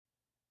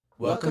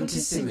Welcome to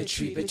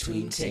Symmetry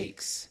Between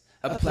Takes,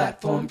 a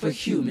platform for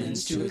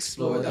humans to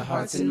explore the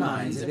hearts and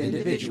minds of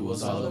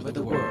individuals all over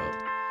the world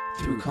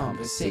through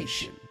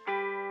conversation.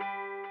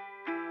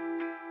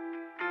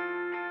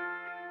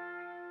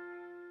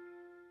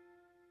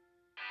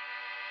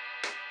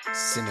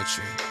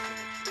 Symmetry.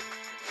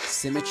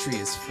 Symmetry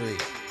is free.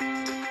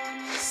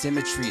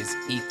 Symmetry is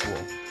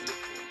equal.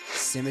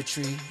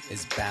 Symmetry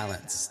is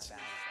balanced.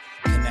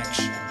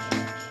 Connection.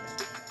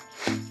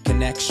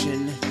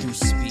 Connection through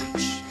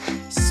speech.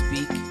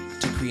 Speak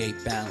to create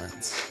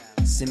balance.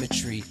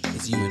 Symmetry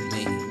is you and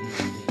me.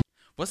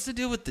 What's the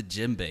deal with the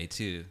djembe,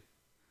 too?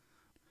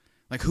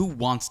 Like, who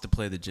wants to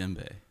play the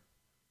djembe?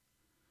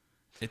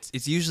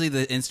 It's usually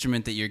the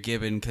instrument that you're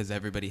given because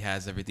everybody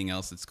has everything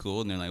else that's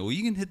cool, and they're like, well,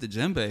 you can hit the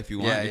djembe if you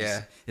want.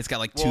 Yeah. It's got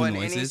like two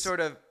noises.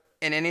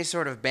 In any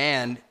sort of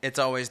band, it's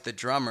always the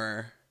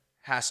drummer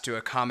has to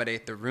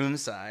accommodate the room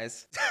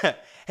size.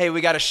 Hey,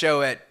 we got a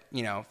show at,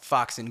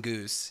 Fox and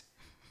Goose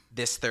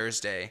this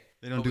Thursday.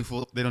 They don't do a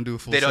full They don't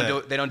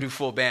do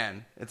full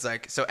band. It's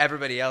like, so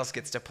everybody else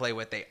gets to play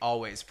what they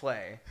always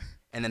play,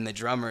 and then the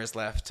drummer is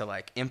left to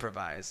like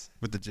improvise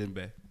with the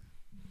djembe.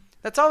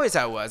 That's always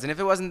how it was. And if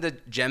it wasn't the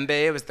djembe,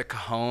 it was the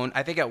cajon.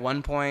 I think at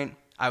one point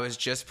I was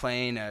just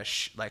playing a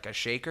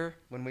shaker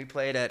when we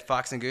played at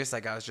Fox and Goose.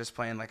 Like I was just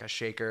playing like a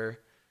shaker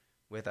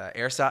with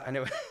airsoft. I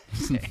know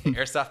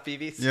airsoft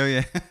PVs. Oh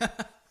yeah.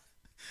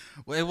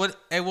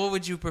 What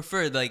would you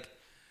prefer? Like,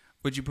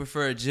 would you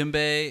prefer a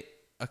djembe,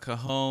 a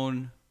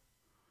cajon,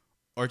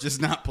 or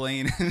just not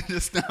playing?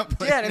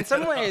 Yeah, and in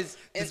some ways,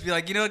 just be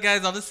like, you know what,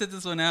 guys, I'll just sit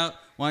this one out.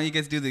 Why don't you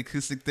guys do the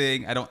acoustic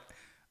thing? I don't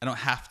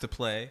have to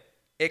play.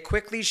 It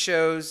quickly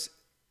shows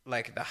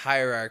like the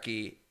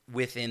hierarchy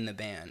within the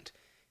band,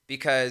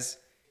 because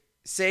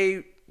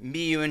say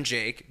me, you, and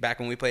Jake, back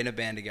when we played in a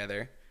band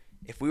together,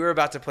 if we were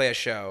about to play a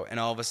show and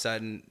all of a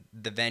sudden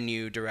the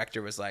venue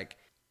director was like,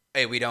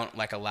 hey, we don't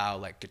like allow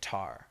like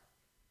guitar,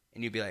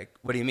 and you'd be like,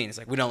 what do you mean? It's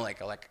like, we don't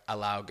like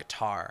allow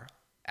guitar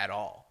at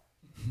all,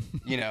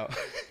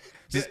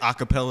 just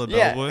acapella.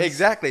 Yeah, voice.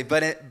 Exactly.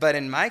 But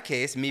in my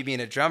case, me being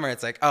a drummer,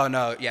 it's like, oh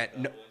no, yeah,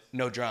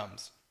 no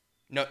drums.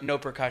 No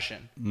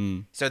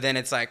percussion. So then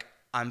it's like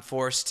I'm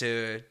forced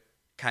to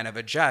kind of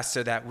adjust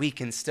so that we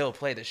can still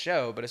play the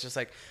show. But it's just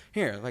like,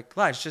 here, like,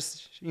 Lige,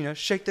 just,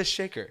 shake this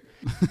shaker.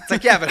 It's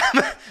like,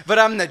 yeah, but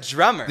I'm the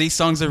drummer. These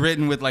songs are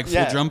written with like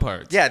full drum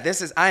parts. Yeah,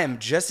 I am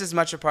just as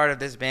much a part of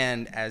this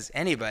band as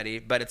anybody.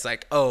 But it's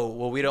like, oh,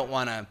 well, we don't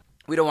want to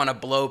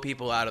blow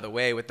people out of the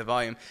way with the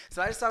volume.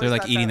 So I just thought they're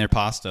like eating their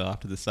pasta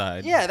off to the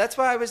side. Yeah, that's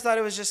why I always thought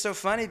it was just so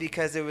funny,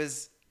 because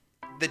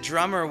the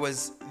drummer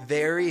was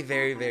very,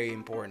 very, very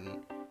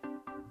important,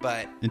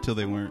 but until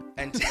they weren't.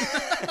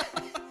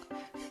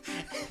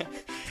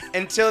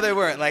 Until they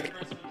weren't. Like,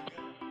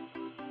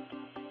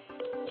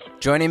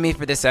 joining me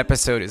for this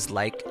episode is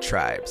Like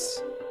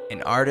Tribes,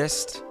 an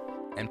artist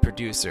and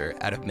producer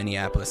out of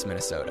Minneapolis,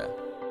 Minnesota.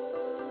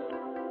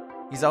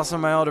 He's also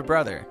my older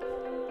brother.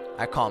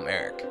 I call him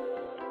Eric.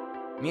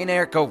 Me and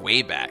Eric go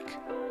way back.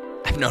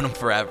 I've known him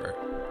forever.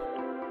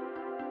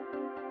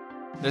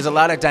 There's a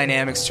lot of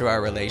dynamics to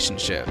our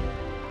relationship.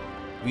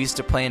 We used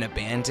to play in a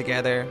band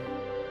together.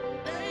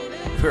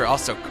 We were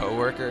also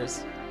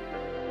co-workers.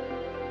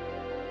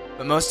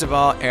 But most of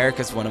all, Eric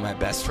is one of my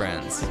best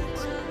friends.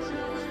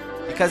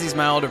 Because he's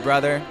my older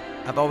brother,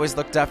 I've always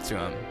looked up to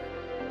him.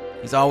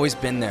 He's always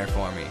been there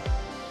for me.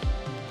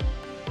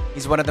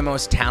 He's one of the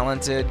most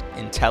talented,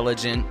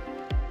 intelligent,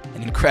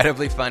 and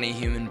incredibly funny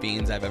human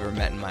beings I've ever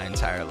met in my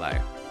entire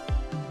life.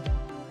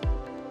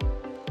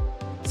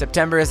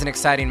 September is an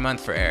exciting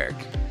month for Eric.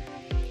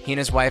 He and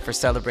his wife are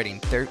celebrating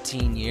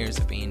 13 years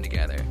of being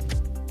together.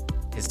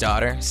 His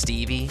daughter,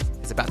 Stevie,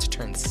 is about to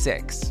turn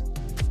 6.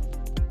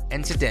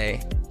 And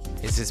today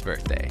is his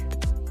birthday.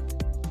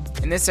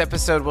 In this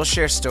episode, we'll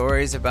share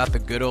stories about the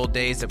good old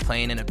days of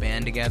playing in a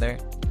band together.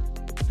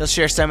 He'll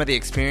share some of the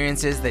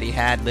experiences that he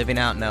had living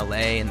out in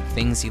LA and the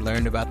things he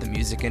learned about the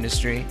music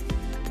industry.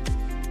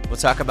 We'll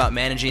talk about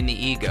managing the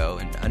ego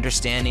and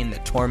understanding the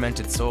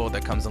tormented soul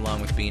that comes along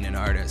with being an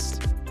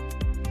artist.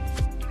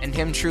 And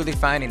him truly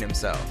finding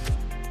himself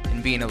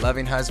in being a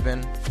loving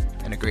husband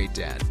and a great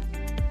dad.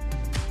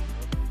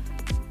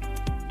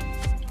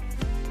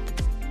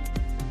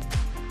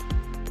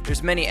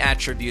 There's many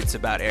attributes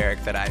about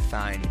Eric that I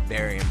find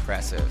very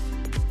impressive.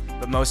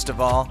 But most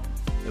of all,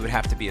 it would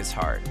have to be his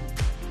heart.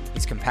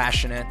 He's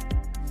compassionate,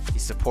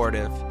 he's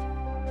supportive,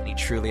 and he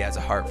truly has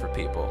a heart for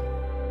people.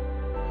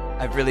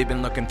 I've really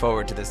been looking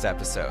forward to this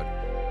episode,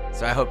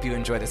 so I hope you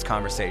enjoy this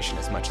conversation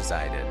as much as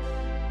I did.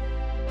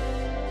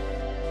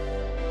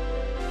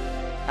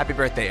 Happy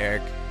birthday,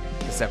 Eric.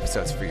 This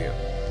episode's for you.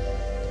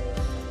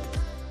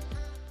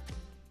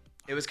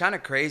 It was kind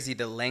of crazy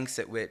the lengths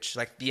at which,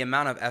 like the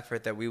amount of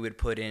effort that we would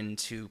put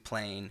into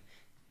playing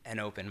an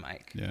open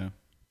mic. Yeah.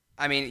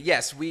 I mean,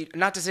 yes,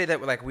 not to say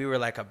that like we were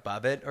like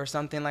above it or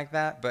something like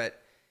that,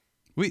 but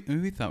we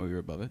thought we were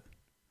above it.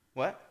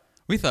 What?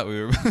 We thought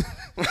we were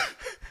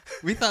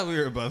we thought we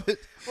were above it.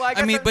 Well,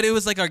 I mean, but it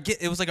was like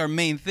our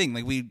main thing.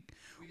 Like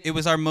it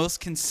was our most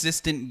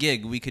consistent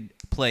gig we could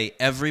play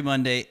every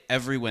Monday,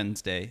 every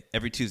Wednesday,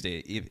 every Tuesday,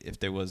 if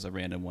there was a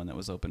random one that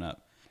was open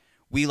up.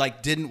 We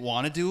like didn't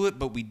want to do it,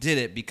 but we did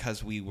it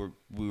because we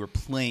were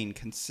playing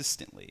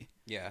consistently.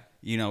 Yeah.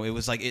 You know, it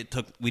was like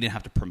we didn't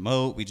have to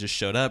promote. We just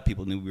showed up.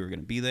 People knew we were going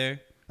to be there.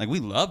 Like, we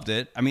loved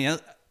it. I mean,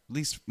 at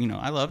least, you know,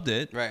 I loved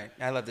it. Right.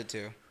 I loved it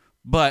too.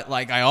 But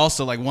like, I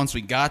also like, once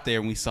we got there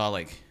and we saw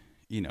like,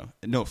 you know,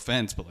 no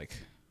offense, but like,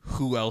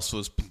 who else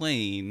was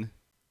playing?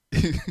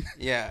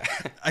 Yeah.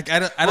 Like, I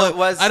don't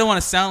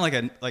want to sound like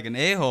an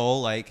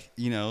a-hole. Like,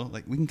 you know,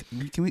 like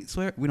can we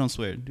swear? We don't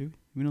swear, do we?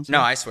 We don't swear?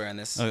 No, I swear on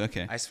this. Oh,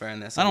 okay. I swear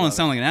on this. I don't want to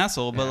sound like an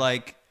asshole, but Yeah.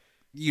 like,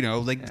 you know,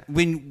 like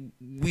when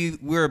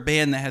we're a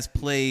band that has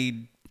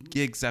played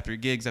gigs after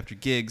gigs after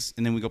gigs,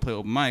 and then we go play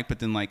open mic, but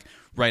then like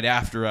right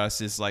after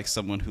us is like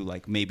someone who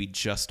like maybe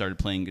just started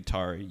playing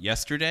guitar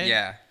yesterday.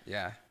 Yeah,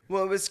 yeah.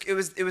 Well, it was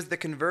the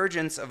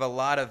convergence of a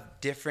lot of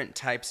different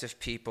types of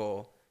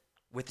people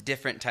with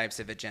different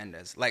types of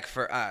agendas. Like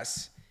for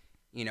us,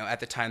 you know, at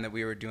the time that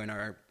we were doing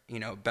our, you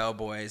know,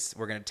 Bellboys,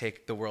 we're gonna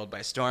take the world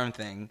by storm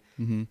thing.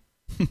 Mm-hmm.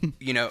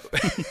 You know,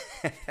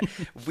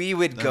 we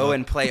would go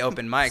and play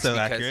open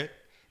mics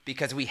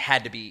because we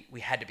had to be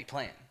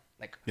playing.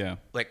 Like, Yeah.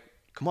 like,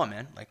 come on,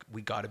 man. Like,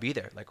 we got to be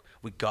there. Like,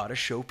 we got to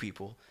show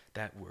people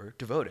that we're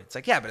devoted. It's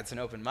like, yeah, but it's an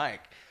open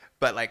mic.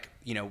 But like,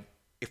 you know,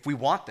 if we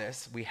want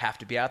this, we have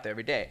to be out there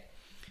every day.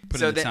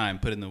 Put in the time,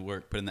 put in the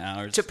work, put in the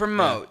hours. To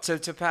promote,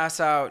 to pass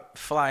out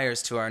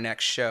flyers to our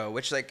next show,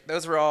 which like,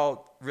 those were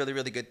all really,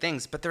 really good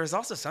things. But there was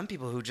also some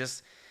people who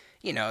just,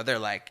 you know, they're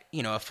like,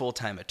 you know, a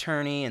full-time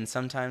attorney, and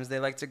sometimes they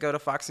like to go to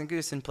Fox and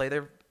Goose and play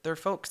their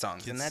folk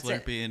songs, Get and that's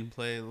Slurpee and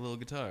play a little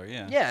guitar.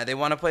 Yeah. Yeah, they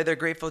want to play their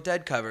Grateful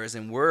Dead covers,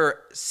 and we're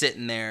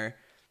sitting there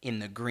in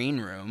the green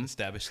room.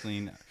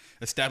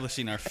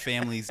 Establishing our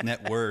family's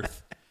net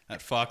worth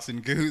at Fox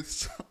and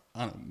Goose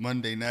on a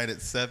Monday night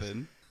at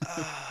 7.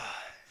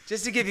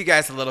 Just to give you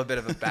guys a little bit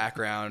of a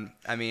background,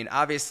 I mean,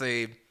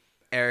 obviously,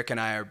 Eric and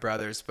I are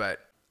brothers,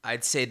 but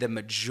I'd say the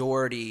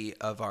majority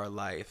of our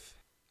life,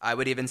 I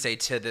would even say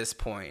to this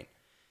point,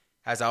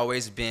 has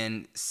always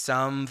been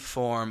some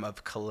form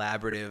of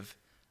collaborative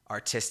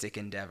artistic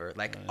endeavor,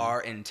 like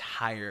our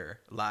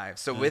entire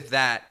lives. So with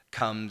that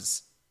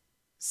comes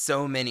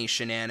so many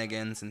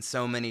shenanigans and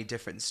so many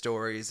different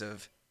stories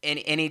of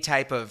any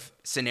type of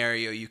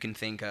scenario you can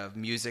think of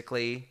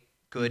musically,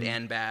 good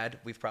and bad.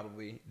 We've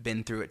probably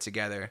been through it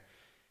together.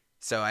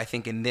 So I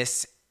think in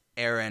this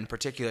era in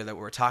particular that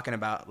we're talking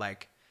about,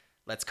 like,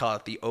 let's call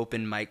it the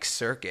open mic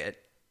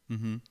circuit.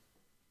 Mm-hmm.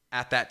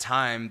 At that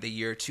time, the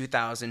year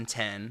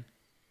 2010,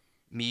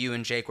 me, you,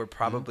 and Jake were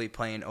probably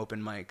playing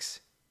open mics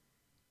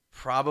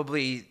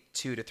probably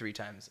 2 to 3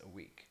 times a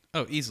week.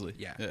 Oh, easily.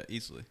 Yeah,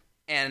 easily.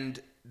 And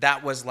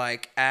that was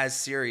like as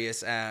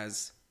serious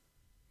as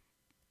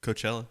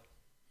Coachella.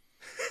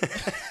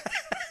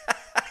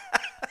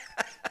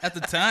 At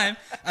the time,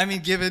 I mean,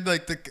 given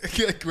like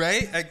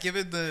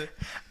given the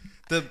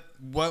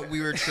what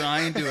we were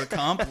trying to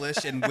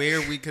accomplish and where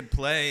we could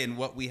play and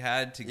what we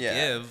had to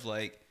give,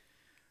 like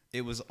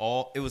it was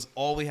all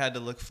we had to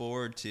look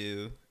forward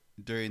to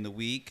during the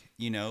week,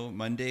 you know,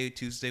 Monday,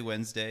 Tuesday,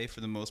 Wednesday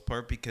for the most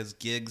part, because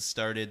gigs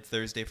started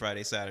Thursday,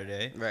 Friday,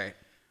 Saturday. Right.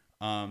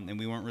 And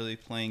we weren't really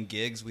playing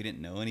gigs. We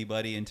didn't know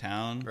anybody in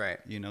town. Right.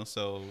 You know,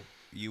 so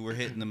you were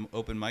hitting the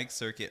open mic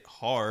circuit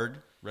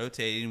hard,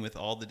 rotating with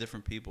all the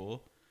different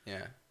people.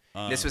 Yeah.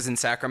 This was in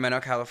Sacramento,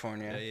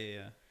 California.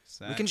 Yeah.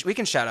 We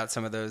can shout out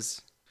some of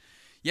those.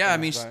 Yeah, I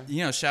mean,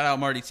 you know, shout out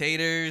Marty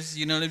Taters,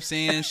 you know what I'm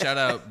saying? Shout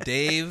out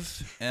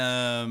Dave.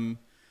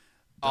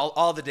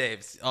 All the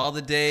Daves. All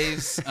the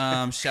Daves.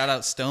 Shout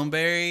out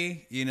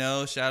Stoneberry, you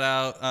know, shout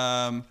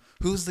out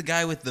who's the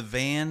guy with the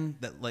van,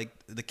 that like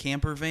the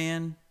camper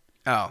van?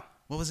 Oh.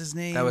 What was his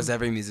name? That was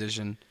every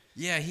musician.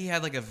 Yeah, he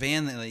had like a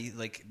van that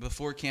like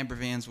before camper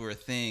vans were a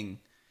thing,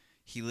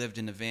 he lived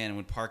in a van and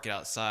would park it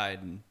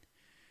outside, and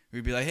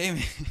we'd be like, "Hey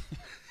man,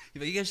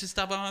 you guys should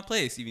stop by my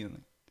place." You mean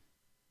like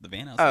the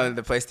van outside? Oh,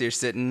 the place that you're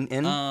sitting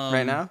in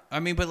right now? I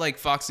mean, but like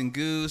Fox and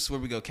Goose, where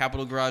we go,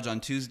 Capitol Garage on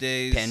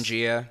Tuesdays.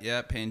 Pangea.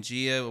 Yeah,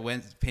 Pangea.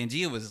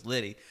 Pangea was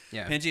litty.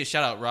 Yeah. Pangea,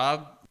 shout out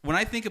Rob. When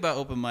I think about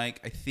open mic,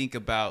 I think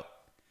about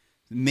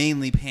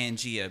mainly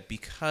Pangea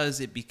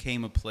because it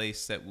became a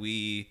place that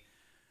we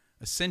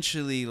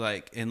essentially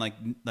like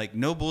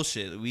no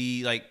bullshit.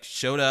 We like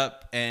showed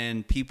up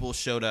and people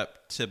showed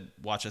up to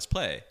watch us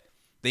play.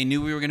 They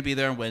knew we were going to be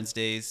there on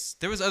Wednesdays.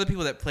 There was other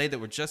people that played that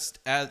were just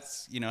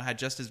as, you know, had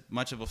just as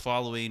much of a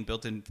following,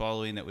 built-in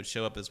following that would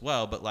show up as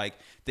well. But like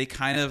they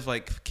kind of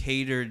like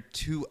catered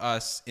to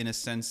us in a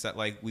sense that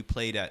like we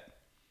played at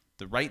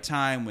the right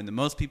time when the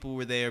most people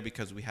were there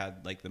because we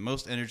had like the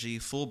most energy,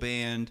 full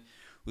band.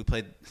 We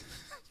played...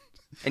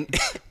 And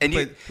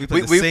we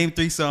played the same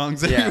 3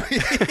 songs every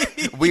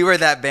week. We were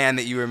that band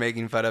that you were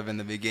making fun of in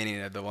the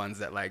beginning of the ones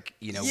that like,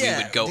 you know, we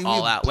would go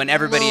all out when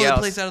everybody else...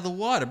 the place out of the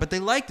water, but they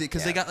liked it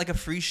because they got like a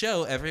free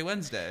show every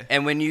Wednesday.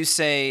 And when you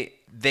say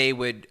they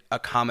would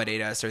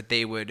accommodate us, or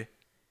they would...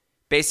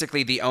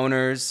 Basically, the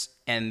owners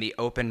and the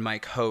open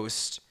mic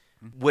host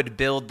would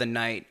build the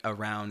night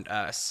around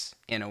us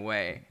in a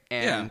way.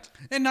 And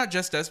and not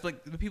just us,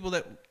 but the people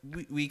that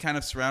we kind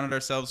of surrounded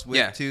ourselves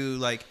with too,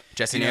 like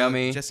Jesse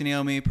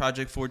Naomi,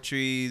 Project Four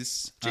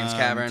Trees, James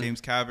Cavern,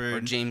 or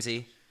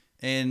Jamesy.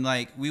 And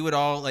like we would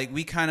all like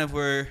we kind of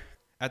were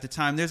at the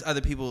time. There's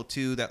other people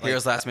too that like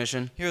Heroes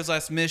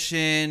Last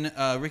Mission,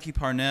 Ricky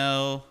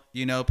Parnell.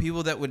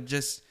 People that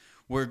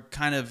were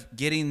kind of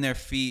getting their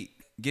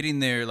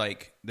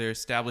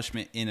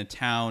establishment in a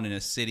town, in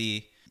a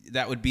city.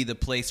 That would be the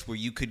place where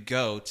you could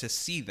go to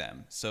see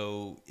them.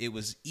 So it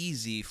was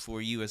easy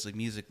for you as a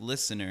music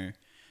listener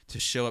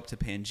to show up to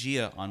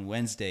Pangea on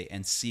Wednesday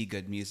and see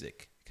good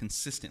music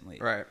consistently.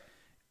 Right.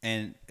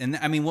 And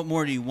I mean, what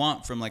more do you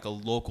want from like a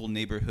local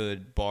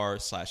neighborhood bar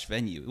 /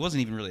 venue? It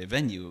wasn't even really a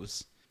venue. It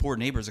was poor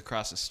neighbors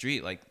across the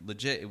street. Like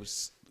legit, it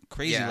was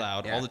crazy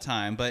loud all the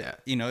time. But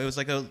it was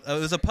like it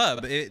was a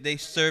pub. They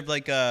served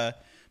like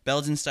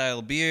Belgian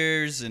style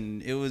beers,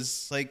 and it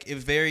was like a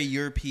very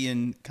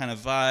European kind of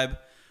vibe.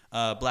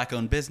 Black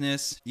owned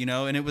business,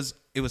 and it was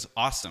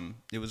awesome.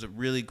 It was a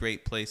really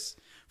great place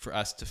for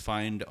us to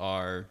find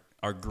our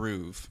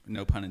groove,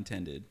 no pun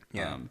intended.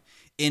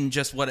 In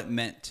just what it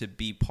meant to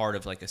be part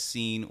of like a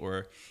scene,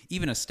 or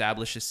even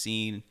establish a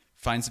scene,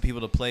 find some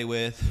people to play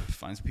with,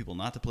 find some people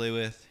not to play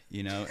with,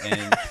 and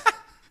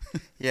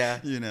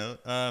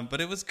but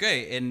it was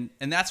great. And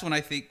that's when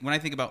I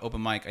think about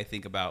open mic, I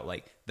think about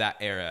like that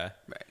era.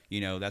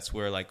 Right. That's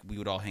where like we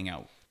would all hang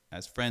out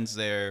as friends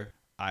there.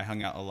 I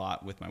hung out a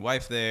lot with my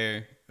wife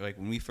there, like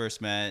when we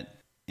first met,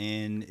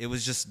 and it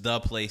was just the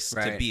place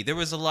to be. There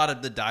was a lot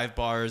of the dive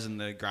bars and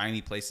the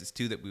grimy places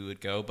too that we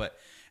would go,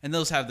 and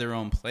those have their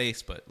own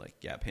place. But like,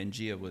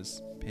 Pangea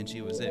was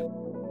it.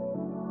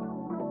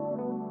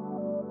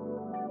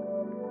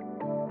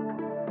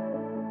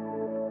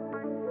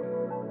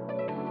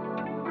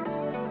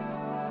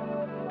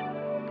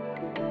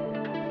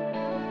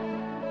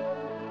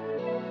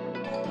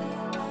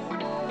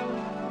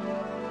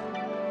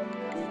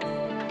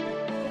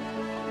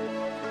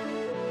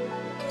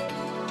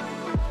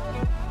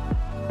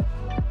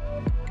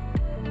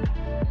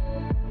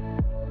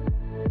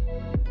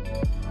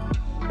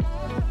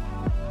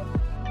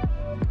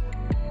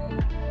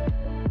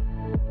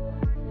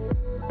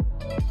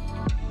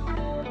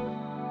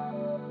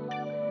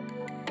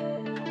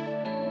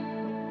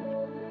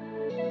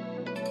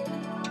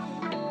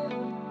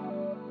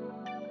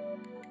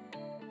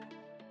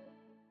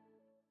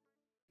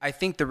 I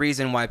think the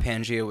reason why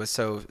Pangea was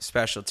so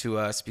special to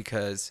us,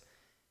 because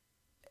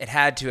it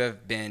had to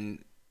have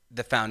been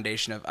the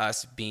foundation of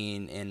us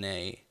being in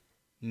a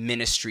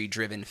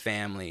ministry-driven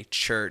family,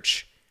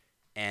 church,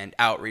 and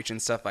outreach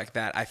and stuff like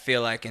that. I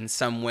feel like in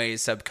some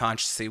ways,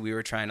 subconsciously, we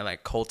were trying to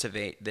like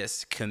cultivate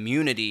this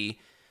community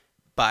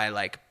by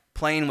like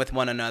playing with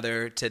one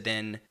another to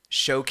then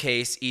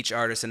showcase each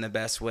artist in the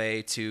best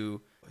way, to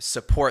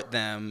support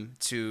them,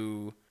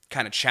 to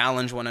kind of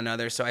challenge one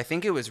another. So I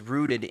think it was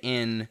rooted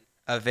in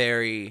a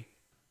very,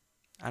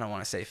 I don't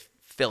want to say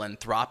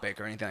philanthropic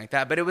or anything like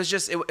that, but it was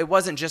just, it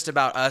wasn't just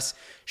about us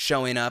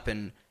showing up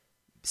and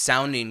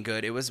sounding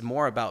good. It was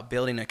more about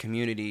building a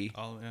community.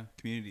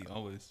 Community,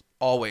 always.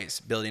 Always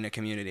building a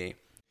community.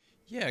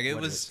 Yeah,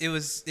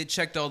 it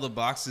checked all the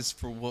boxes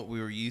for what we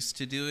were used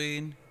to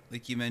doing.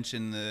 Like you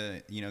mentioned,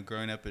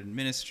 growing up in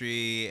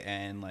ministry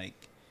and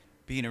like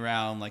being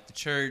around like the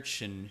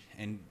church and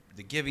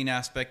the giving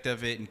aspect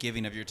of it and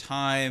giving of your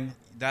time.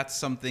 That's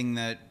something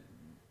that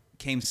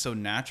came so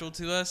natural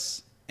to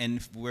us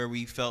and where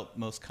we felt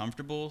most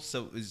comfortable.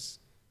 So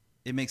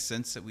it makes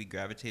sense that we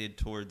gravitated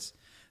towards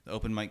the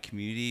open mic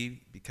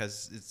community,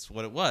 because it's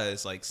what it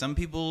was. Like, some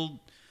people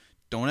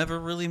don't ever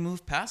really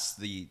move past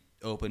the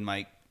open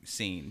mic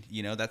scene.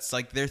 That's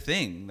like their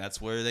thing.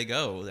 That's where they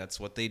go. That's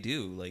what they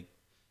do. Like,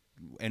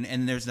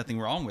 and there's nothing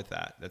wrong with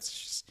that. That's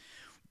just,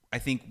 I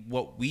think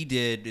what we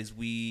did is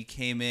we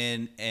came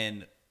in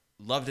and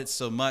loved it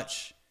so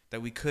much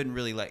that we couldn't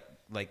really let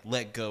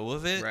go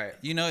of it. Right.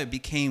 It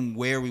became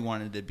where we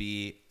wanted to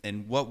be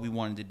and what we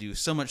wanted to do,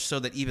 so much so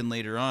that even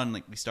later on,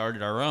 like, we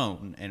started our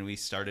own, and we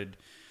started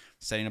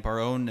setting up our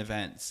own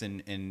events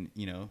and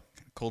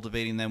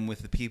cultivating them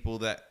with the people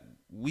that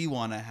we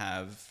want to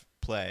have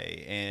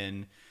play,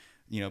 and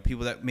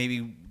people that maybe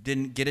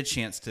didn't get a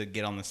chance to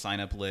get on the sign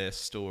up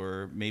list,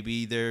 or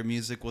maybe their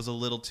music was a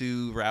little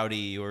too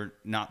rowdy or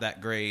not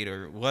that great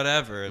or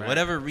whatever. Right.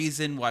 Whatever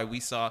reason why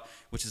we saw,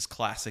 which is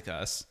classic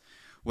us,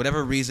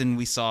 whatever reason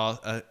we saw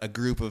a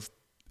group of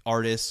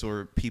artists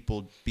or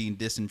people being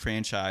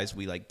disenfranchised,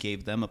 we like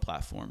gave them a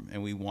platform,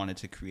 and we wanted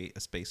to create a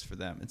space for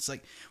them. It's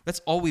like,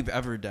 that's all we've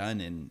ever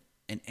done, and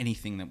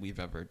anything that we've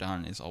ever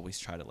done is always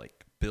try to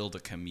like build a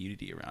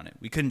community around it.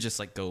 We couldn't just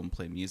like go and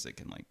play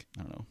music and like,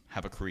 I don't know,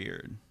 have a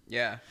career.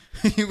 Yeah.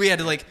 We had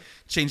to like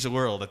change the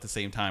world at the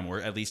same time,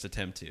 or at least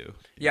attempt to.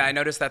 Yeah, I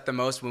noticed that the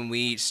most when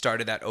we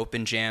started that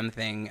open jam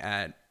thing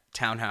at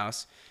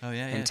Townhouse. Oh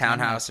yeah, in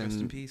Townhouse, and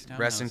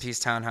Rest in peace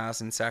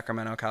Townhouse in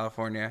Sacramento,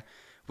 California.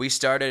 We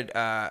started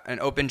an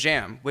open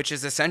jam, which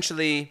is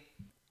essentially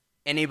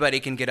anybody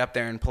can get up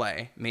there and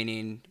play,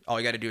 meaning all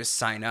you got to do is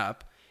sign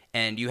up.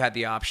 And you had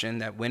the option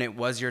that when it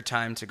was your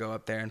time to go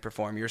up there and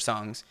perform your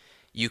songs,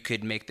 you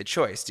could make the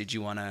choice. Did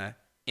you want to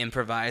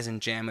improvise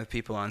and jam with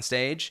people on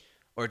stage,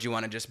 or do you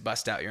want to just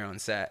bust out your own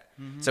set?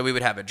 So we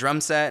would have a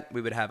drum set, we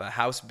would have a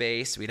house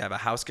bass, we'd have a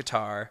house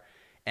guitar,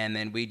 and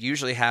then we'd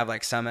usually have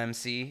like some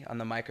MC on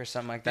the mic or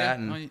something like that.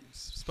 And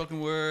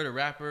spoken word or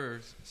rapper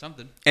or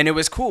something. And it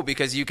was cool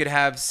because you could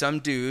have some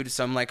dude,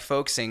 some like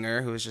folk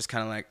singer who was just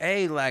kind of like,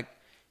 hey, like,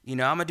 I'm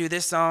going to do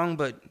this song,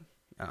 but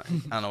I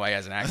don't know why he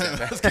has an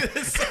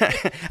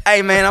accent.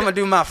 Hey, man, I'm going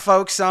to do my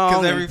folk song.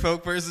 Because every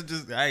folk person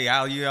just, hey,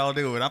 how you all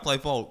doing? I play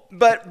folk.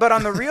 But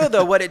on the real,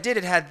 though, what it did,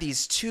 it had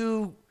these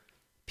two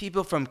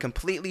people from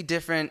completely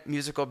different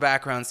musical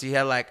backgrounds. So you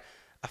had like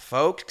a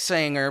folk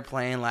singer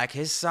playing like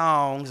his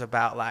songs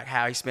about like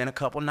how he spent a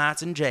couple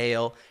nights in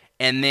jail.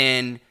 And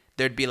then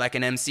there'd be like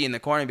an MC in the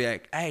corner and be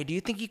like, hey, do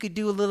you think you could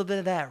do a little bit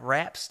of that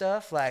rap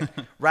stuff? Like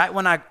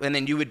and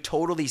then you would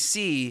totally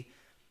see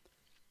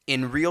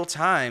in real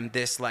time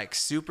this like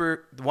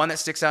super, the one that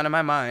sticks out in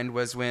my mind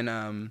was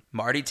when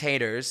Marty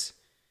Taters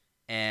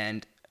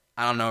and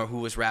I don't know who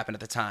was rapping at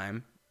the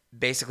time.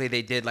 Basically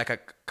they did like a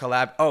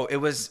collab. Oh, it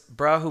was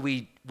bro who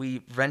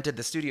we rented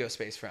the studio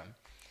space from.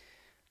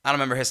 I don't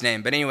remember his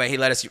name, but anyway, he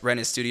let us rent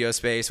his studio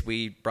space.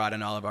 We brought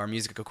in all of our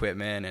music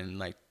equipment and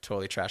like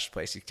totally trashed the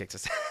place. He kicked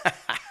us.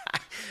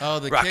 Oh,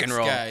 the rock Kicks and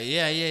roll guy.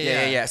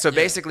 Yeah. So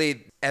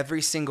basically,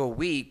 every single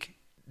week,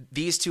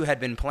 these two had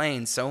been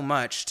playing so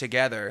much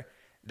together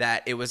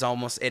that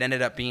it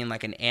ended up being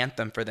like an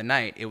anthem for the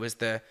night. It was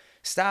the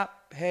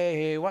stop,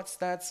 hey, what's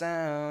that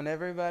sound?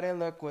 Everybody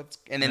look what's...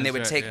 And then they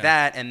would take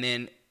that, and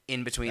then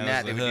in between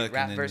that they would do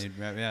rap verse.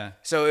 Yeah.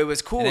 So it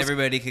was cool. And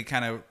everybody could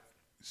kind of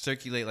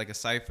circulate like a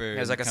cipher. It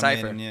was like a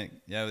cipher.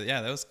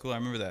 Yeah, that was cool. I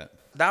remember that.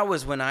 That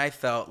was when I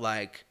felt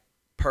like,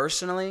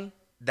 personally,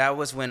 that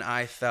was when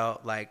I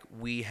felt like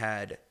we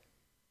had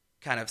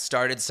kind of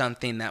started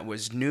something that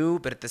was new,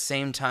 but at the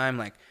same time,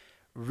 like,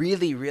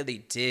 really, really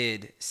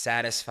did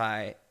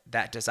satisfy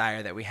that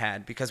desire that we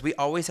had, because we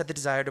always had the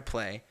desire to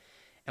play,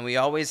 and we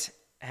always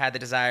had the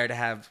desire to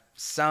have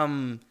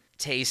some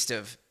taste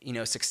of,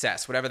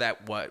 success, whatever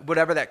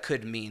that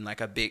could mean, like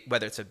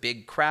whether it's a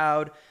big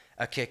crowd,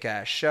 a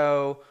kick-ass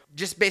show,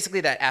 just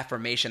basically that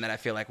affirmation that I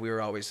feel like we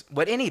were always,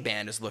 what any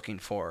band is looking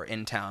for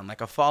in town, like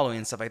a following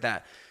and stuff like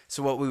that.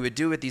 So what we would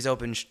do with these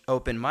open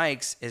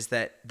mics is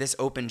that this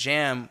open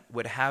jam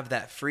would have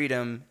that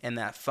freedom and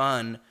that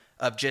fun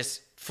of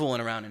just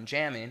fooling around and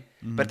jamming.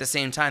 Mm-hmm. But at the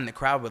same time, the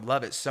crowd would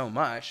love it so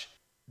much.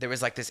 There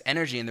was like this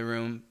energy in the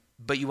room,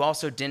 but you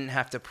also didn't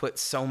have to put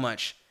so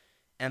much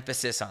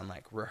emphasis on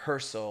like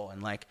rehearsal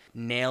and like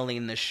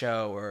nailing the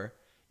show, or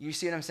you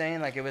see what I'm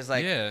saying? Like it was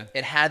like,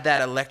 It had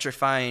that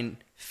electrifying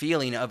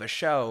feeling of a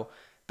show,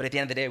 but at the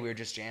end of the day, we were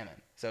just jamming.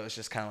 So it was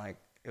just kind of like,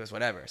 it was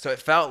whatever. So it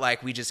felt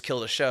like we just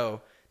killed a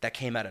show that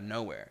came out of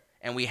nowhere,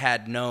 and we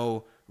had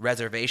no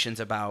reservations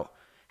about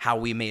how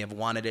we may have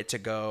wanted it to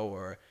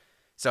go.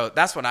 So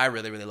that's what I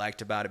really, really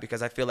liked about it,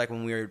 because I feel like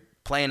when we were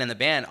playing in the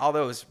band,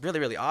 although it was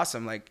really, really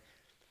awesome, like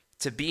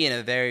to be in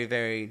a very,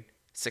 very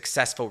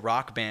successful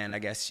rock band, I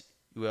guess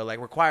you will, like,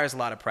 requires a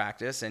lot of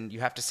practice, and you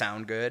have to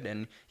sound good,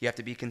 and you have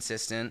to be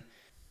consistent.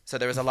 So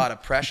there was a lot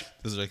of pressure.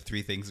 Those are like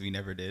 3 things we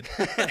never did.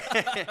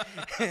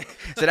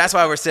 So that's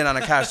why we're sitting on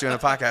a couch doing a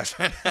podcast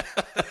right now.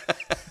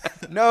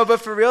 No,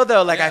 but for real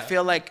though, like I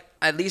feel like,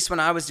 at least when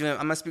I was doing, I'm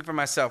gonna speak for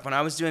myself. When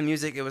I was doing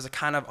music, it was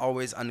kind of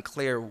always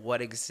unclear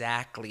what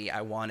exactly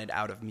I wanted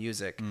out of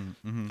music,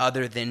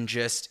 other than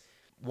just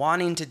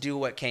wanting to do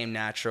what came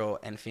natural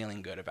and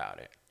feeling good about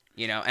it.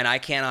 And I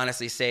can't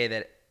honestly say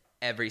that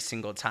every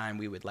single time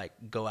we would like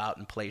go out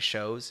and play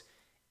shows,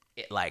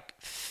 it like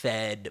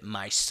fed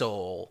my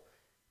soul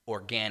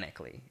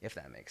organically, if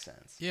that makes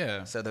sense.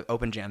 Yeah. So the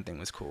open jam thing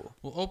was cool.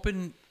 Well,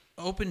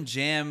 open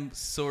jam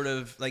sort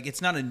of like,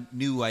 it's not a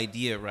new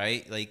idea,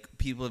 right? Like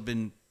people have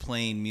been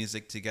playing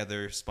music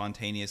together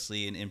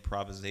spontaneously and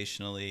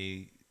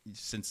improvisationally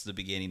since the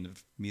beginning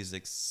of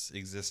music's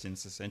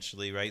existence,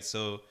 essentially, right?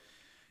 So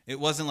it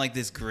wasn't like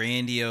this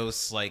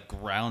grandiose, like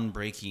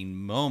groundbreaking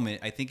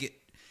moment. I think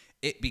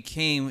it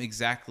became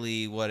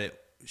exactly what it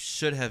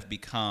should have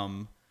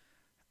become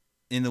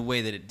in the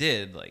way that it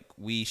did. Like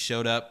we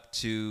showed up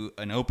to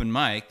an open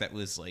mic that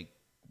was like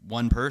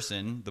one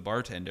person, the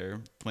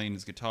bartender, playing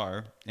his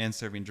guitar and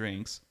serving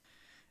drinks.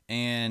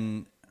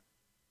 And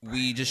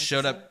we just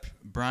showed up.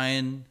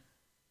 Brian,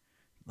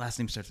 last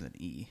name starts with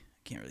an E.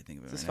 Can't really think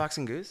of it. Is this Fox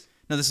and Goose?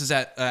 No, this is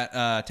at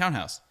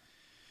Townhouse.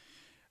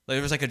 Like,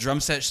 there was like a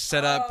drum set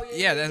set up.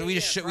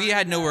 We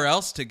had nowhere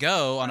else to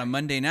go on a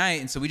Monday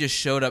night, and so we just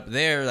showed up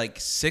there, like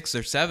 6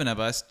 or 7 of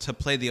us, to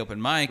play the open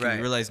mic, and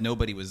we realized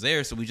nobody was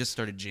there, so we just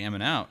started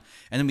jamming out.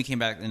 And then we came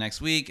back the next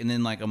week, and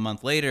then like a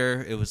month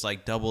later, it was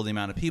like double the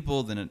amount of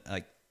people. Then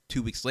like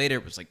 2 weeks later,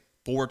 it was like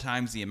 4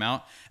 times the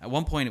amount. At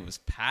one point, it was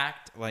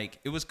packed. Like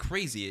it was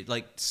crazy. It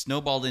like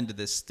snowballed into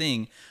this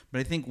thing.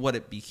 But I think what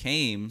it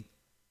became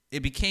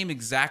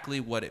exactly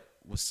what it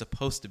was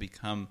supposed to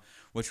become,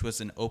 which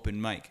was an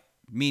open mic.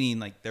 Meaning,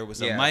 like, there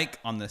was a mic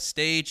on the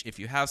stage. If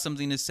you have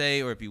something to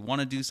say or if you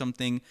want to do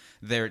something,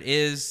 there it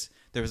is.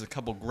 There was a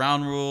couple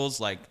ground rules,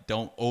 like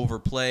don't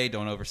overplay,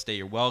 don't overstay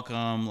your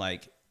welcome.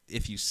 Like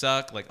if you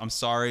suck, like I'm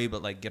sorry,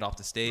 but like get off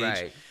the stage.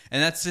 Right.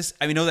 And that's just,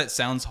 I mean, I know that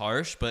sounds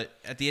harsh, but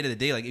at the end of the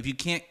day, like if you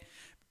can't,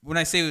 when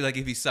I say like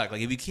if you suck,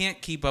 like if you can't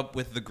keep up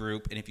with the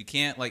group, and if you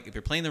can't, like if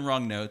you're playing the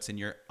wrong notes and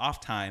you're off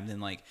time, then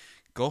like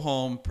go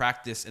home,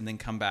 practice, and then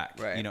come back.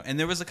 Right. You know, and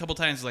there was a couple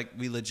times like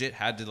we legit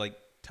had to like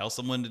tell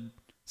someone to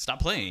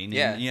stop playing.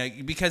 Yeah. And, you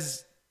know,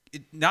 because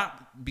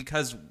not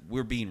because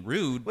we're being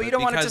rude, Well, but you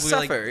don't want it to because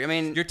we're, suffer. like, I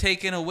mean, you're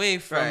taken away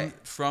from Right.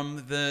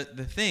 from the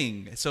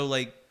thing. So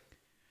like,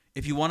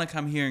 if you want to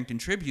come here and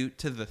contribute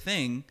to the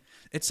thing,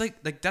 it's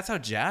like that's how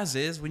jazz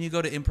is. When you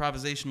go to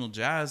improvisational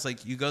jazz,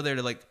 like you go there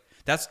to like,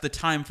 that's the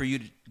time for you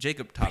to,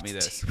 Jacob taught me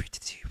this.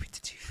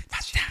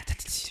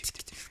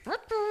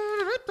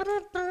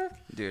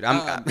 Dude,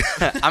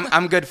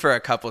 I'm good for a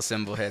couple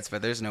cymbal hits,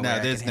 but there's no way. No,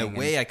 there's no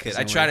way I could.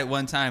 I tried it. it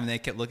one time and they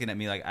kept looking at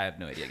me like I have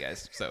no idea,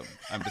 guys. So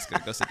I'm just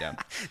gonna go sit down.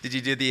 Did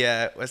you do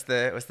the what's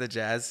the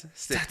jazz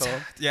stick pull?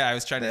 Yeah, I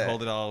was trying to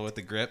hold it all with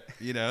the grip,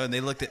 you know, and they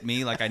looked at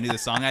me like I knew the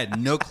song. I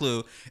had no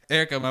clue.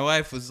 Erica, my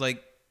wife, was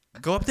like,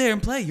 "Go up there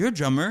and play. You're a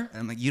drummer." And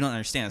I'm like, "You don't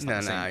understand. It's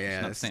not the same.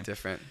 Yeah, not the it's same."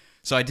 different.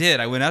 So I did.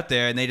 I went up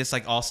there and they just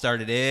like all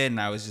started in,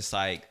 and I was just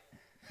like,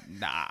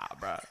 "Nah,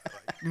 bro,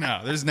 like,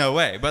 no, there's no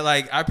way." But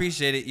like, I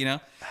appreciate it, you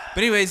know.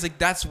 But anyways, like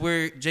that's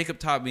where Jacob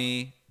taught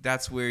me.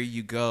 That's where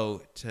you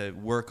go to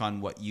work on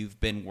what you've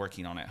been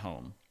working on at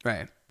home.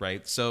 Right.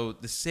 Right. So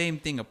the same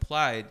thing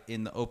applied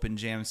in the open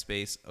jam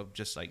space of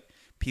just like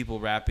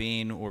people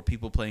rapping or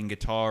people playing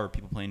guitar or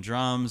people playing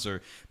drums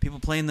or people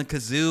playing the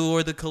kazoo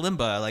or the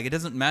kalimba. Like it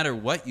doesn't matter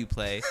what you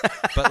play,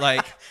 but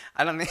like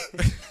I don't mean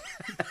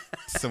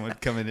someone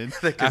coming in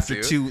The after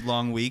kazoo. 2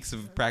 long weeks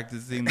of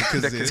practicing the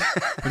kazoo.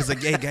 But it's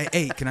like, hey, guy,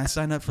 hey, can I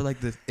sign up for like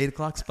the 8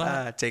 o'clock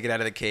spot? take it out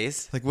of the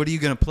case. Like, what are you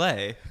going to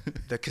play?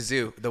 The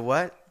kazoo. The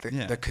what?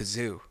 Yeah. The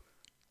kazoo.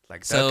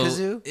 Like the So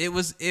kazoo?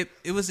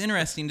 it was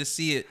interesting to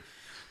see it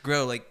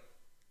grow, like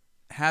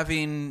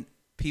having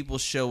people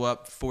show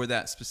up for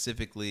that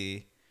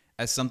specifically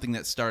as something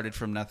that started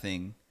from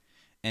nothing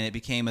and it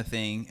became a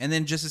thing, and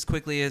then just as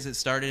quickly as it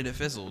started it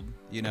fizzled,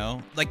 you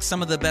know, like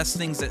some of the best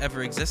things that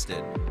ever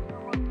existed.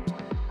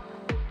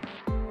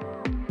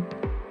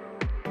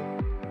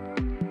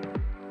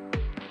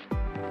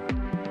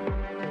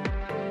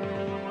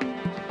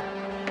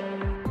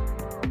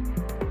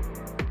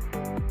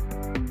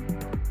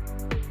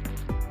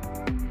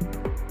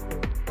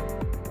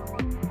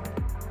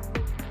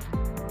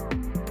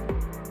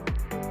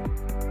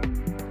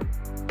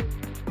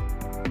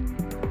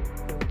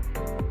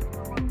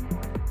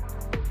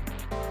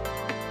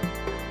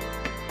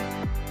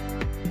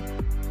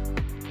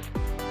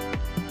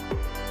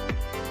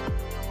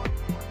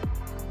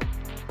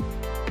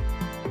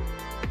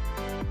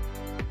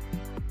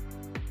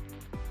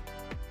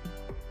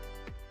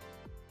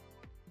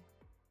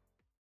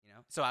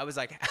 So I was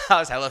like, I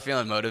was hella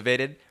feeling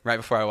motivated right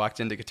before I walked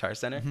into Guitar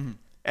Center.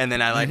 And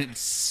then I like,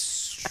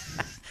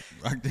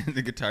 Rocked into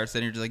the Guitar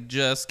Center, you're just like,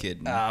 just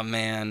kidding. oh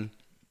man.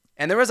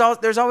 And there's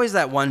always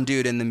that one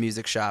dude in the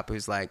music shop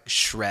who's like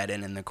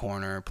shredding in the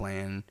corner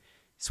playing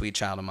Sweet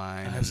Child of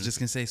Mine. I was just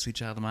going to say Sweet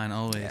Child of Mine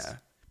always. Yeah.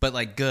 But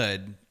like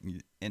good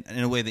in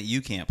a way that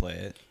you can't play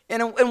it.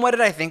 And what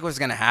did I think was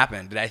going to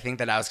happen? Did I think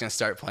that I was going to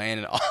start playing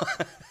it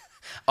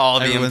all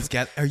the Everyone's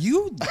are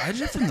you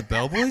Elijah from the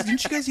Bellboys?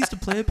 Didn't you guys used to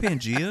play at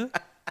Pangea?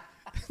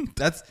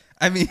 That's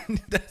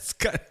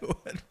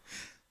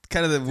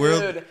kind of the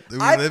world Dude,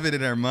 that we live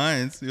in our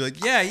minds. You're like,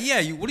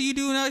 what are you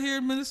doing out here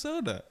in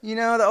Minnesota? You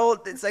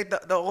know, it's like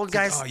the old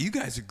guys. Like, oh, you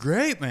guys are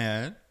great,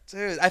 man.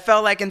 Dude, I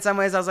felt like in some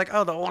ways I was like,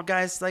 oh, the old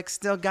guys like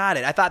still got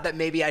it. I thought that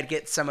maybe I'd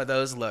get some of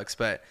those looks,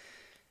 but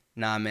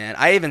nah, man.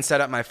 I even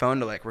set up my phone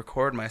to like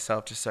record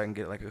myself just so I can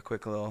get like a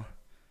quick little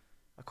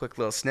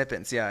snippet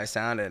and see how I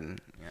sounded. And,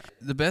 yeah.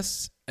 The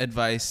best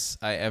advice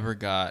I ever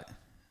got,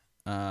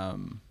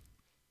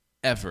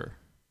 ever,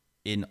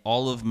 in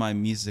all of my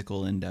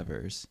musical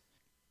endeavors,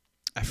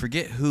 I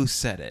forget who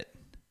said it,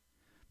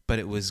 but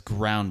it was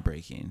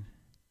groundbreaking.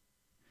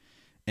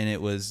 And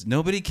it was,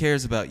 nobody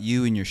cares about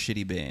you and your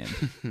shitty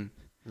band.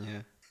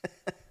 Yeah.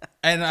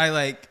 And I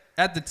like,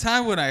 at the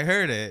time when I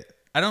heard it,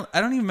 I don't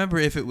even remember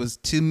if it was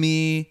to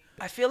me.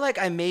 I feel like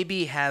I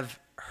maybe have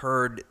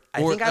heard.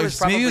 I Or think I was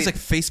probably. maybe it was like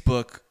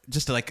Facebook,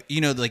 just to like,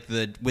 you know, like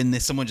when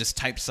someone just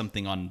types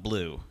something on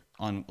blue,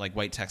 on like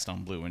white text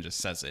on blue and just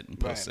says it and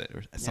posts Right. it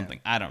or something.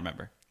 I don't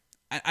remember.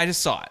 I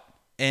just saw it.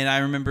 And I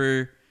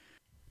remember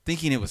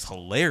thinking it was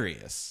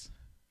hilarious,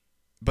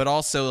 but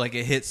also like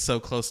it hit so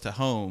close to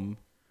home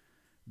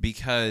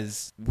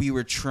because we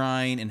were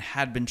trying and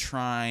had been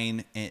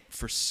trying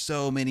for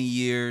so many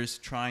years,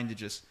 trying to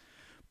just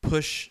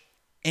push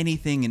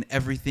anything and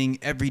everything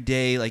every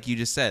day, like you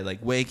just said, like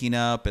waking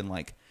up and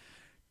like,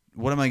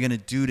 what am I going to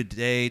do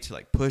today to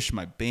like push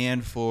my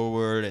band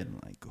forward, and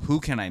like who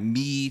can I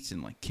meet,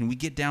 and like can we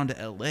get down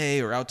to LA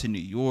or out to New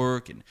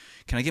York, and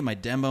can I get my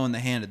demo in the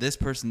hand of this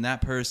person, that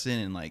person,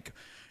 and like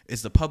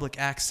is the public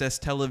access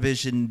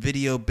television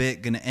video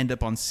bit going to end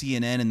up on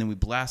CNN and then we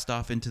blast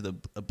off into the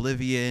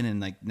oblivion,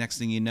 and like next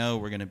thing you know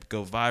we're going to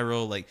go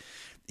viral. Like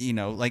you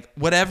know, like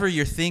whatever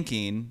you're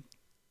thinking,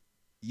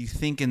 you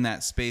think in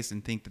that space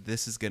and think that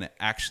this is going to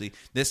actually,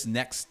 this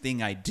next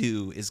thing I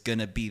do is going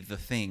to be the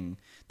thing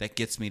that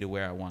gets me to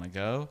where I want to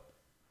go.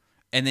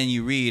 And then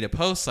you read a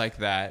post like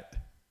that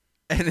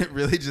and it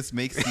really just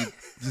makes you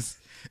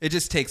it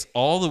just takes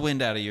all the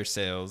wind out of your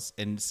sails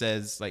and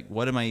says like,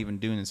 what am I even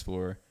doing this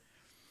for?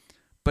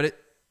 But it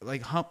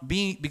like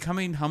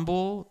becoming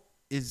humble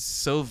is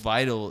so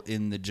vital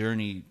in the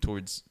journey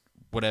towards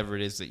whatever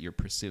it is that you're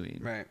pursuing.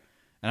 Right.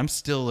 And I'm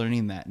still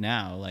learning that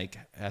now, like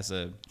as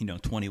a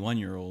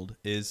 21-year-old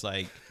is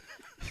like,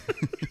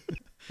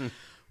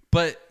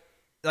 but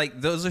like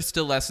those are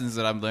still lessons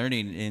that I'm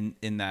learning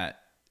in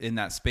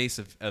that space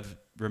of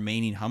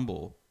remaining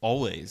humble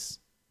always.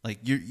 Like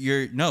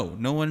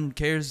no one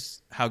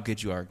cares how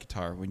good you are at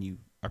guitar when you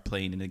are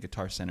playing in a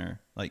Guitar Center.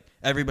 Like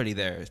everybody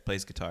there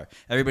plays guitar,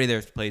 everybody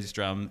there plays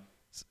drums.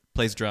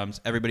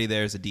 Everybody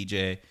there is a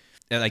DJ.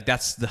 And like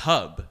that's the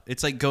hub.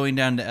 It's like going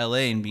down to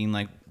LA and being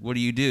like, what do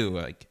you do?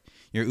 Like,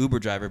 you're an Uber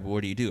driver, but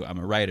what do you do? I'm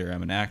a writer,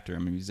 I'm an actor,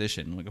 I'm a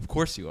musician. Like, of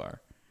course you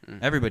are.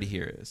 Everybody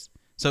here is.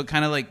 So it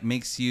kind of like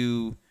makes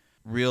you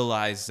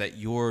realize that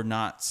you're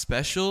not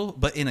special,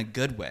 but in a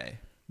good way.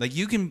 Like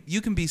you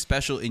can be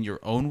special in your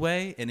own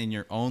way and in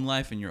your own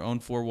life, in your own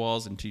four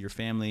walls, and to your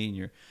family and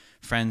your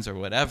friends or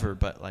whatever.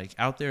 But like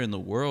out there in the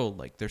world,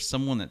 like there's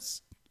someone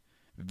that's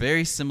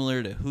very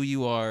similar to who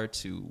you are,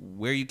 to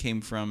where you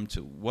came from,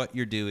 to what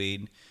you're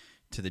doing,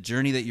 to the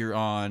journey that you're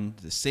on,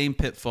 the same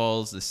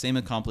pitfalls, the same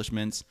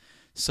accomplishments.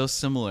 So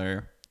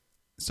similar.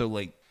 So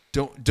like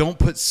don't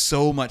put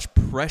so much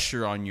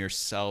pressure on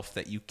yourself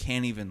that you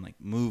can't even like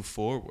move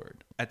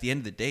forward. At the end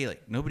of the day,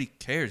 like nobody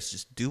cares.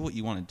 Just do what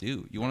you want to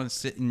do. You want to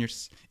sit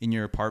in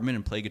your apartment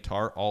and play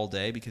guitar all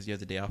day because you have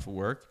the day off of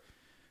work.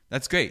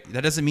 That's great.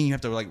 That doesn't mean you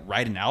have to like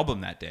write an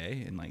album that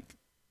day and like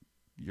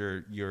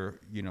your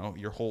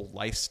whole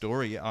life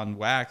story on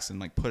wax and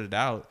like put it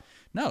out.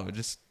 No,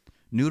 just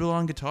noodle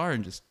on guitar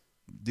and just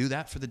do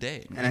that for the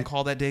day and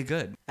call that day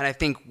good. And I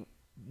think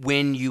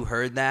when you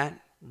heard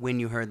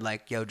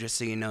like, yo, just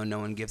so you know, no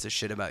one gives a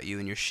shit about you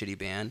and your shitty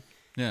band.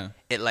 Yeah.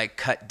 It like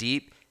cut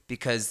deep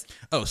because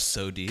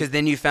so deep. Because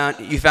then you found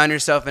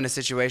yourself in a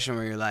situation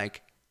where you're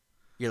like,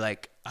 I give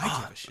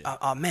a shit.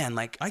 Oh man,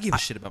 like I give a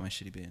shit about my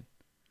shitty band.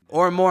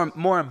 Or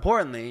more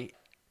importantly,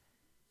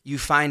 you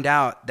find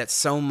out that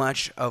so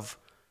much of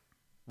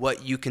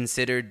what you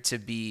considered to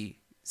be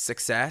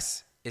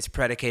success is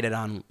predicated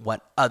on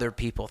what other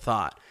people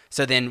thought.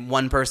 So then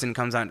one person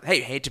comes on,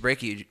 hey, hate to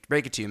break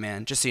it to you,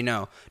 man. Just so you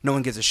know, no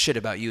one gives a shit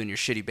about you and your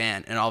shitty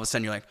band. And all of a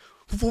sudden you're like,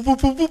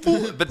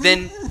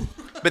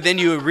 but then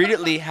you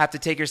immediately have to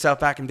take yourself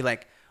back and be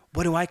like,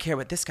 what do I care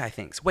what this guy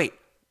thinks? Wait,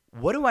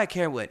 what do I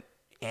care what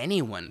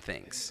anyone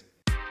thinks?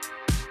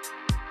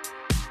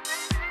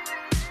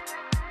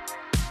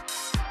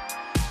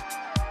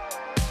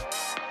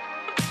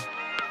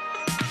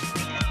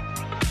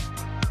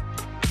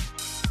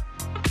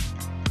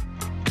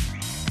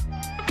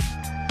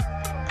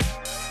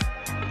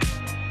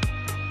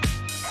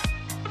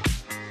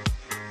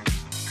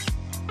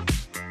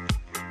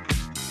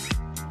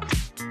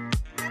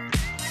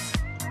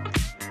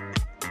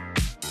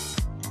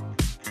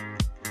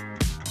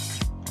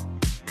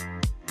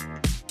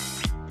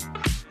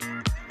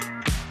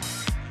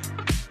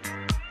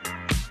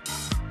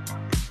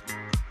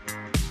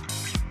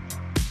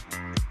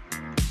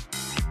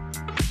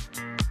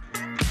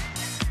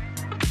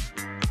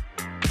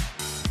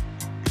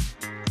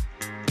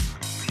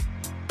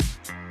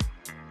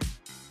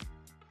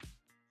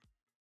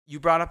 You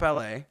brought up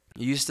LA.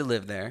 You used to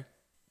live there.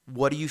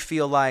 What do you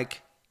feel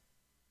like?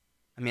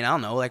 I mean, I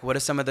don't know. Like, what are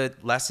some of the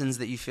lessons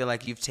that you feel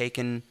like you've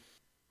taken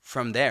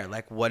from there?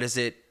 Like, what is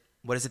it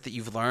that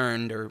you've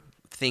learned, or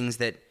things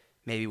that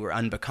maybe were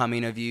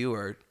unbecoming of you,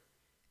 or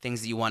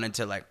things that you wanted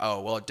to like,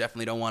 oh, well,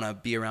 definitely don't want to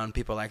be around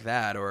people like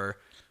that, or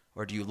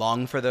do you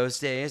long for those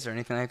days or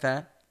anything like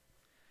that?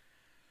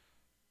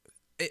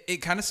 It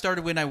kind of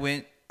started when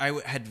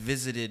I had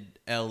visited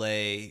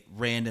LA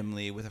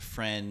randomly with a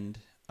friend,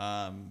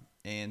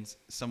 and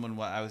someone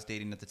I was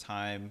dating at the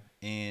time,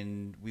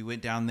 and we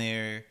went down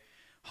there,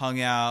 hung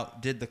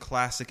out, did the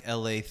classic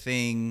LA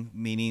thing,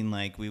 meaning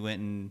like we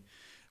went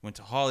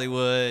to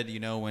Hollywood,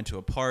 went to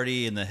a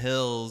party in the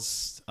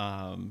hills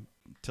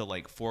till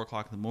like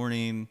 4:00 in the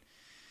morning,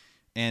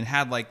 and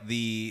had like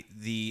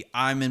the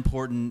I'm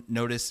important,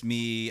 notice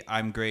me,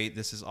 I'm great,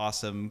 this is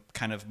awesome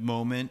kind of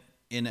moment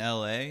in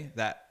LA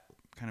that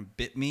kind of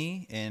bit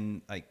me,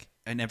 and like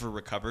I never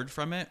recovered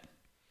from it.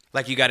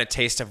 Like you got a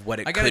taste of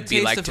what it could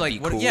be like to be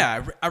cool.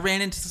 Yeah, I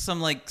ran into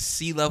some like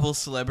C-level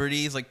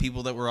celebrities, like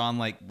people that were on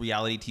like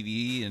reality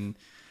TV, and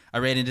I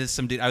ran into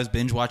some dude. I was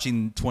binge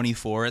watching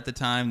 24 at the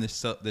time, the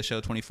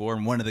show 24,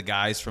 and one of the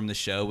guys from the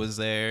show was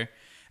there.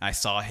 I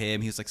saw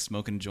him. He was like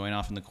smoking a joint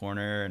off in the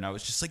corner, and I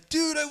was just like,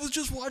 dude, I was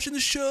just watching the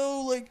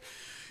show. Like,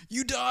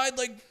 you died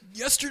like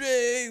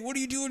yesterday. What are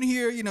you doing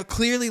here?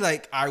 Clearly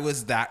like I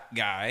was that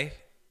guy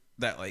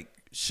that like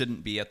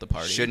shouldn't be at the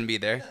party. Shouldn't be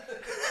there.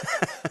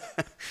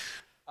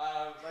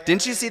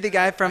 Didn't you see the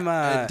guy from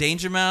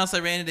Danger Mouse? I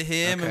ran into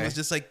him and was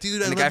just like,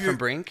 dude, I And love the guy your from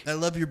Brink? I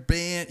love your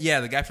band. Yeah,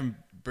 the guy from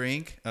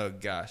Brink. Oh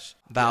gosh,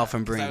 Val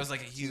from 'Cause Brink? I was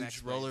like a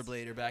huge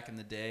rollerblader back in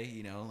the day.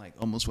 You know, like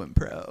almost went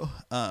pro.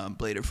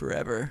 Blader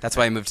forever. That's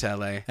why he moved to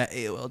LA. At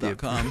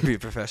AOL.com. Be a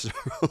professional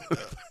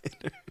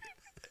rollerblader.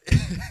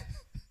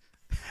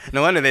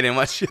 No wonder they didn't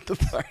want you at the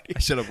party. I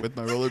shut up with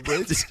my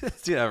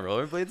rollerblades. Do you have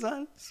rollerblades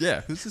on?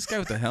 Yeah, who's this guy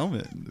with the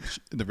helmet and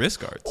the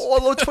wrist guards? Oh,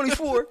 low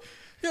 24.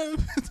 Yeah.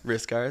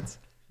 Wrist guards.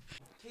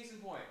 Case in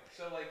point.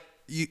 So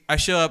I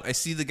show up, I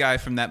see the guy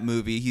from that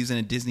movie. He's in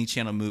a Disney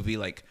Channel movie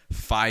like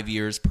 5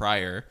 years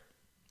prior.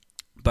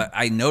 But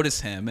I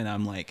notice him and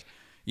I'm like,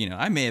 you know,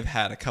 I may have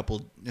had a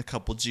couple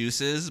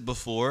juices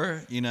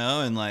before, you know,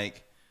 and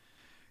like,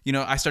 you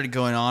know, I started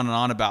going on and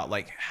on about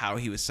like how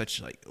he was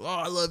such like, oh,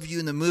 I love you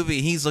in the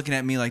movie. He's looking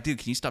at me like, dude,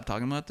 can you stop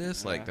talking about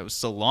this? Like that was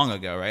so long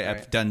ago, right?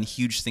 I've done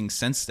huge things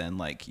since then,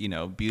 like, you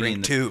know, Beauty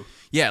and the 2.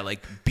 Yeah,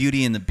 like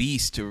Beauty and the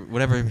Beast or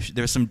whatever.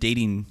 There was some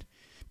dating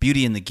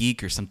Beauty and the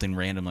Geek or something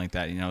random like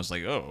that. You know, I was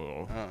like,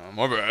 oh,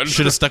 My bad.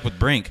 should have stuck with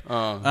Brink.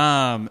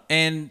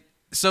 And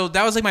so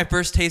that was like my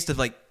first taste of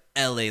like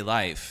LA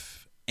life.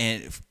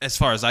 And as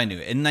far as I knew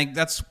it, and like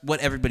that's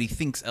what everybody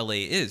thinks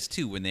LA is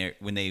too, when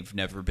they've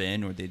never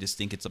been, or they just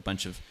think it's a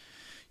bunch of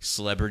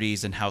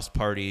celebrities and house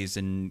parties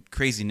and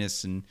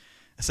craziness, and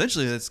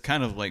essentially that's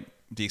kind of like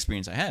the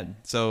experience I had.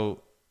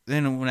 So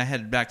then when I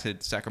headed back to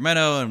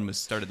Sacramento and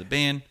started the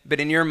band,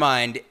 But in your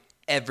mind,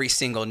 every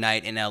single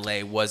night in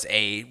LA was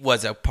a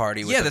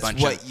party with a bunch of...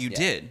 Yeah, that's what you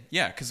did.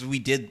 Yeah, because we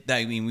did that.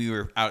 I mean, we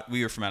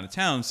were from out of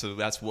town, so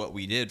that's what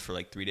we did for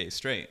like 3 days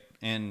straight.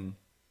 And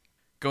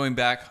going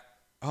back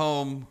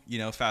home, you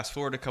know, fast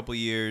forward a couple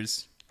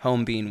years.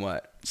 Home being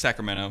what?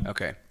 Sacramento.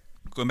 Okay.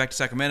 Going back to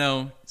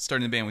Sacramento,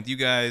 starting the band with you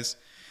guys,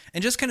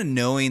 and just kind of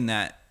knowing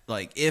that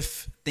like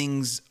if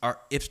things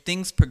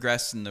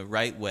progress in the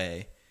right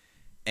way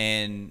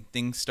and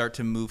things start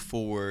to move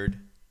forward,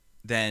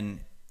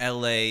 then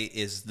LA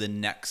is the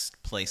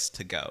next place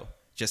to go,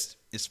 just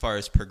as far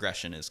as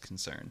progression is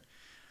concerned.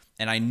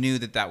 And I knew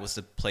that was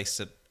the place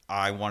that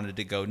I wanted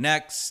to go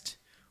next.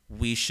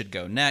 We should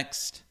go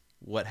next,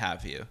 what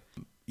have you.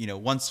 You know,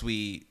 once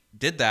we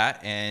did that,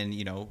 and,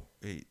 you know,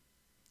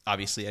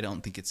 obviously I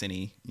don't think it's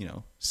any, you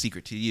know,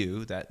 secret to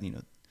you that, you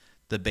know,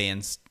 the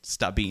band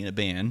stopped being a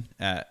band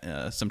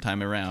at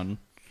sometime around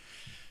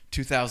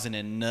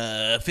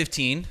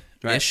 2015-ish,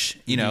 right.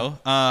 You know.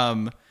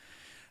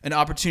 An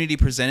opportunity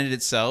presented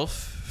itself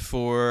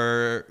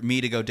for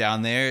me to go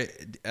down there.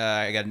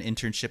 I got an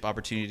internship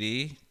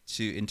opportunity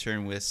to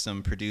intern with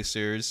some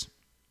producers.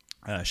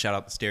 Shout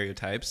out the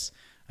Stereotypes.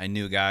 I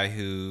knew a guy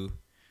who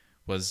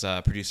was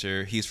a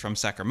producer. He's from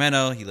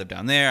Sacramento. He lived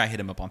down there. I hit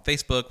him up on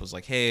Facebook, was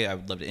like, hey, I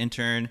would love to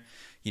intern.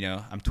 You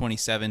know, I'm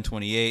 27,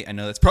 28. I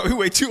know that's probably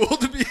way too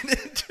old to be an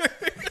intern.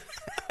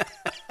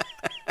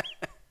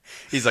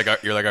 He's like,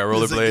 you're like a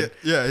rollerblade.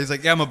 He's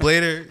like, yeah, I'm a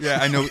blader. Yeah,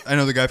 I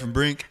know the guy from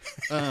Brink.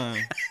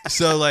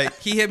 So like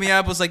he hit me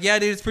up, was like, yeah,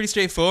 dude, it's pretty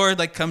straightforward.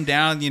 Like, come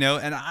down, you know.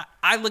 And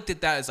I looked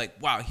at that as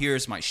like, wow,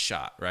 here's my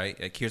shot, right?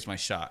 Like, here's my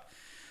shot.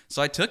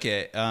 So I took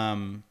it.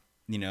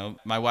 You know,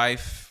 my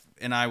wife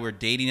and I were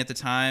dating at the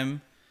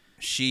time.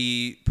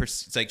 She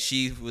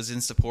was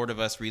in support of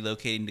us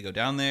relocating to go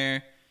down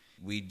there.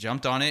 We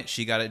jumped on it.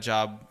 She got a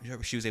job.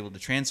 She was able to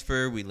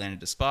transfer. We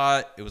landed a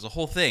spot. It was a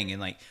whole thing. And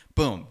like,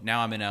 boom, now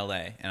I'm in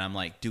LA and I'm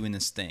like doing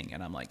this thing.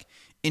 And I'm like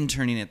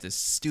interning at this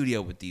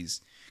studio with these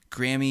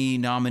Grammy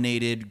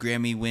nominated,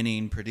 Grammy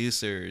winning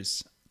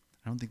producers.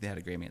 I don't think they had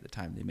a Grammy at the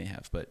time. They may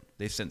have, but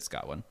they've since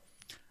got one.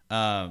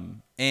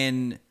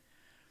 And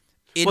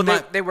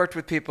they worked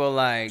with people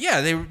like...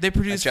 Yeah, they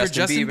produced for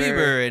Justin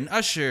Bieber and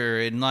Usher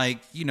and like,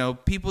 you know,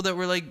 people that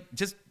were like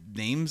just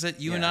names that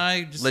you and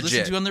I just legit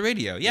listened to on the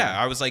radio. Yeah,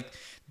 I was like,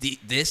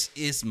 this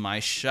is my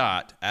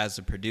shot as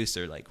a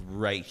producer, like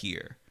right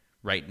here,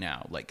 right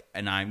now. Like,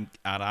 and I'm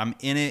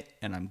in it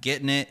and I'm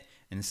getting it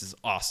and this is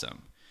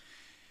awesome.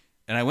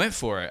 And I went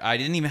for it. I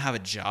didn't even have a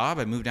job.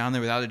 I moved down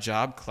there without a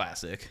job.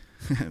 Classic.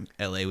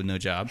 LA with no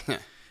job. But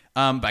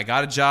I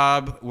got a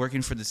job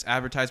working for this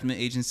advertisement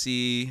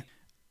agency.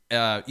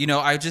 You know,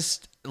 I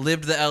just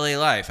lived the LA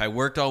life. I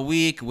worked all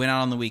week, went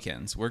out on the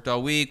weekends. Worked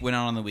all week, went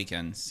out on the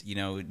weekends. You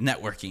know,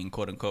 networking,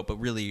 quote unquote. But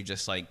really, you're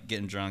just like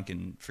getting drunk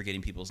and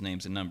forgetting people's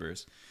names and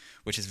numbers,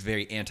 which is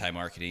very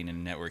anti-marketing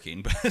and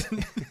networking. But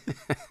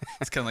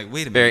it's kind of like,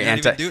 wait a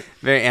minute,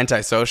 very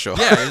antisocial.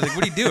 Yeah, you're like,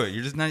 what are you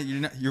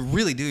doing? You're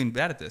really doing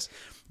bad at this.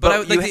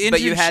 But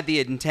you had the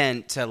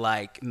intent to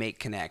like make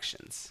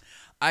connections.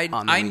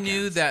 I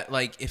knew that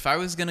like if I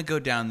was gonna go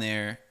down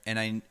there and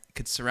I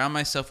could surround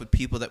myself with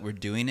people that were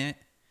doing it,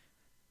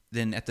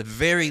 then at the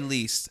very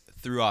least,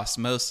 through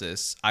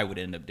osmosis, I would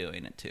end up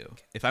doing it too.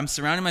 If I'm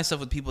surrounding myself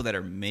with people that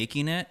are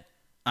making it,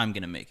 I'm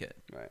going to make it.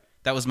 Right.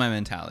 That was my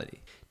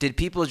mentality. Did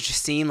people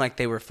just seem like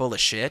they were full of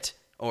shit?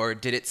 Or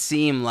did it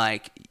seem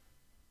like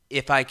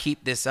if I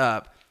keep this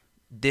up,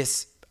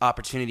 this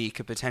opportunity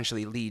could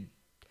potentially lead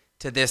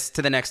to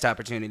the next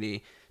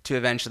opportunity to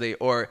eventually,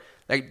 or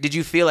like, did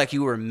you feel like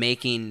you were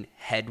making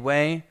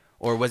headway?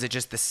 Or was it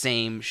just the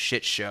same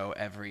shit show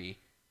every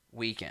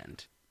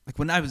weekend? Like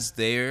when I was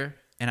there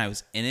and I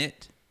was in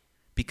it,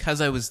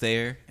 because I was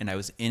there and I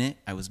was in it,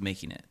 I was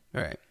making it.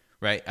 Right.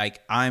 Right?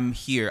 Like I'm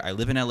here. I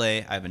live in LA.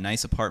 I have a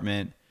nice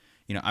apartment.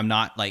 You know, I'm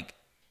not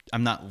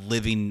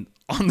living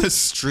on the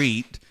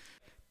street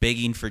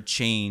begging for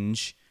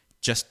change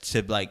just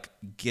to like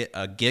get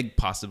a gig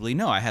possibly.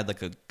 No, I had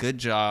like a good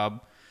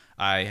job.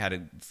 I had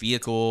a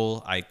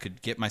vehicle. I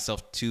could get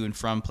myself to and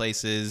from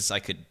places. I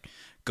could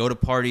go to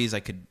parties. I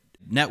could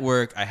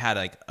network. I had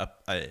like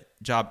a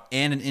job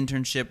and an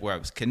internship where I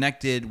was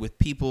connected with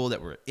people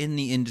that were in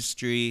the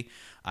industry.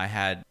 I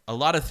had a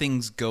lot of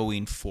things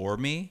going for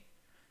me.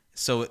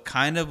 So it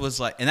kind of was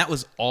like, and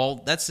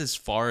that's as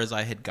far as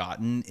I had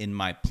gotten in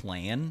my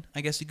plan,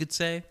 I guess you could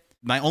say.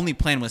 My only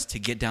plan was to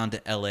get down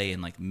to LA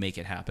and like make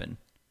it happen.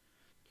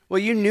 Well,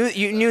 you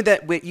knew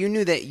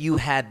that you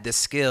had the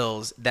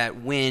skills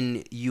that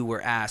when you were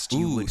asked,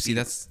 you would see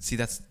that's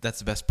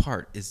the best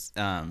part is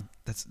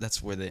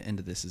that's where the end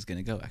of this is going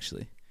to go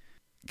actually,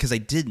 because I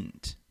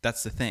didn't.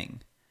 That's the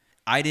thing.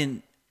 I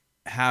didn't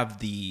have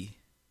the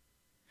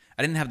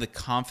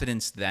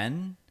confidence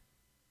then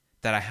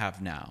that I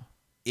have now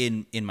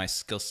in my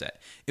skill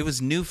set. It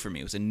was new for me.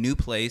 It was a new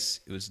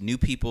place. It was new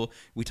people.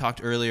 We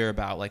talked earlier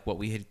about like what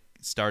we had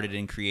started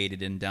and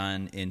created and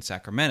done in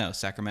Sacramento.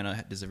 Sacramento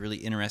does a really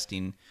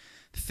interesting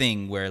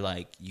thing where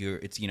like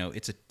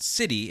it's a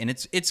city and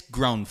it's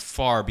grown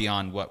far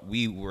beyond what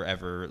we were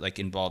ever like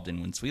involved in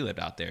once we lived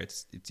out there.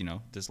 It's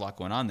there's a lot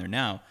going on there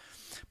now.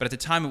 But at the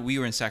time that we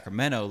were in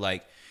Sacramento,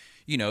 like,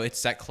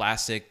 it's that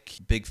classic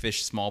big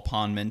fish, small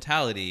pond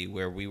mentality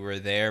where we were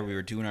there, we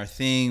were doing our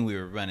thing, we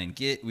were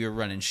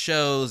running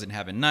shows and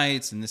having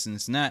nights and this and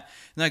that.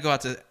 And then I go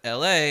out to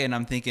LA and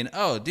I'm thinking,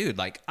 oh, dude,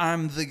 like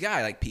I'm the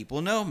guy, like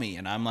people know me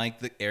and I'm like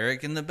the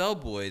Eric and the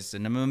Bellboys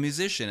and I'm a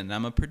musician and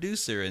I'm a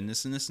producer and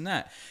this and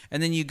that.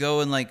 And then you go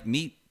and like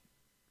meet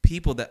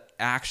people that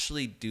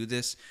actually do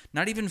this,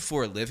 not even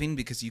for a living,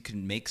 because you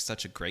can make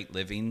such a great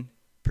living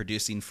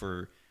producing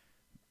for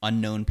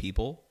unknown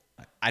people.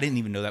 I didn't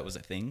even know that was a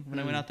thing when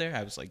I went out there.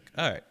 I was like,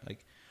 all right,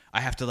 like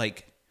I have to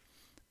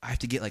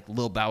get like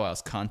Lil Bow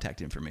Wow's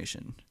contact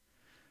information,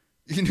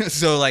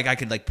 so like I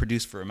could like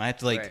produce for him. I have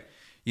to like, right.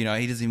 He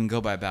doesn't even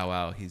go by Bow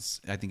Wow.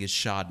 I think it's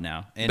Shad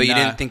now. And, but you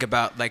didn't think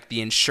about like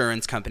the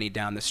insurance company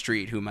down the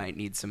street who might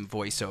need some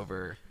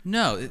voiceover.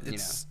 No,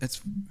 it's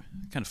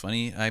kind of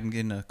funny. I'm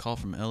getting a call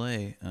from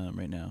LA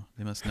right now.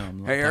 They must know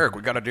I'm. Hey Eric,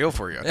 we got a deal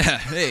for you. Yeah,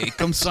 hey,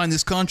 come sign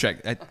this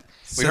contract.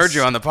 We heard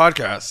you on the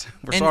podcast.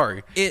 We're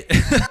sorry.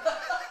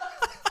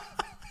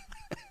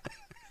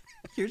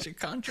 Here's your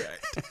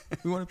contract.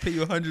 We want to pay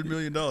you $100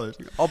 million.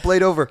 I'll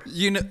blade over.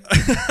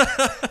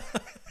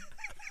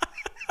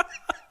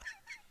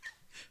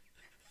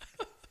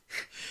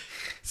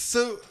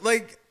 So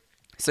like.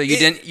 So you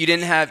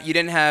didn't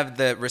have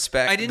the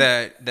respect,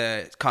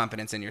 the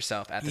confidence in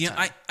yourself at the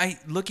time. I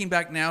looking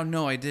back now,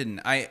 no, I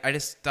didn't. I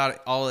just thought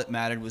all that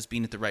mattered was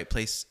being at the right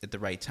place at the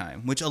right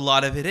time, which a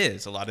lot of it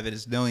is. A lot of it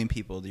is knowing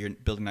people, you're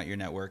building out your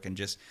network, and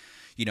just,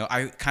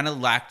 I kind of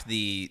lacked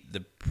the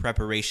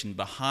preparation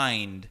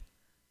behind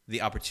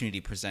the opportunity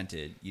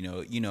presented.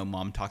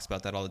 Mom talks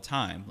about that all the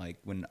time. Like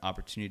when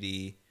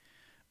opportunity,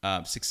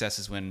 success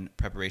is when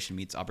preparation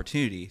meets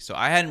opportunity. So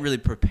I hadn't really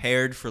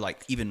prepared for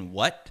like even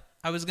what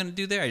I was going to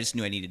do there. I just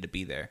knew I needed to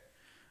be there.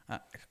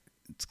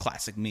 It's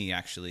classic me,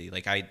 actually.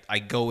 Like I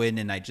go in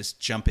and I just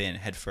jump in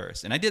head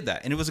first. And I did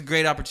that. And it was a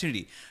great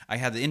opportunity. I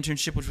had the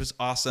internship, which was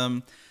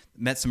awesome.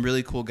 Met some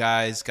really cool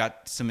guys,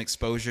 got some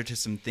exposure to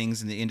some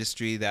things in the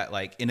industry that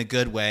like in a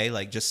good way,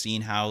 like just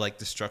seeing how like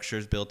the structure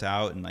is built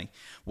out and like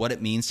what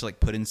it means to like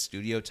put in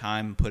studio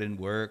time, put in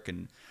work.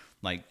 And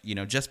like,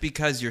 just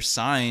because you're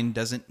signed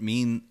doesn't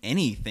mean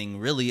anything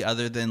really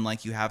other than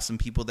like you have some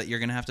people that you're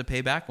going to have to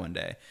pay back one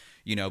day.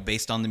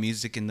 Based on the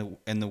music and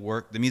the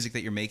work, the music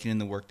that you're making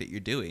and the work that you're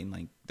doing.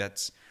 Like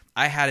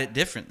I had it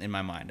different in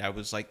my mind. I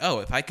was like, oh,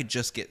 if I could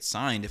just get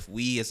signed, if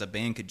we as a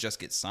band could just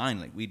get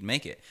signed, like we'd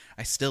make it.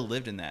 I still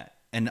lived in that.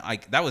 And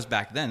that was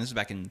back then. This was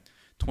back in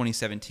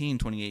 2017,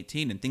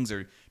 2018, and things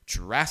are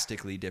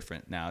drastically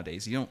different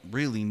nowadays. You don't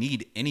really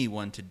need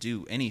anyone to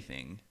do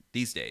anything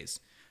these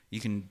days.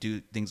 You can do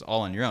things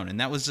all on your own. And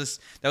that was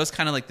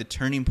kind of like the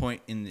turning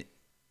point in the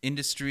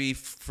industry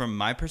from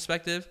my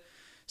perspective.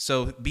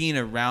 So being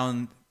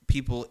around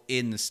people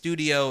in the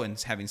studio and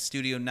having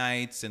studio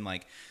nights and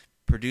like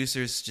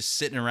producers just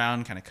sitting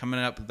around kind of coming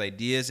up with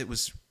ideas, it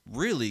was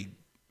really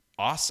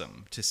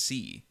awesome to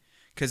see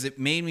because it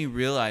made me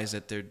realize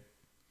that they're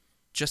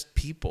just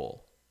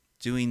people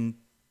doing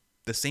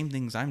the same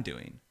things I'm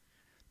doing.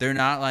 They're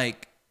not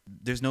like,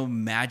 there's no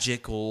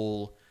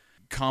magical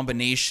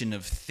combination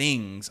of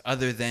things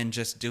other than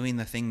just doing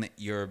the thing that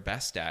you're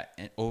best at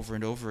and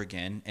over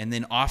again, and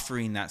then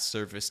offering that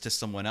service to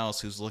someone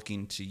else who's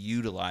looking to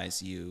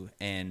utilize you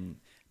and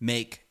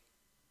make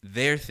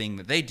their thing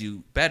that they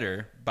do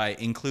better by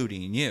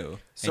including you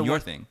and your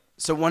thing.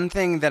 So one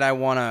thing that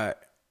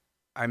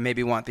I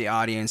maybe want the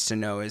audience to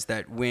know is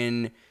that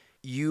when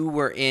you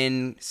were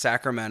in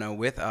Sacramento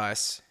with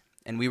us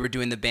and we were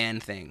doing the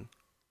band thing,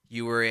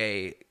 you were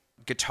a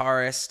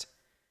guitarist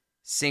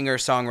singer,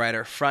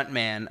 songwriter,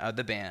 frontman of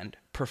the band,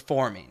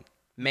 performing.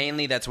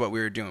 Mainly that's what we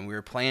were doing. We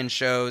were playing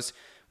shows,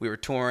 we were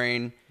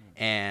touring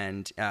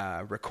and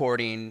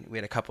recording. We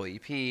had a couple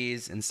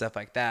EPs and stuff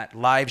like that.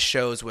 Live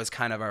shows was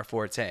kind of our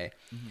forte.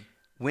 Mm-hmm.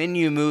 When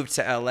you moved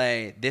to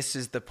LA, this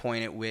is the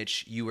point at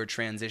which you were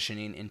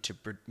transitioning into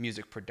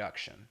music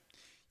production.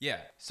 Yeah.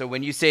 So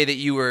when you say that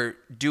you were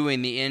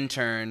doing the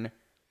intern,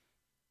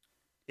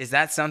 is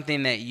that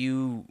something that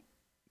you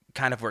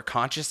kind of were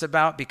conscious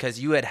about? Because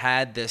you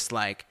had this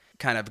like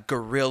kind of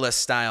guerrilla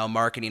style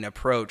marketing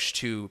approach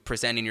to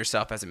presenting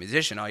yourself as a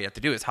musician. All you have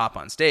to do is hop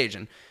on stage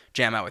and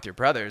jam out with your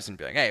brothers and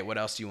be like, hey, what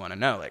else do you want to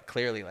know? Like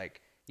clearly,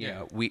 like, you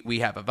know, we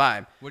have a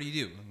vibe. What do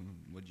you do?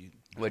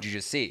 What'd you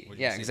just see?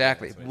 Yeah, see?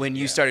 exactly. Yeah, when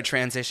you started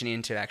transitioning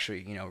into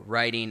actually, you know,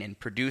 writing and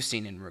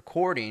producing and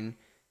recording,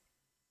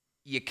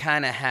 you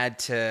kind of had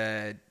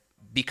to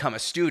become a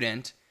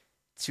student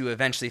to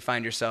eventually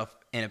find yourself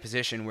in a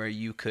position where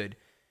you could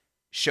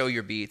show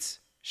your beats,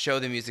 show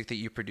the music that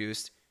you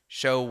produced,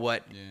 show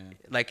what,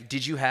 like,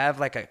 did you have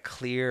like a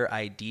clear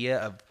idea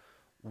of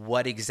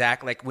what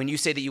exact, like when you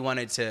say that you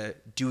wanted to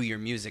do your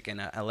music in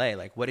LA,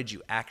 like what did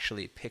you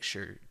actually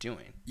picture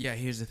doing? Yeah,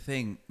 here's the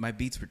thing. My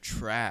beats were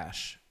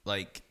trash.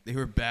 Like, they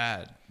were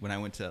bad when I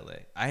went to LA.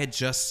 I had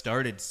just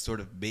started sort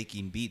of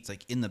making beats.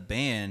 Like, in the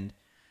band,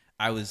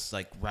 I was,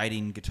 like,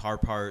 writing guitar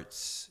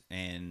parts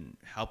and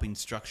helping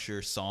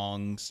structure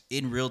songs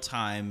in real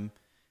time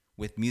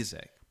with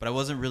music. But I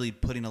wasn't really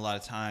putting a lot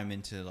of time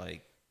into,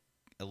 like,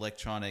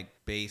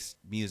 electronic-based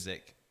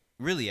music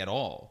really at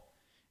all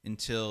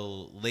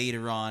until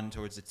later on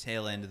towards the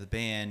tail end of the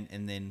band,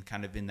 and then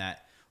kind of in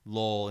that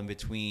lull in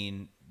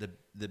between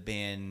the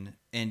band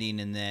ending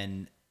and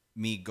then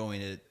me going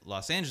to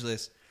Los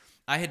Angeles,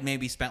 I had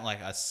maybe spent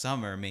like a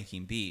summer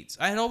making beats.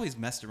 I had always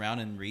messed around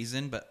in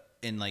Reason, but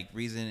in like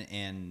Reason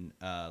and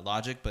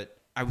Logic, but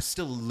I was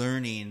still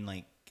learning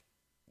like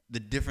the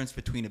difference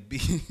between a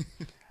beat,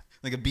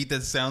 like a beat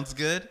that sounds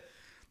good,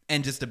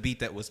 and just a beat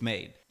that was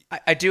made.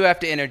 I do have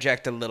to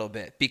interject a little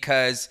bit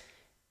because,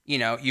 you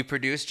know, you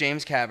produced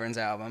James Cavern's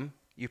album,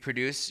 you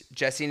produced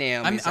Jesse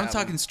Naomi's I'm album.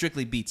 talking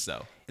strictly beats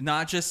though,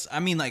 not just. I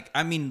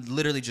mean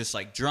literally just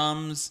like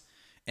drums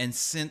and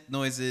synth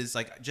noises,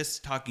 like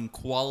just talking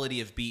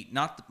quality of beat,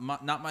 not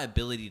my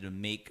ability to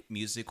make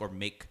music or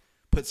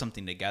put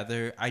something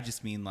together. I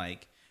just mean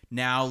like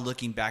now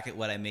looking back at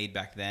what I made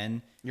back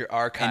then, your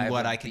archive and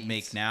what of I can beats.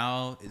 make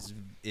now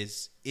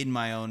is in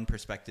my own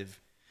perspective.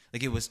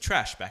 Like it was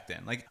trash back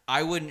then. Like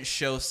I wouldn't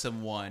show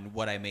someone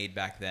what I made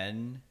back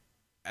then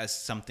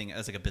as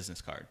like a business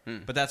card.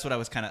 But that's what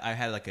I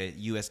had like a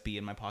USB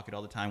in my pocket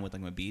all the time with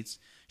like my beats,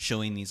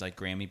 showing these like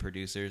Grammy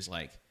producers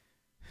like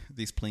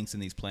these plinks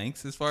and these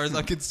planks, as far as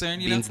I'm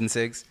concerned. Beans and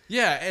cigs.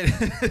 Yeah,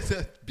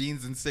 and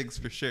beans and cigs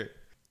for sure.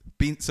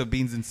 Beans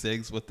and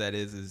cigs. What that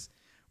is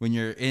when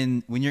you're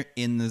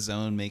in the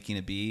zone making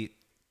a beat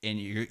and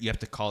you have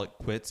to call it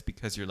quits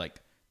because you're like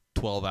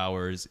 12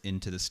 hours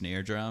into the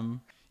snare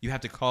drum. You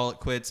have to call it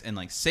quits and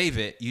like save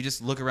it. You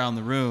just look around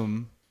the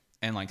room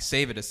and like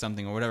save it as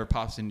something or whatever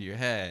pops into your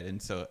head. And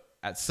so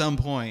at some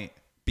point,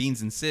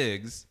 beans and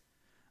cigs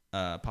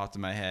popped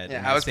in my head.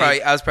 Yeah, I was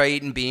probably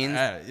eating beans.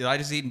 I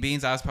just eating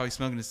beans. I was probably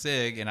smoking a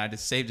cig, and I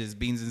just saved it as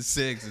beans and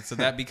cigs, and so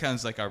that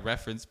becomes like our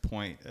reference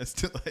point as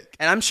to like.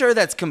 And I'm sure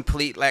that's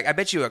complete. Like I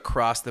bet you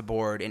across the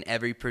board in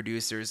every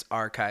producer's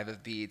archive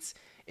of beats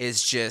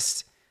is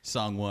just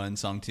song 1,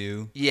 song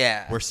 2.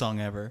 Yeah. Worst song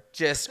ever.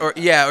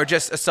 Or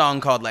just a song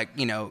called like,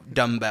 you know,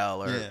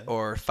 Dumbbell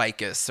or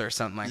Ficus or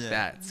something like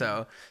that.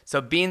 So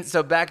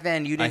back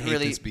then you didn't I hate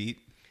really this beat.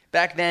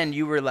 Back then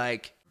you were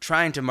like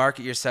trying to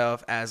market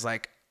yourself as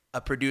like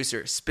a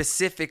producer,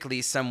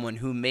 specifically someone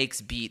who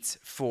makes beats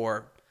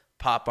for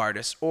pop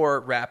artists or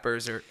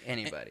rappers or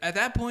anybody. At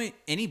that point,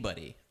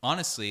 anybody.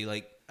 Honestly,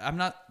 like I'm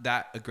not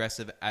that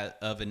aggressive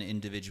of an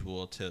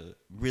individual to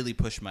really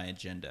push my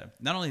agenda.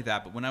 Not only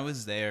that, but when I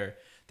was there,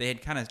 they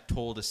had kind of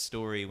told a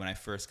story when I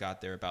first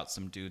got there about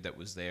some dude that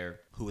was there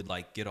who would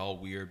like get all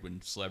weird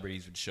when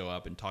celebrities would show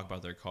up and talk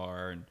about their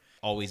car and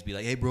always be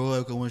like, hey bro,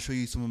 like, I want to show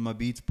you some of my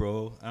beats,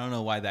 bro. I don't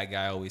know why that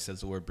guy always says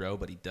the word bro,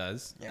 but he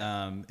does.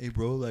 Yeah. Hey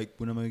bro, like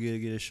when am I gonna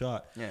get a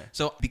shot? Yeah.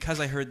 So because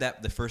I heard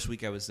that the first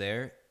week I was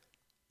there,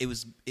 it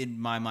was in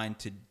my mind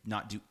to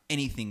not do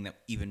anything that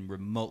even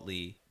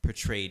remotely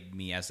portrayed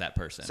me as that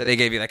person. So they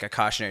gave you like a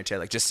cautionary tale,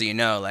 like just so you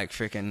know, like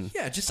freaking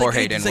just Jorge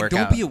like, hey, didn't just work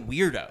like, out. Don't be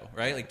a weirdo,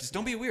 right? Like just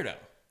don't be a weirdo.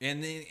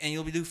 And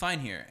you'll do fine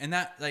here. And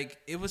that, like,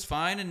 it was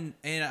fine.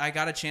 And I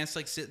got a chance to,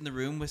 like, sit in the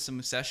room with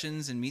some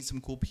sessions and meet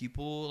some cool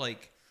people.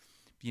 Like,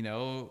 you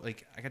know,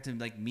 like, I got to,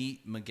 like,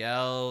 meet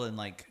Miguel. And,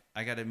 like,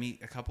 I got to meet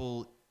a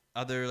couple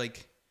other,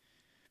 like,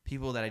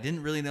 people that I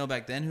didn't really know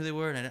back then who they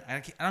were. And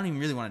I don't even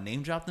really want to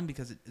name drop them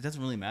because it doesn't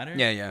really matter.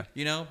 Yeah.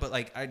 You know? But,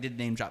 like, I did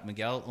name drop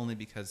Miguel only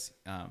because...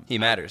 he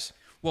matters.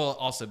 Well,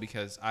 also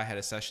because I had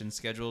a session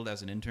scheduled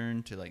as an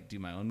intern to, like, do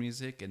my own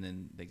music. And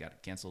then they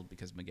got canceled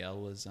because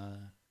Miguel was...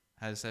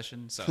 had a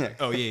session, so like,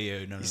 no.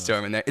 He's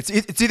storming there.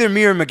 It's either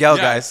me or Miguel,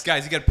 guys.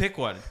 Guys, you got to pick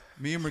one.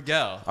 Me or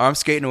Miguel. I'm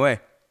skating away.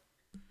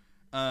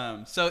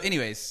 So,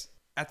 anyways,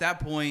 at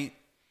that point,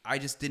 I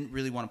just didn't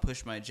really want to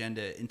push my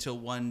agenda until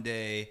one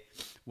day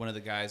one of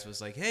the guys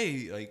was like,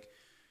 hey, like,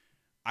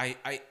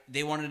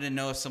 they wanted to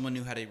know if someone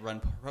knew how to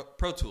run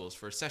Pro Tools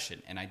for a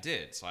session, and I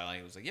did. So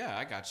I was like, yeah,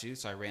 I got you.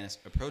 So I ran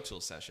a Pro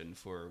Tools session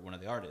for one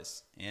of the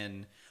artists,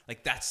 and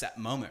like that's that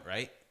moment,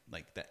 right?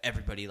 Like that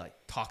everybody like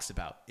talks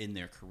about in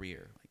their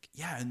career. Like,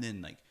 yeah, and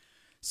then like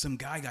some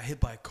guy got hit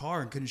by a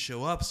car and couldn't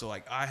show up, so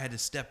like I had to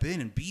step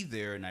in and be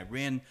there, and I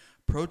ran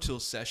Pro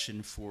Tools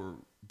session for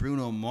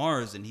Bruno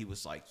Mars, and he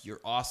was like, you're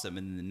awesome.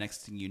 And then the next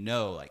thing you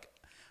know, like,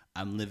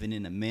 I'm living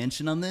in a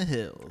mansion on the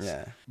hills.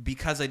 Yeah.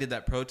 Because I did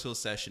that Pro Tools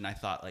session, I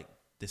thought, like,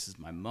 this is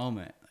my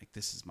moment. Like,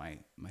 this is my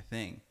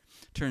thing.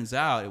 Turns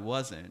out it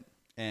wasn't.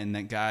 And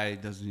that guy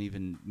doesn't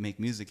even make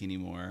music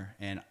anymore.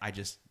 And I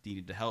just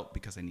needed to help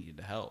because I needed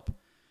to help.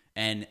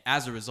 And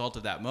as a result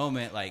of that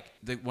moment, like,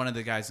 one of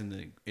the guys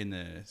in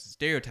the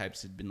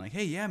Stereotypes had been like,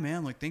 hey, yeah,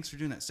 man, like, thanks for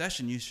doing that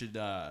session. You should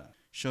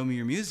show me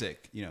your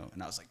music, you know.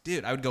 And I was like,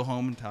 dude, I would go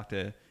home and talk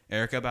to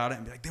Erica about it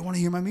and be like, they want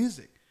to hear my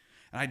music.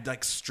 And I'd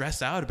like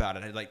stress out about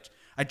it.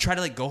 I'd try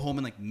to like go home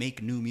and like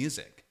make new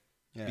music,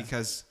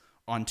 because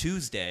on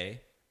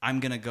Tuesday I'm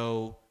gonna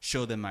go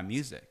show them my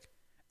music,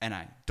 and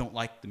I don't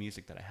like the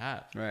music that I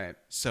have. Right.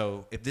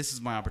 So if this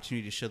is my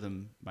opportunity to show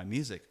them my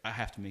music, I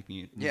have to make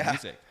new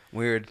music.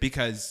 Weird.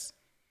 Because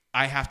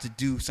I have to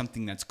do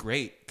something that's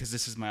great, because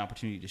this is my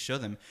opportunity to show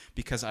them,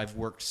 because I've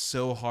worked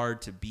so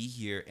hard to be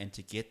here and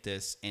to get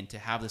this and to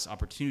have this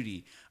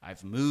opportunity.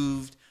 I've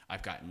moved,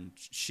 I've gotten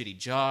shitty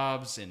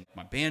jobs, and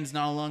my band's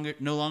no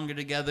longer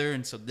together.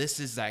 And so this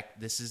is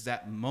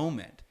that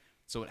moment.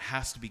 So it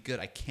has to be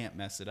good. I can't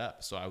mess it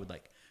up. So I would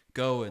like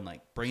go and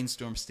like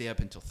brainstorm, stay up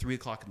until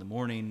 3:00 in the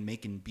morning,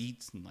 making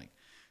beats and like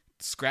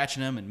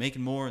scratching them and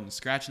making more and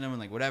scratching them and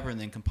like whatever. And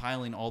then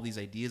compiling all these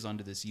ideas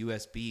onto this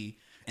USB,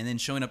 and then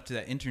showing up to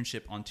that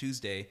internship on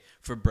Tuesday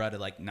for bruh to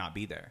like not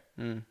be there.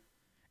 And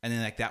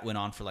then like that went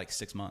on for like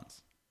 6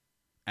 months.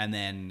 And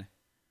then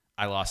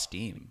I lost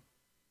steam.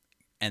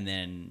 And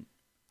then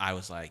I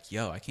was like,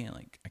 yo, I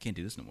can't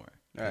do this no more.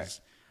 Right.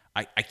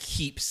 I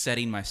keep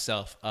setting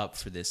myself up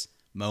for this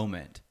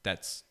moment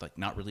that's like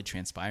not really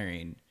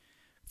transpiring,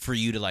 for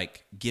you to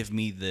like give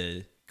me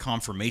the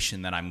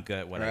confirmation that I'm good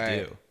at what I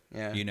do.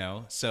 Yeah. You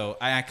know? So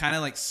I kind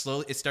of like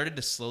it started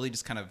to slowly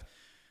just kind of,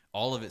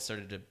 all of it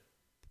started to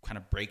kind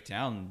of break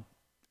down.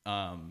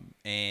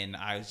 And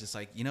I was just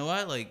like, you know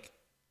what? Like,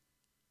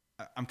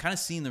 I'm kind of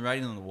seeing the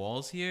writing on the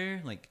walls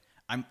here. Like,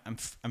 I'm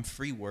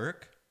free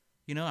work.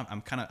 You know,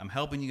 I'm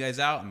helping you guys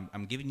out.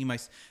 I'm giving you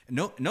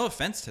no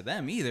offense to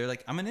them either.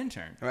 Like, I'm an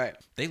intern. Right.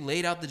 They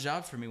laid out the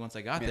job for me once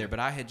I got there, but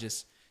I had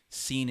just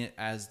seen it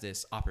as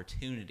this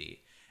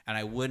opportunity, and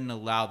I wouldn't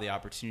allow the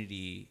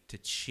opportunity to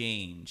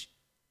change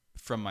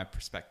from my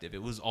perspective.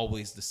 It was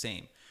always the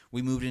same.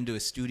 We moved into a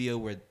studio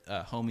where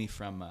a homie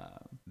from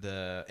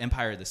the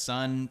Empire of the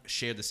Sun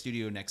shared the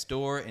studio next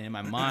door. And in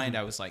my mind,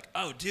 I was like,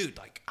 oh, dude,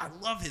 like, I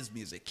love his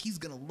music. He's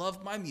going to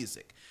love my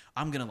music.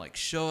 I'm going to, like,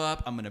 show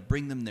up. I'm going to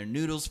bring them their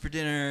noodles for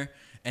dinner.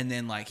 And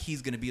then, like,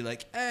 he's going to be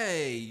like,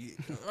 hey,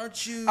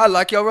 aren't you... I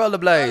like your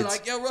rollerblades. I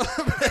like your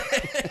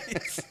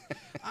rollerblades.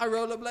 I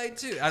rollerblade,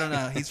 too. I don't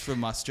know. He's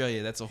from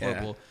Australia. That's a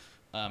horrible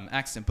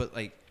accent. But,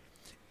 like,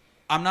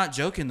 I'm not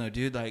joking, though,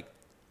 dude. Like,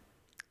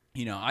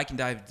 you know, I can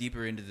dive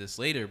deeper into this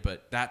later,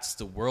 but that's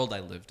the world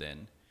I lived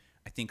in.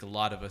 I think a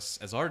lot of us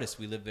as artists,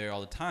 we live there all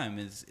the time,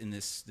 is in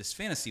this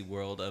fantasy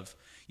world of,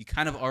 you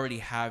kind of already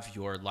have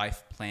your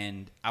life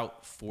planned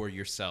out for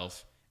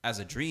yourself as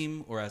a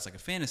dream or as like a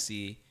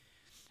fantasy.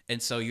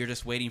 And so you're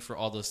just waiting for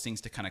all those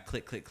things to kind of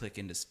click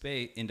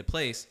into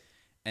place.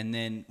 And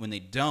then when they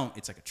don't,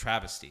 it's like a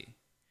travesty.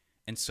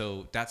 And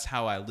so that's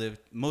how I lived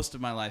most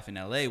of my life in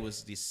LA,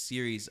 was this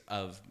series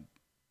of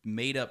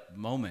made up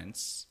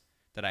moments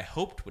that I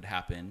hoped would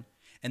happen.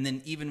 And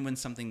then even when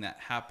something that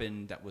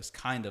happened that was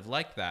kind of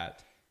like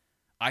that,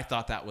 I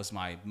thought that was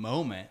my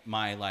moment,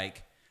 my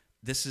like,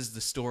 this is the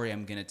story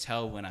I'm going to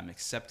tell when I'm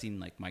accepting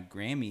like my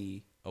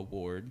Grammy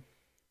award.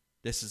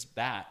 This is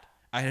that.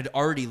 I had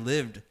already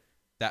lived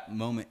that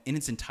moment in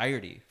its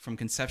entirety from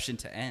conception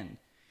to end.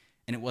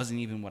 And it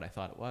wasn't even what I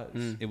thought it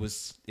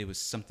was. It was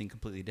something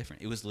completely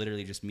different. It was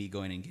literally just me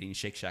going and getting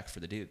Shake Shack for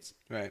the dudes.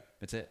 Right.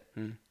 That's it.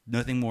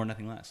 Nothing more,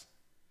 nothing less.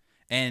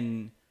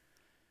 And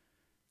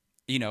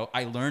you know,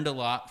 I learned a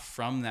lot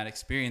from that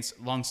experience.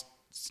 Long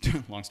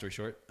story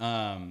short,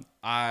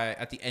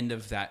 at the end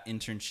of that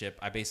internship,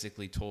 I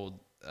basically told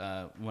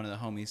one of the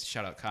homies,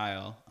 shout out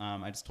Kyle,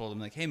 I just told him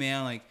like, hey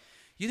man, like,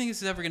 you think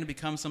this is ever going to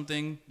become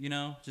something, you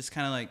know, just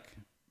kind of like,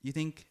 you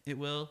think it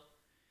will?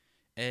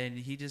 And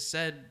he just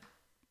said,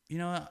 you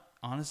know what,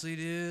 honestly,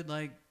 dude,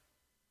 like,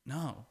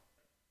 no.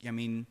 I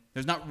mean,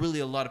 there's not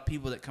really a lot of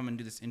people that come and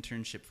do this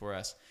internship for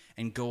us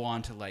and go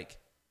on to like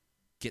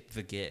get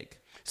the gig.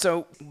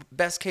 So,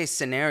 best case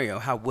scenario,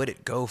 how would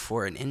it go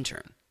for an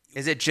intern?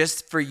 Is it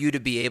just for you to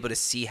be able to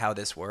see how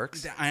this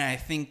works? And I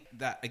think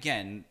that,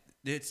 again,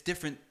 it's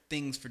different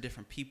things for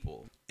different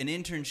people. An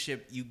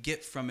internship, you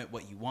get from it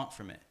what you want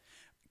from it.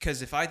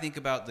 Because if I think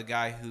about the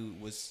guy who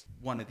was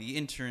one of the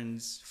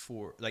interns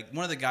for, like,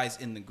 one of the guys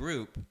in the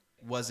group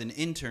was an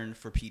intern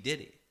for P.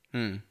 Diddy.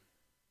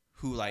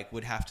 who like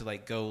would have to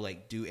like go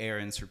like do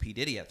errands for P.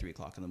 Diddy at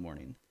 3:00 in the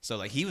morning. So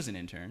like he was an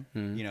intern,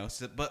 you know,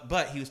 so,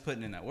 but he was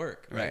putting in that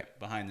work, right?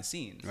 Behind the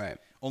scenes. Right.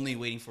 Only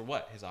waiting for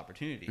what? His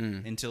opportunity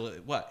until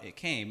it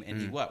came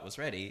and he was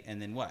ready.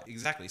 And then what?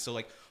 Exactly. So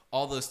like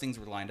all those things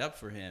were lined up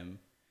for him.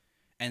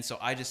 And so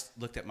I just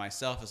looked at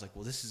myself as like,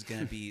 well, this is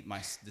going to be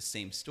the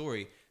same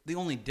story. The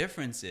only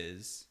difference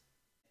is,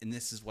 and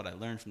this is what I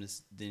learned from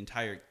the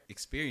entire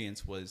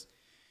experience, was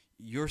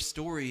your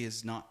story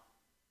is not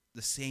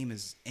the same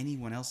as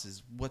anyone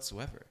else's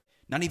whatsoever.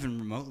 Not even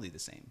remotely the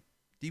same.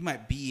 You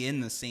might be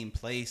in the same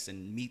place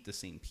and meet the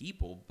same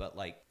people, but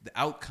like the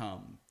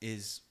outcome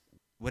is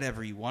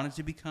whatever you want it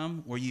to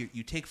become, or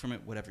you take from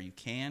it whatever you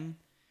can.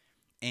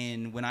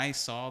 And when I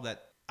saw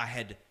that I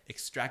had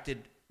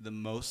extracted the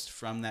most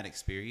from that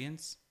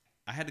experience,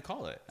 I had to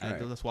call it. I had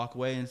to just walk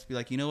away and just be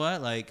like, you know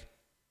what? Like,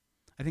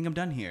 I think I'm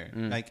done here.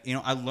 Like, you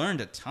know, I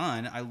learned a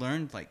ton. I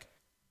learned, like,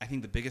 I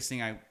think the biggest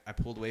thing I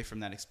pulled away from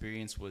that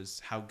experience was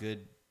how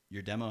good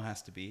your demo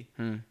has to be.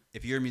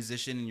 If you're a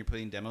musician and you're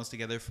putting demos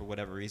together for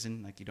whatever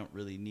reason, like you don't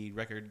really need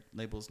record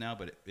labels now,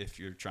 but if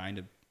you're trying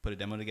to put a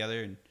demo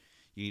together and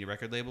you need a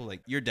record label,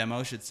 like your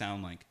demo should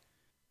sound like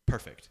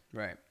perfect.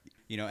 Right.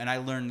 You know, and I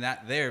learned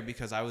that there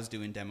because I was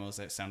doing demos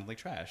that sounded like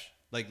trash.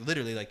 Like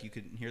literally, like you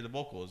couldn't hear the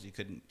vocals. You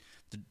couldn't,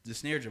 the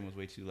snare drum was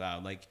way too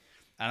loud. Like,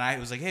 and I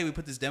was like, hey, we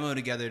put this demo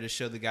together to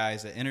show the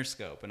guys at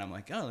Interscope. And I'm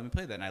like, oh, let me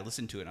play that. And I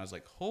listened to it and I was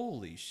like,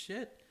 holy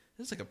shit,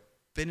 this is like a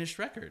finished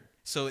record.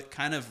 So it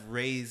kind of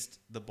raised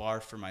the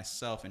bar for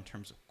myself in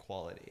terms of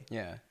quality.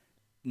 Yeah.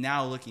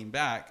 Now looking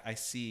back, I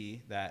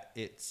see that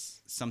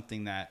it's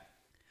something that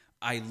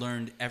I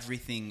learned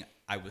everything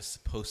I was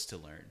supposed to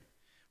learn,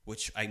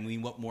 which, I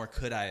mean, what more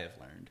could I have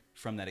learned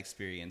from that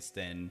experience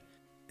than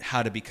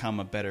how to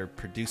become a better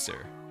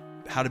producer,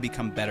 how to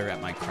become better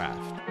at my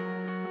craft.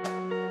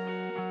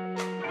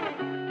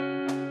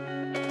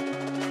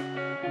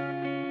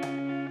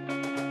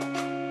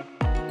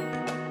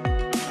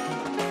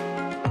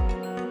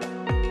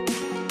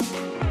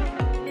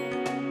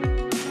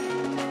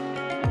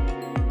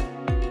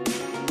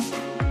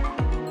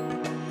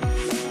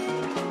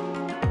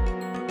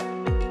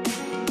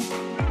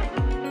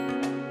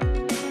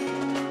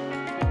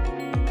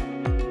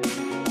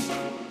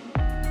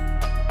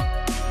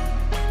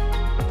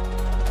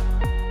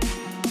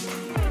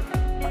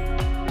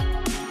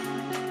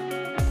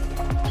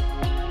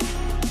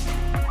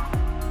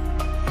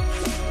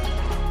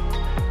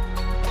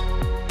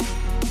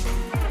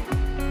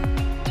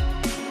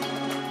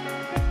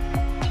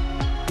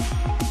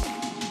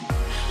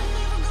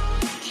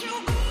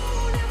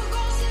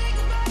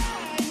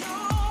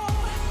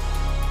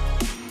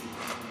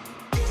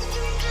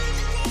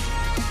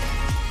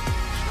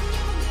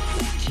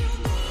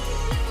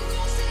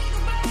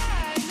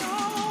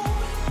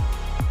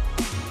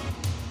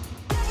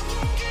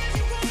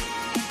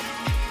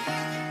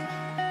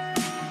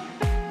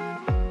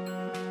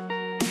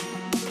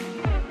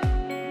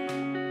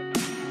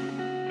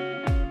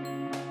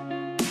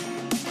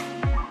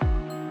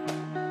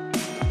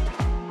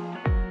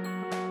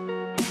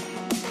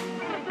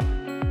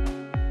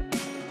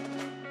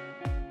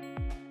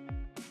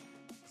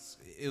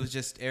 It was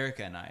just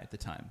Erica and I at the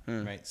time,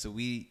 right? So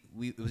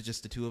it was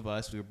just the two of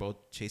us. We were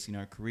both chasing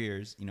our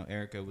careers. You know,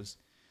 Erica was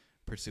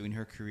pursuing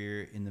her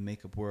career in the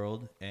makeup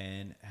world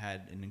and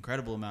had an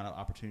incredible amount of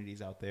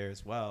opportunities out there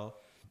as well.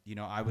 You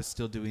know, I was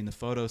still doing the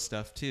photo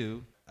stuff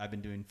too. I've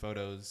been doing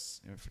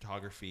photos and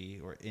photography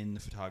or in the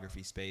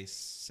photography space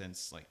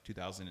since like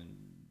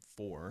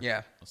 2004.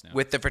 Yeah.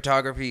 With the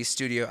photography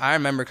studio, I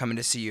remember coming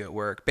to see you at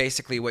work.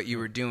 Basically what you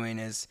were doing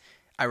is,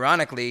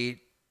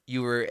 ironically,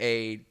 you were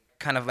a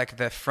kind of like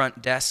the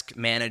front desk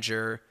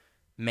manager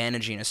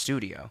managing a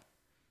studio.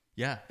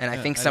 Yeah. And I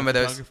think some of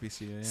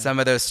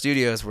those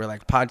studios were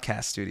like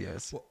podcast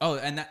studios. Well, oh,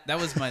 and that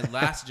was my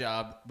last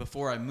job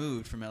before I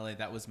moved from LA.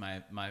 That was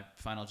my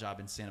final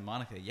job in Santa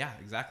Monica. Yeah,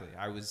 exactly.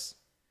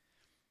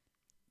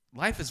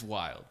 Life is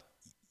wild.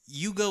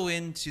 You go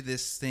into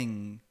this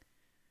thing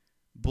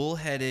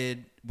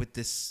bullheaded with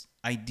this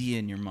idea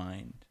in your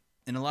mind.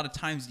 And a lot of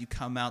times you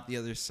come out the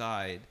other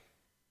side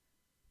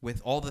with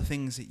all the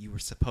things that you were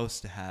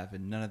supposed to have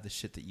and none of the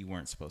shit that you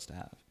weren't supposed to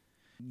have.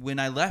 When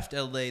I left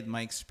LA, my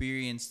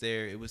experience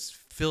there, it was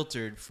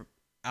filtered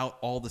out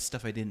all the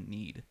stuff I didn't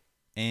need.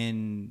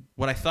 And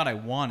what I thought I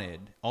wanted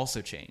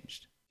also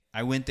changed.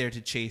 I went there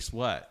to chase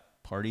what?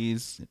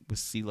 Parties with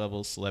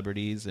C-level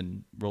celebrities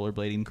and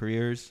rollerblading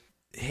careers,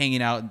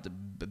 hanging out at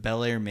the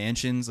Bel Air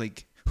mansions.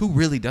 Like, who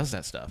really does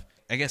that stuff?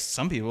 I guess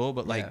some people,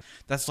 but like,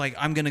 that's like,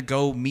 I'm going to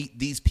go meet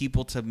these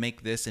people to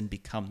make this and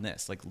become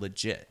this. Like,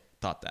 legit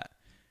thought that.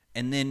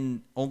 And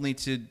then only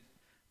to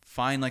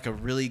find like a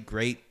really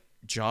great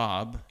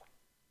job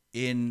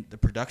in the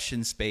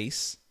production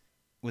space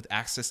with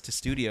access to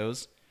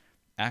studios,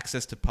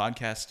 access to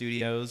podcast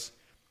studios,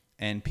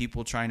 and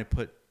people trying to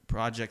put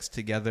projects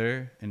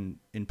together and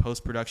in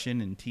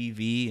post-production and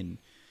TV and,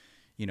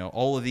 you know,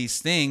 all of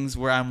these things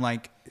where I'm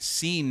like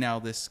seeing now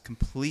this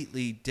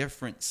completely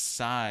different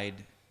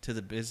side to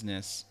the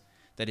business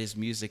that is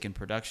music and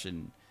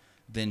production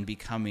than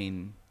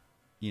becoming,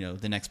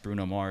 the next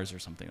Bruno Mars or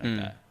something like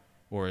that,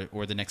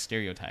 or the next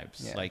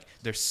Stereotypes. Yeah. Like,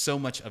 there's so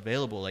much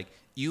available. Like,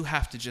 you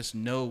have to just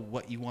know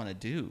what you want to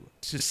do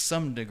to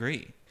some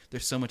degree.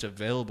 There's so much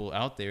available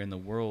out there in the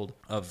world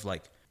of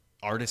like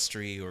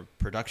artistry or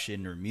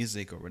production or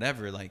music or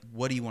whatever. Like,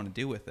 what do you want to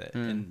do with it?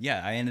 And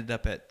yeah, I ended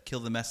up at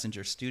Kill the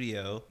Messenger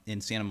Studio in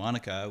Santa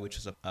Monica, which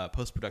is a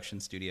post-production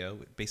studio.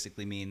 It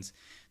basically means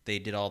they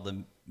did all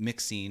the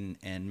mixing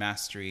and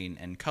mastering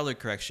and color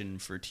correction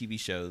for TV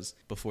shows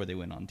before they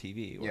went on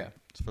TV. Or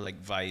for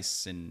like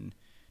Vice and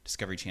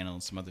Discovery Channel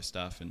and some other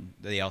stuff. And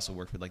they also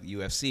worked with like the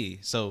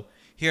UFC. So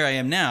here I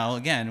am now,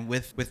 again,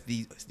 with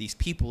these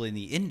people in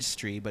the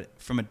industry, but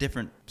from a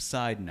different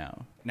side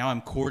now. Now I'm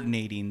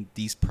coordinating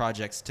these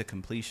projects to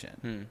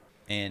completion.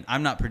 And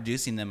I'm not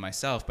producing them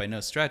myself by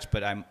no stretch,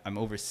 but I'm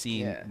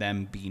overseeing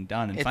them being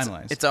done and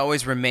finalized. It's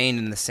always remained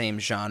in the same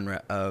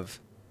genre of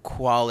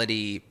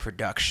quality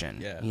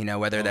production. Yeah.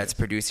 Whether that's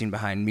producing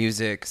behind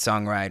music,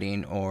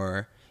 songwriting,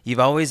 or you've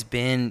always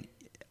been,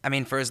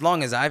 for as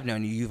long as I've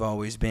known you, you've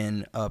always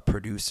been a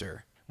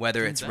producer.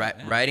 Whether it's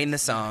writing the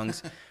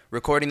songs,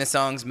 recording the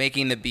songs,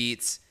 making the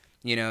beats,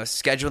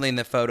 scheduling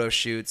the photo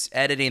shoots,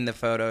 editing the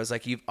photos.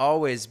 Like, you've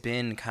always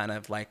been kind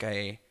of like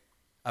a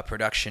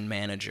production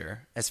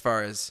manager, as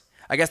far as,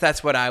 I guess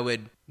that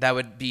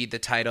would be the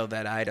title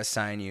that I'd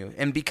assign you.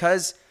 And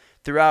because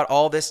throughout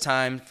all this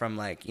time from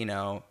like,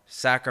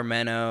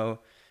 Sacramento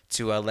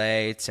to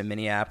LA to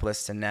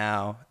Minneapolis to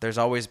now, there's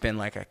always been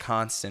like a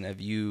constant of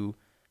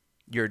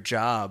your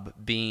job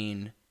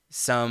being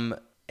some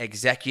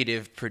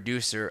executive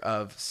producer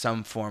of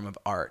some form of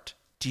art.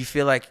 Do you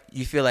feel like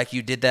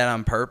you did that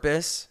on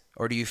purpose,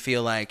 or do you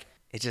feel like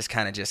it just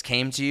kind of just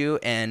came to you?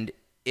 And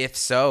if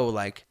so,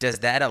 like, does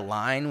that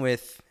align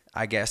with,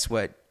 I guess,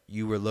 what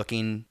you were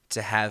looking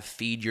to have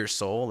feed your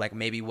soul? Like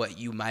maybe what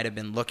you might have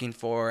been looking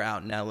for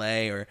out in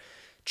LA or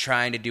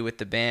trying to do with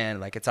the band?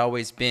 Like, it's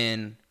always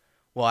been,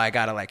 well, I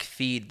got to like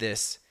feed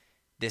this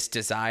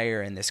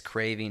desire and this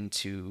craving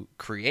to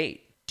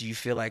create. Do you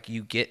feel like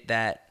you get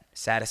that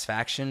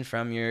satisfaction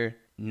from your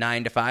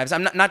 9 to 5s?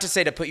 I'm not to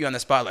say to put you on the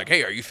spot, like,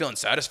 hey, are you feeling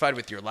satisfied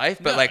with your life?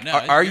 But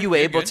are you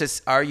able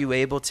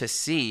to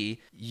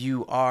see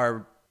you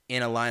are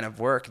in a line of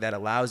work that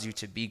allows you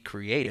to be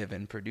creative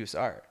and produce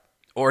art?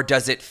 Or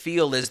does it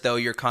feel as though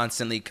you're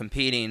constantly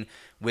competing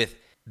with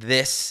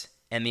this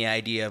and the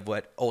idea of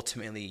what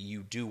ultimately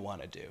you do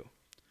want to do?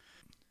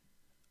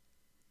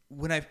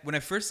 When I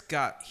first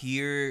got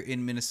here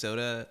in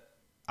Minnesota,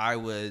 I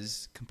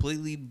was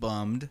completely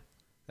bummed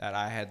that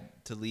I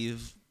had to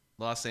leave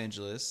Los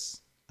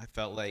Angeles. I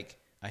felt like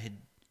I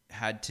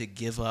had to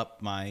give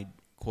up my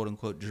quote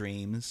unquote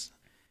dreams,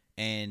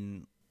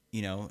 and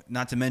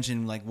not to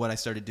mention like what I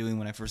started doing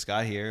when I first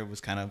got here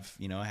was kind of,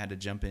 I had to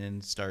jump in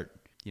and start,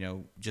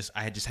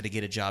 I had to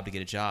get a job to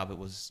get a job. It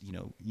was,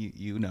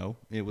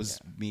 it was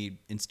me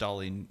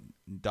installing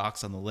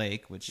docks on the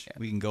lake, which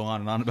we can go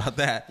on and on about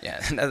that. Yeah,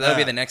 that'll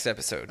be the next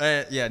episode.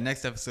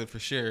 Next episode for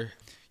sure.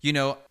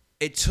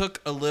 It took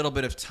a little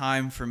bit of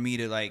time for me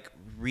to like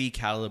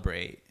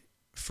recalibrate,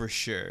 for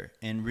sure,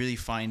 and really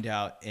find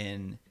out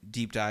and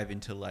deep dive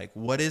into like,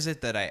 what is it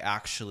that I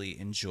actually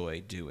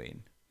enjoy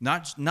doing?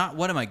 Not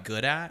what am I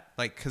good at?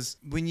 Like, because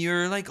when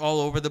you're like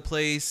all over the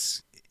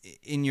place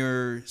in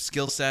your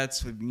skill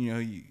sets,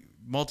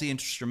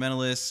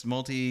 multi-instrumentalist,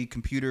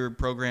 multi-computer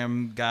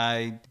program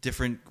guy,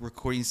 different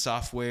recording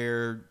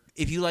software,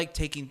 if you like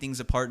taking things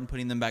apart and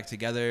putting them back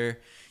together,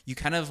 you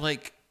kind of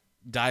like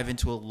dive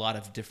into a lot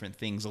of different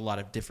things, a lot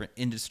of different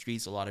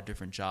industries, a lot of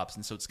different jobs.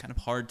 And so it's kind of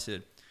hard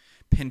to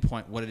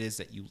pinpoint what it is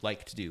that you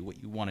like to do,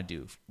 what you want to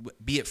do,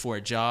 be it for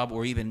a job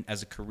or even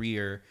as a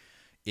career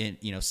in,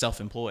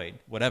 self-employed,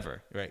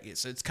 whatever, right?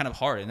 So it's kind of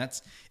hard.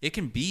 And it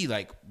can be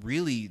like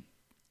really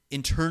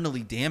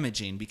internally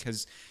damaging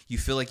because you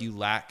feel like you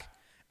lack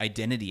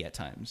identity at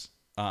times.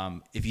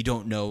 If you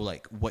don't know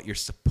like what you're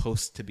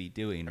supposed to be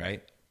doing,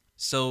 right?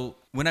 So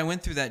when I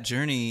went through that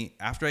journey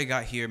after I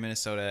got here in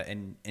Minnesota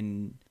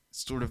and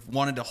sort of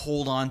wanted to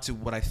hold on to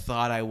what I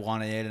thought I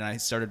wanted, and I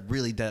started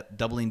really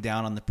doubling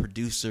down on the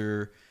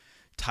producer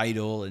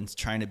title and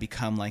trying to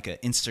become like an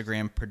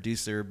Instagram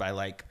producer by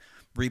like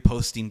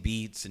reposting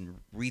beats and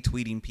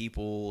retweeting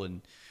people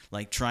and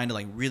like trying to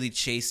like really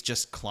chase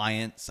just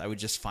clients. I would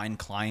just find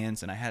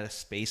clients, and I had a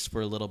space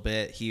for a little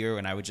bit here,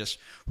 and I would just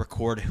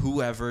record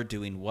whoever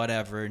doing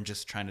whatever and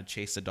just trying to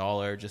chase a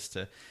dollar just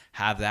to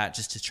have that,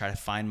 just to try to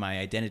find my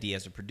identity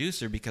as a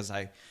producer because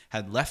I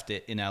had left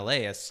it in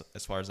LA as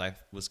far as I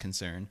was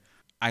concerned.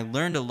 I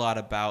learned a lot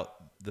about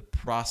the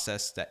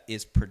process that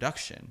is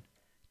production,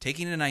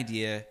 taking an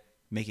idea,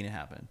 making it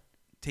happen,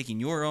 taking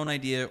your own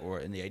idea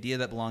or the idea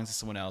that belongs to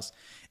someone else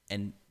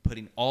and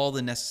putting all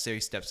the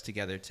necessary steps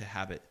together to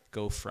have it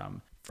go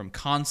from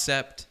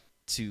concept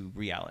to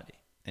reality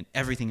and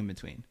everything in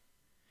between.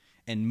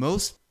 And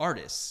most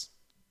artists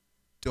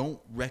don't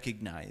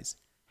recognize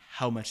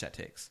how much that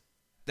takes.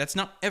 That's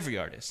not every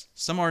artist.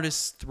 Some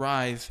artists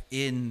thrive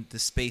in the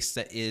space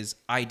that is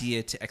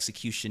idea to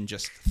execution,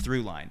 just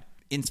through line.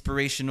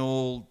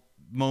 Inspirational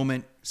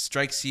moment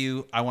strikes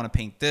you. I want to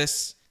paint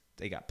this.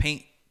 They got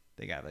paint.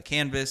 They got the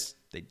canvas.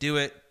 They do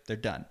it. They're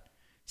done.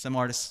 Some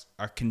artists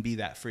can be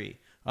that free.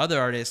 Other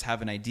artists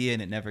have an idea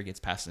and it never gets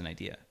past an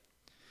idea.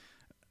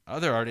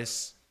 Other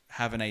artists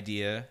have an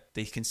idea.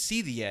 They can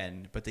see the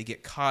end, but they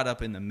get caught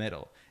up in the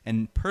middle.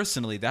 And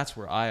personally, that's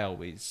where I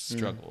always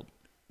struggled.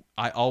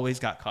 I always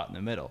got caught in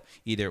the middle.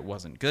 Either it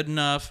wasn't good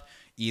enough,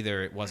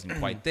 either it wasn't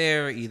quite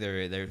there, either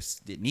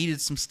it needed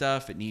some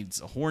stuff, it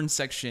needs a horn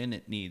section,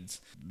 it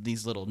needs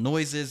these little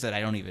noises that I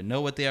don't even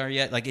know what they are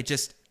yet. Like, it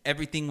just,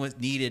 everything was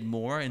needed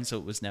more, and so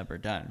it was never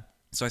done.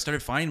 So I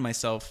started finding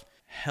myself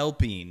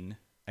helping,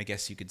 I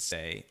guess you could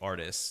say,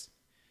 artists.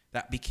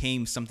 That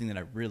became something that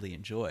I really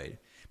enjoyed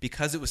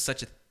because it was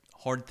such a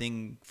hard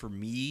thing for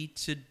me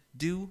to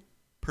do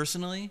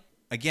personally.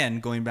 Again,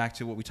 going back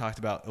to what we talked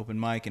about open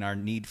mic and our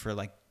need for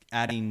like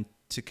adding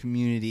to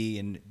community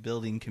and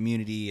building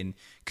community and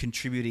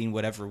contributing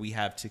whatever we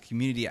have to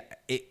community,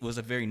 it was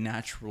a very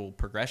natural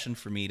progression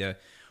for me to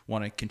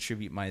want to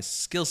contribute my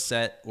skill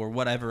set or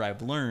whatever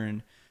I've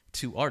learned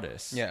to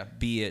artists. Yeah.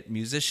 Be it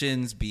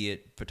musicians, be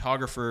it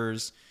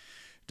photographers,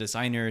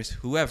 designers,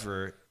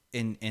 whoever,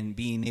 and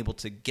being able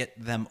to get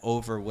them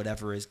over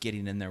whatever is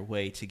getting in their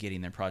way to getting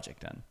their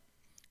project done.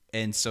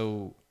 And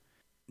so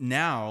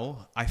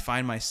now I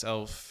find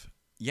myself,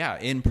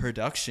 in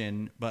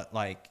production, but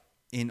like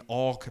in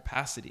all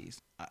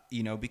capacities,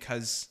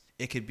 because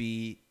it could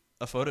be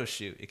a photo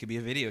shoot, it could be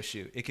a video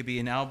shoot, it could be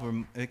an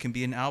album, it can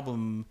be an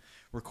album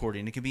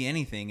recording, it could be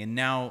anything. And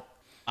now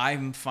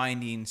I'm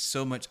finding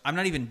so much, I'm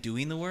not even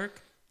doing the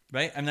work,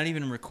 right? I'm not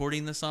even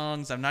recording the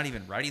songs. I'm not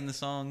even writing the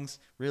songs,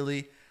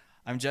 really.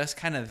 I'm just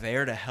kind of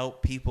there to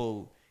help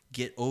people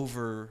get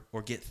over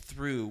or get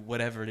through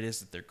whatever it is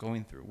that they're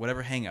going through,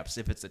 whatever hangups.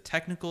 If it's a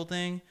technical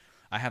thing,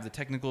 I have the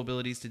technical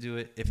abilities to do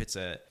it. If it's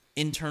a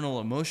internal,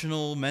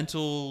 emotional,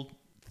 mental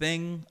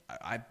thing,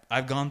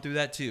 I've gone through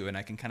that too, and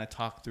I can kind of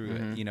talk through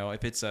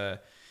it.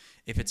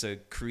 If it's a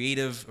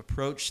creative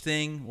approach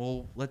thing,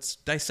 well, let's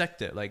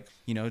dissect it. Like,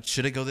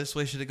 should it go this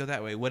way? Should it go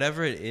that way?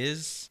 Whatever it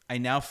is, I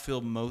now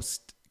feel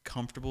most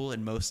comfortable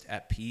and most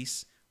at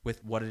peace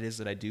with what it is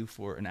that I do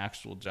for an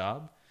actual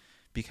job,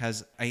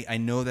 because I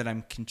know that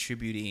I'm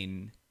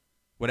contributing,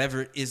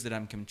 whatever it is that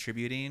I'm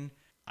contributing,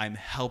 I'm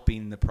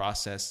helping the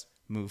process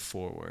move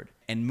forward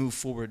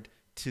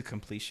to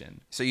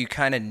completion. So you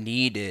kind of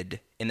needed,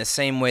 in the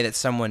same way that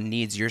someone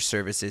needs your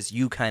services,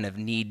 you kind of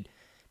need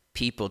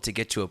people to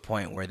get to a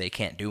point where they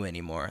can't do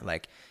anymore.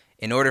 Like,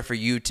 in order for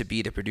you to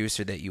be the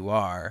producer that you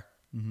are,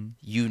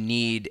 you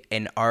need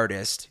an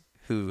artist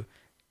who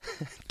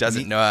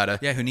doesn't know how to...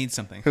 Yeah, who needs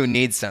something. Who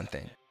needs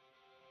something.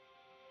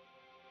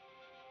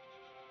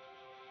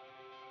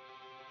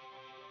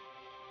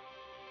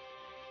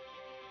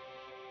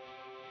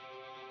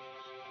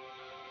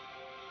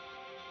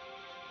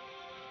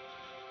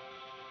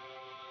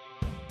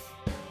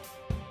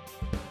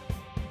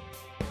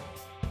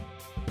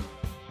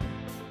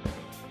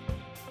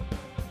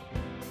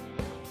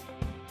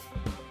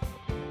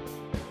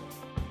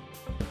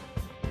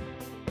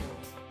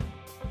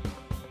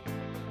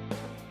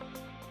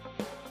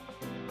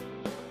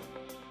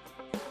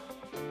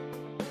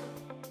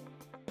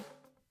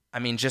 I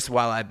mean, just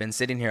while I've been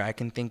sitting here, I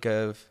can think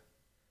of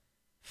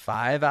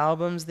 5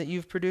 albums that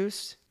you've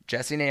produced.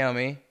 Jesse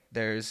Naomi,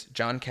 there's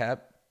John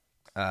Kep,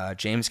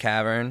 James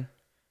Cavern,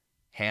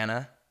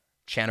 Hannah,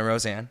 Shanna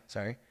Roseanne,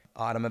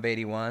 Autumn of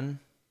 81,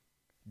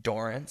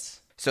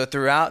 Dorrance. So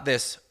throughout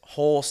this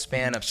whole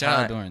span of time... Shout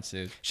out Dorrance,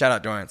 dude. Shout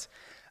out Dorrance.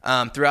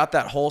 Throughout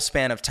that whole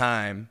span of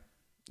time,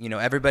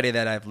 everybody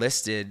that I've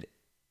listed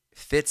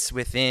fits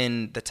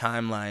within the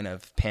timeline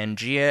of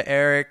Pangea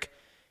Eric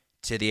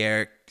to the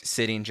Eric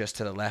sitting just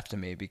to the left of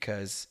me,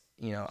 because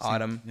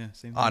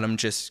Autumn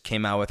just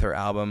came out with her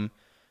album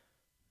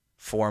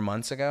 4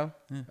 months ago,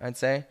 I'd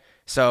say.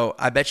 So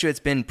I bet you it's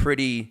been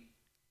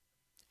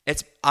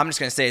I'm just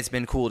gonna say it's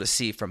been cool to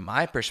see from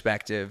my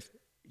perspective,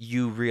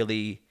 you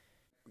really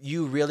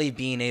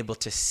being able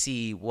to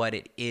see what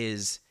it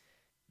is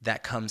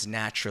that comes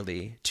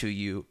naturally to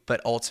you, but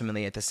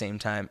ultimately at the same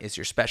time is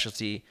your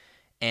specialty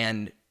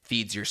and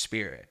feeds your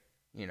spirit,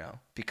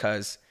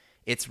 because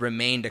it's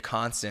remained a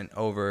constant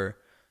over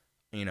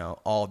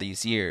all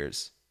these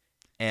years.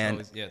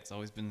 And it's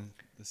always been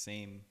the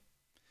same.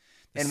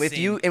 I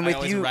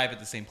always arrive at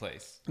the same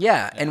place.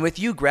 Yeah, and with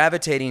you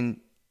gravitating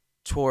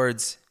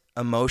towards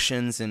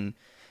emotions and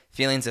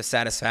feelings of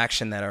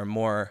satisfaction that are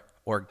more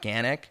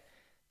organic,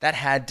 that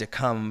had to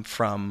come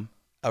from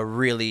a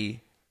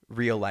really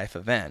real life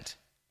event.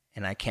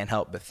 And I can't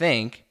help but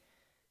think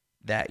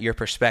that your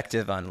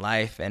perspective on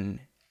life and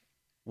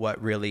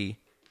what really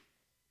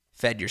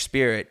fed your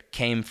spirit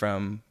came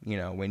from,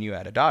 when you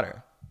had a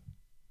daughter.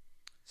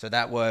 So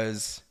that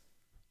was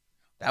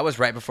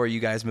right before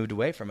you guys moved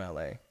away from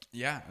LA.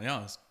 Yeah,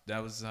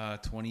 that was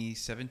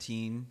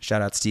 2017.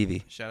 Shout out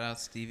Stevie.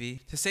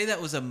 To say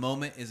that was a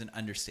moment is an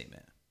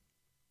understatement.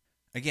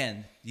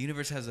 Again, the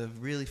universe has a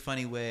really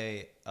funny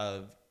way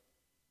of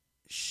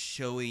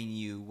showing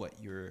you what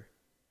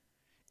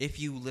if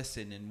you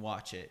listen and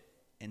watch it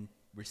and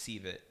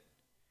receive it,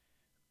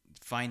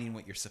 finding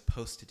what you're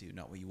supposed to do,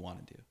 not what you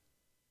want to do.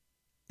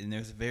 And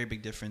there's a very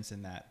big difference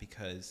in that,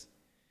 because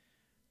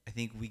I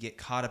think we get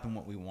caught up in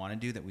what we want to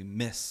do that we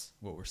miss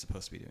what we're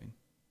supposed to be doing.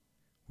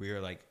 We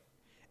are like,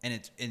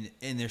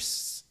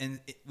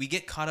 we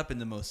get caught up in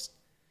the most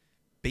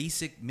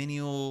basic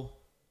menial.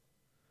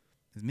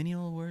 Is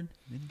menial a word?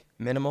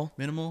 Minimal.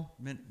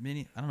 I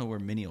don't know where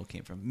menial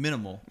came from.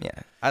 Minimal. Yeah,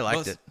 I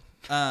liked it.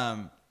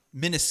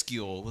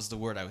 Minuscule was the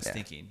word I was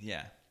thinking.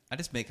 Yeah. I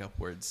just make up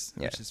words,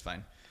 which is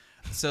fine.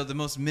 So the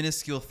most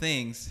minuscule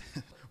things,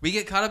 we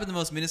get caught up in the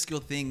most minuscule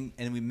thing,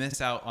 and we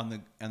miss out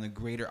on the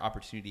greater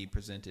opportunity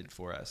presented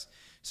for us.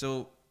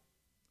 So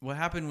what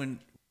happened when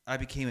I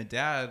became a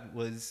dad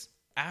was,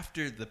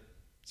 after the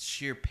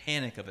sheer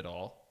panic of it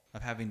all,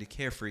 of having to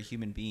care for a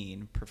human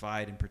being,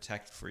 provide and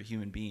protect for a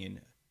human being,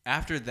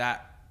 after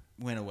that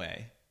went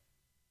away,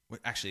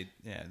 actually,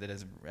 yeah, that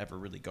doesn't ever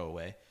really go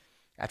away.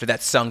 After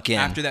that sunk in.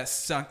 After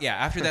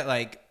that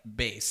like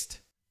based,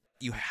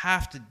 you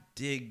have to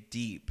dig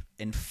deep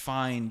and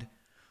find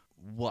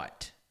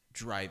what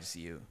drives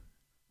you.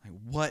 Like,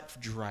 what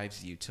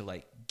drives you to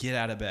like get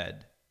out of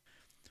bed?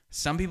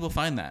 Some people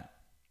find that.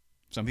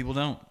 Some people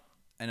don't.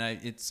 And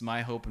it's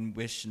my hope and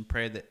wish and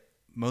prayer that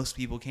most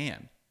people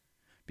can.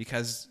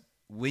 Because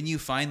when you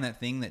find that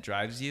thing that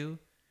drives you,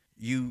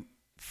 you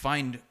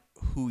find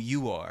who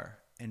you are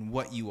and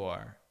what you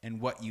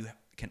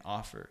can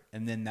offer.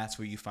 And then that's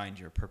where you find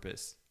your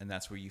purpose, and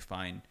that's where you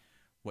find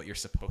what you're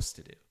supposed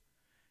to do.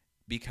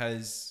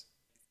 Because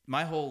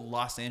my whole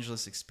Los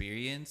Angeles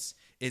experience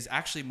is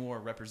actually more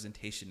a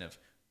representation of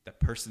the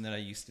person that I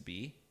used to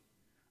be,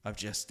 of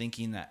just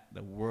thinking that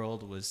the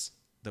world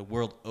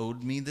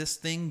owed me this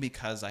thing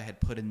because I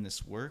had put in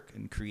this work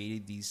and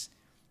created these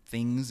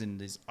things and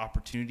these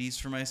opportunities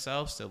for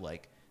myself. So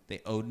like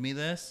they owed me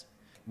this.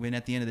 When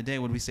at the end of the day,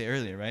 what did we say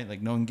earlier, right? Like,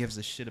 no one gives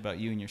a shit about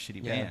you and your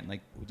shitty band.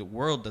 Like, the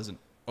world doesn't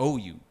owe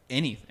you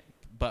anything.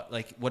 But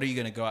like, what are you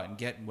going to go out and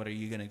get? And what are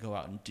you going to go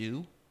out and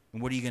do?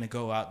 And what are you going to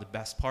go out? The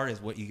best part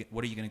is what are you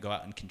going to go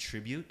out and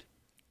contribute?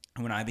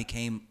 And when I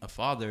became a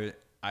father,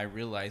 I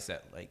realized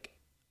that like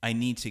I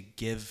need to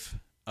give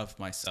of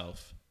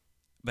myself,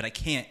 but I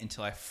can't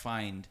until I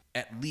find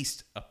at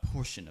least a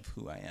portion of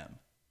who I am.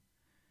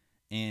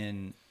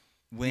 And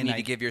when you need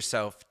to give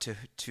yourself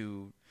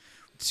to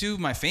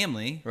my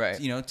family, right?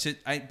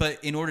 But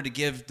in order to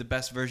give the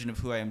best version of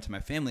who I am to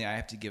my family, I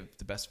have to give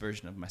the best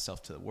version of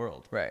myself to the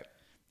world, right?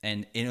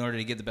 And in order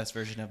to give the best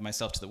version of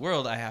myself to the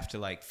world, I have to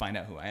like find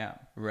out who I am,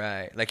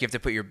 right? Like you have to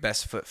put your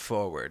best foot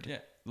forward. Yeah,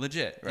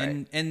 legit.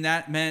 Right. And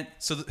that meant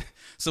so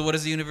what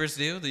does the universe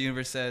do? The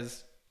universe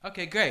says,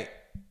 okay, great,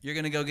 you're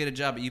gonna go get a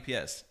job at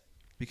UPS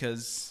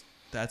because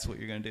that's what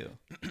you're gonna do.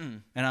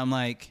 And I'm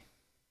like,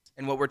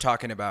 and what we're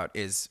talking about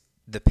is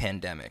the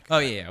pandemic. Oh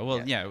yeah.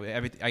 Well, yeah.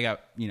 Everything I got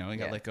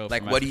let go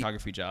from my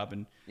photography job,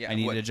 and I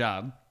needed a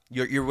job.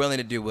 You're willing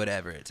to do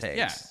whatever it takes.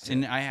 Yeah,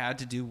 and I had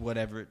to do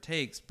whatever it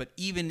takes. But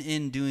even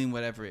in doing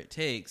whatever it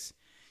takes,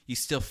 you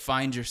still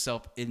find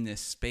yourself in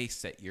this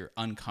space that you're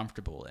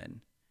uncomfortable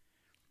in,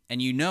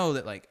 and you know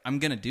that like I'm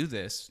gonna do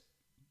this,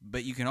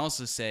 but you can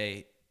also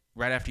say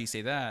right after you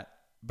say that,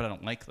 but I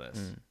don't like this.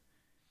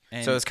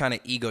 And so it's kind of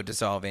ego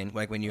dissolving,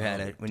 like when you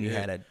had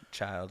a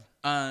child.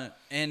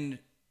 And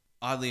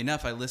oddly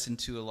enough, I listened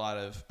to a lot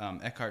of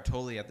Eckhart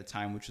Tolle at the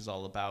time, which was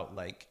all about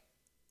like,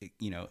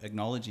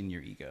 acknowledging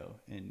your ego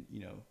and,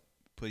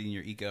 putting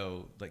your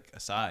ego like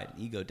aside,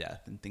 ego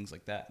death and things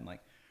like that. And like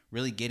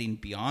really getting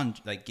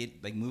beyond,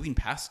 moving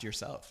past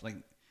yourself, like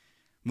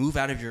move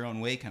out of your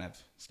own way kind of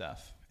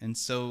stuff. And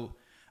so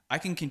I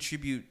can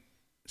contribute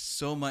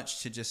so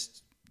much to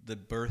just the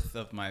birth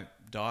of my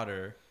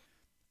daughter.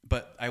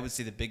 But I would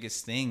say the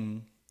biggest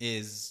thing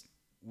is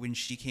when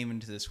she came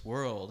into this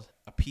world,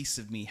 a piece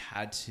of me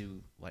had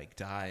to like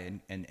die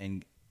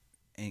and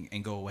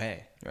go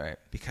away. Right.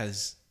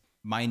 Because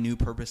my new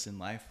purpose in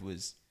life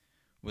was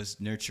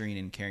nurturing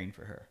and caring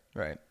for her.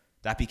 Right.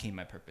 That became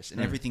my purpose. And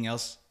everything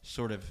else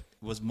sort of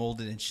was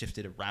molded and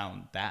shifted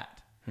around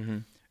that. Mm-hmm.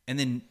 And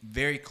then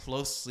very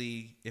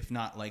closely, if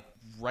not like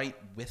right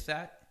with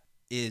that,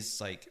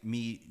 is like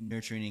me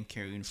nurturing and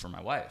caring for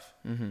my wife.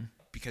 Mm-hmm.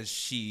 Because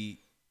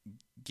she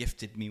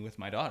gifted me with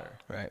my daughter.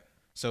 Right.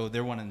 So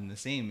they're one and the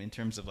same in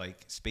terms of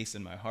like space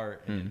in my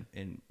heart and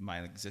in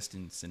my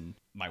existence and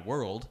my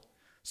world.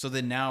 So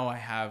then now I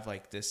have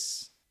like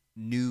this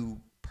new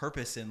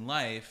purpose in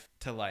life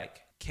to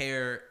like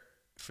care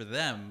for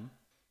them,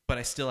 but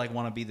I still like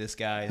want to be this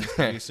guy and this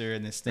producer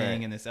and this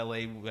thing and this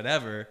LA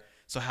whatever.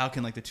 So how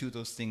can like the two of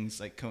those things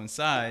like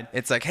coincide?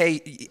 It's like,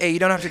 hey, you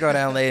don't have to go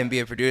to LA and be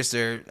a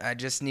producer. I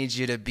just need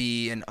you to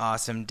be an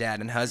awesome dad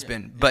and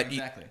husband. But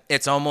exactly.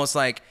 It's almost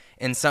like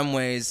in some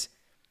ways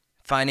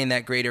finding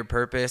that greater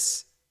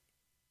purpose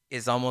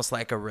is almost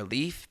like a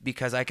relief,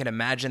 because I can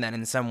imagine that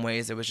in some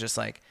ways it was just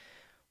like,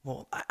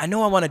 well, I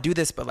know I want to do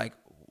this, but like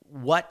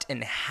what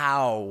and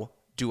how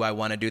do I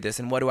want to do this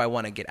and what do I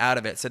want to get out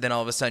of it? So then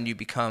all of a sudden you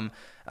become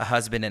a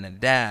husband and a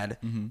dad,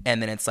 and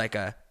then it's like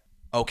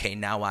okay,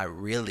 now I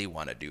really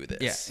want to do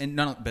this. Yeah, and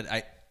but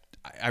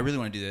I really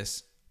want to do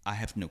this. I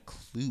have no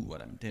clue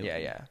what I'm doing.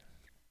 Yeah.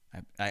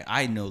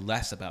 I know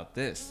less about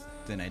this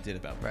than I did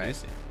about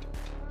producing.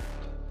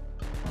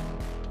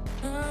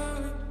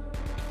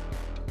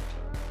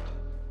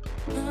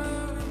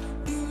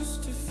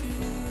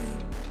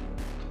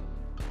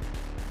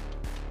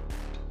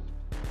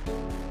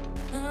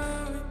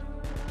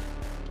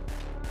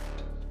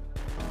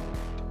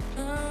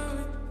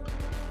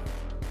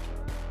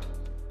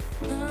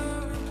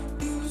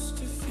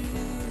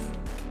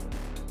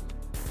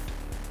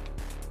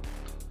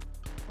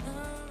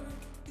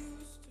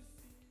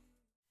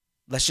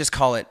 Let's just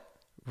call it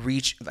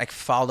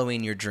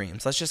following your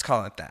dreams. Let's just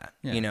call it that,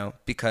 Yeah.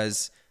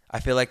 Because I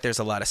feel like there's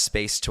a lot of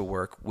space to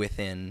work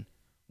within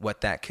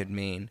what that could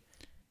mean.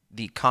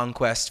 The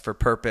conquest for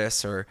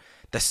purpose or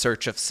the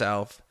search of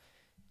self.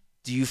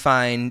 Do you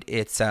find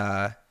it's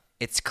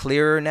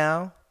clearer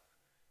now,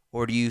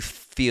 or do you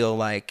feel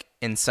like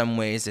in some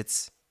ways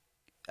it's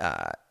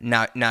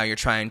now you're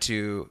trying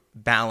to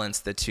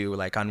balance the two?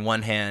 Like on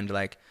one hand,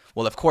 like,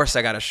 well, of course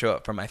I got to show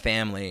up for my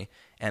family,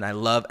 and I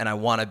love and I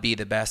want to be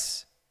the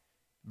best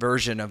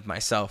version of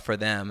myself for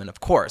them. And of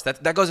course,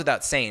 that goes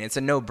without saying. It's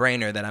a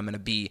no-brainer that I'm going to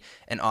be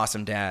an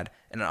awesome dad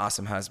and an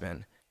awesome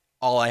husband.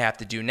 All I have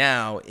to do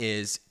now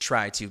is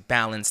try to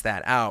balance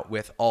that out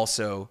with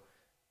also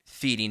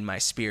feeding my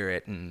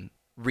spirit and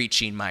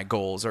reaching my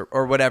goals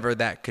or whatever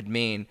that could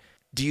mean.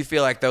 Do you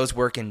feel like those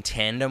work in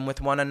tandem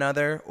with one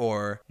another,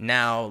 or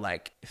now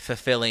like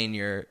fulfilling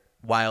your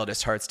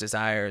wildest heart's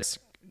desires,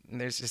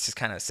 it's just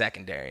kind of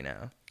secondary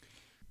now?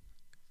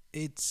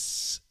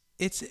 It's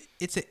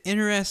an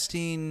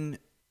interesting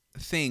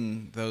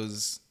thing,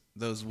 those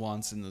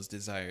wants and those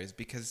desires,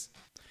 because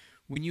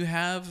when you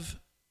have,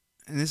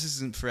 and this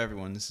isn't for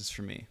everyone, this is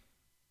for me.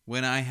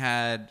 When I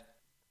had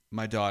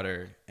my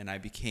daughter and I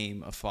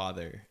became a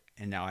father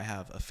and now I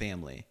have a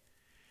family,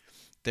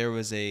 there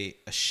was a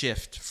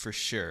shift for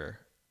sure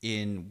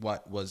in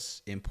what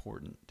was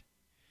important.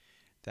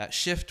 That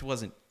shift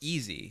wasn't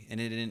easy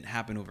and it didn't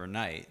happen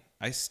overnight.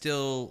 I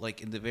still,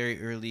 like, in the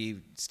very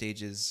early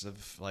stages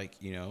of, like,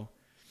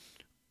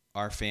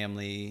 our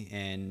family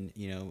and,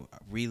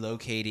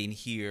 relocating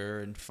here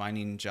and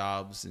finding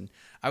jobs. And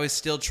I was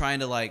still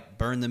trying to, like,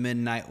 burn the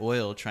midnight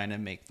oil, trying to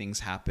make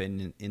things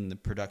happen in the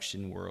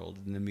production world,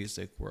 in the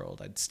music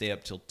world. I'd stay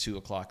up till 2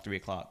 o'clock, 3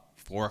 o'clock,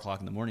 4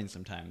 o'clock in the morning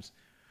sometimes,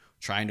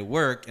 trying to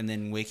work, and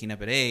then waking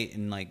up at 8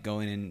 and, like,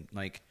 going and,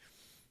 like,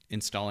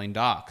 installing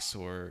docks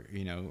or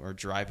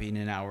driving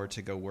an hour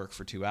to go work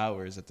for 2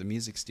 hours at the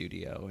music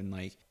studio. And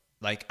like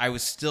I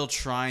was still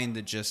trying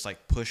to just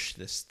like push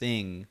this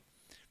thing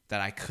that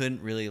I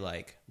couldn't really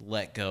like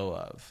let go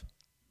of.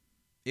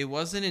 It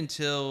wasn't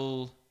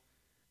until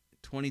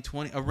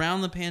 2020,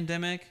 around the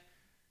pandemic,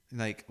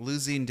 like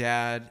losing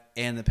dad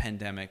and the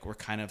pandemic were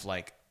kind of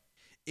like,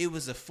 it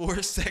was a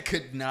force that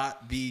could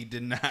not be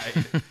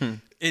denied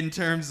in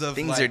terms of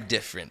things are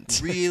different.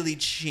 Really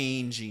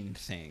changing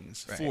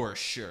things, right. For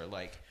sure.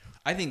 Like,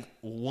 I think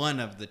one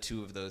of the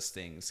two of those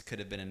things could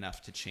have been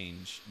enough to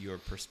change your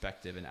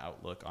perspective and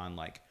outlook on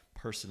like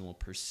personal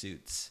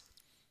pursuits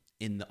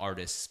in the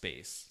artist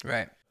space.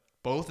 Right.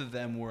 Both of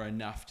them were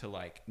enough to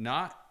like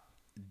not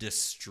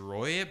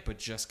destroy it, but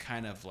just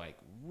kind of like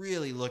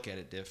really look at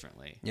it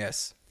differently.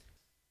 Yes.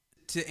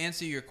 To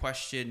answer your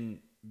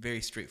question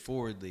very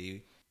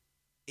straightforwardly,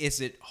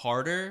 is it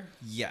harder?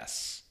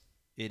 Yes,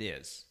 it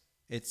is.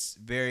 It's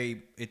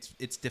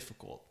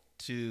difficult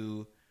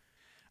to,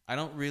 I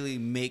don't really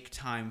make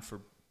time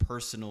for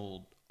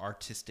personal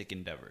artistic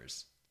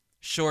endeavors,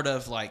 short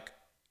of like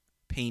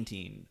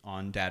painting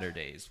on Dadder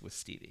Days with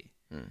Stevie,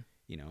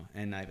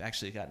 and I've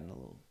actually gotten a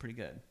little pretty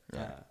good,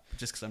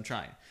 just because I'm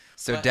trying.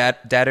 So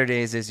Dadder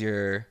Days is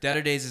your...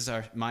 Dadder Days is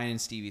mine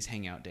and Stevie's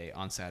hangout day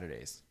on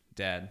Saturdays.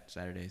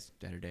 Saturdays,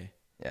 Dadder Day.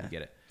 Yeah, you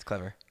get it. It's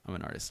clever. I'm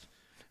an artist.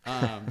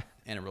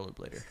 And a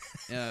rollerblader.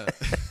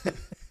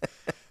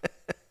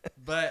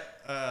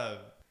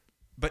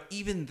 But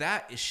even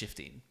that is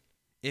shifting.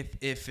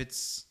 If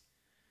it's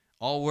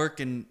all work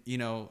and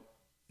no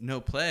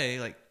play,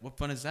 like what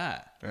fun is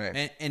that?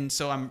 Right. And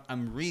so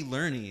I'm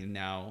relearning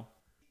now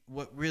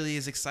what really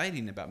is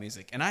exciting about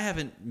music. And I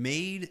haven't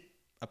made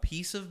a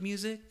piece of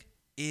music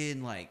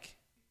in like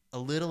a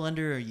little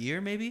under a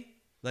year, maybe.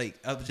 Like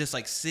of just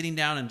like sitting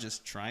down and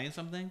just trying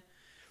something,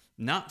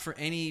 not for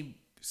any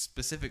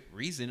specific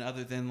reason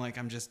other than like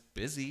I'm just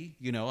busy.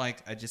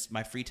 Like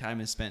my free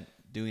time is spent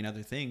doing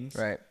other things.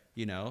 Right.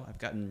 I've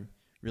gotten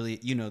really,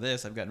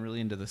 I've gotten really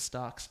into the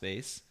stock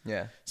space.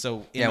 Yeah.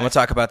 So we'll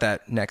talk about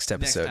that next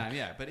episode. Next time,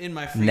 yeah. But in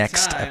my free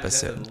Next time,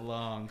 episode. That's a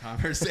long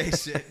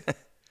conversation.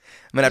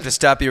 I'm gonna have to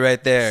stop you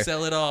right there.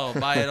 Sell it all,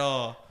 buy it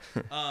all.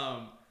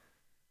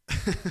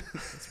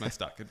 That's my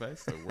stock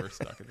advice. The worst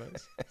stock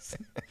advice.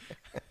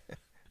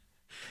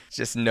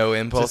 Just no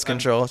impulse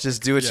control.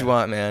 Just do what you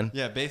want, man.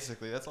 Yeah,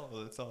 basically that's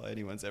all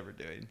anyone's ever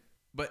doing.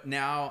 But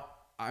now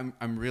I'm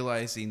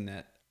realizing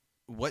that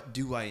what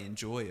do I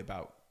enjoy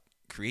about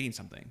creating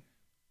something?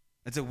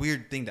 It's a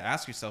weird thing to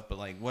ask yourself, but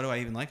like, what do I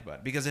even like about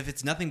it? Because if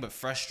it's nothing but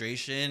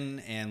frustration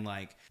and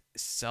like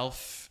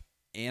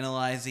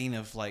self-analyzing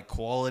of like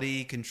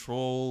quality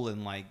control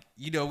and like,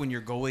 when you're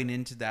going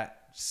into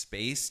that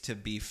space to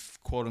be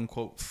quote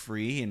unquote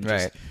free and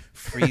Right. just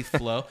free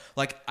flow.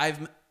 Like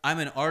I'm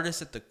an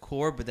artist at the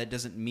core, but that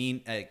doesn't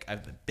mean like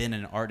I've been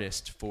an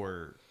artist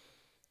for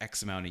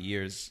X amount of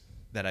years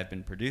that I've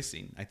been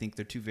producing. I think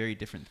they're two very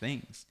different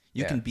things.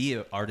 You Yeah. can be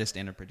an artist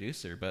and a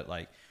producer, but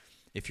like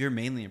if you're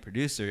mainly a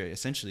producer,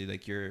 essentially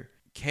like you're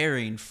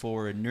caring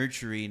for and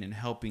nurturing and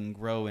helping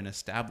grow and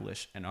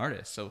establish an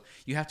artist. So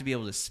you have to be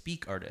able to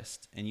speak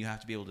artist and you have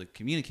to be able to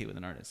communicate with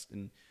an artist.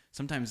 And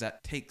sometimes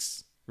that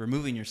takes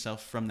removing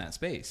yourself from that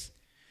space.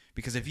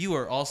 Because if you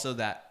are also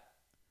that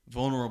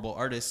vulnerable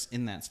artist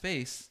in that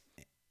space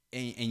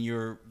and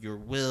your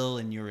will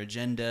and your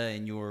agenda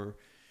and your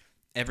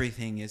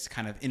everything is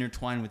kind of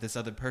intertwined with this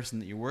other person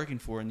that you're working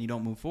for and you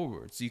don't move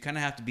forward. So you kind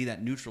of have to be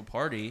that neutral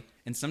party.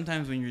 And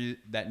sometimes when you're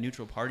that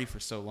neutral party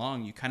for so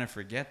long, you kind of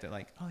forget that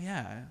like, oh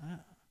yeah,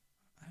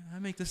 I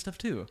make this stuff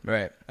too.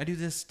 Right. I do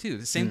this too.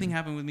 The same thing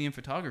happened with me in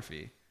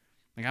photography.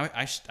 Like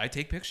I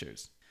take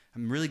pictures.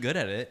 I'm really good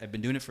at it. I've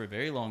been doing it for a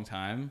very long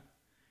time.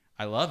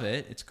 I love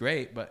it. It's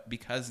great. But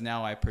because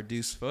now I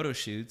produce photo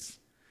shoots,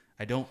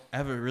 I don't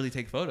ever really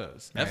take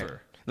photos ever. Right.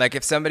 Like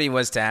if somebody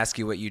was to ask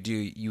you what you do,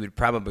 you would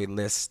probably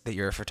list that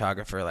you're a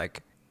photographer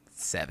like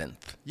 7th.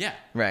 Yeah.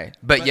 Right.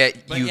 But yet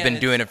you've yet been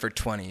it's- doing it for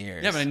 20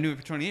 years. Yeah, but I knew it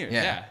for 20 years.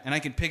 Yeah. Yeah. And I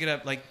can pick it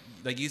up like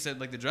you said,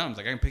 like the drums.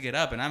 Like I can pick it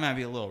up and I might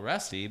be a little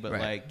rusty, but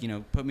Right. like, you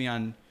know, put me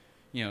on,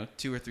 you know,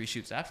 2 or 3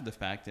 shoots after the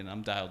fact and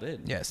I'm dialed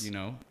in. Yes. You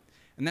know?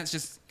 And that's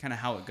just kind of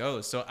how it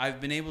goes. So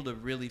I've been able to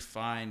really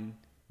find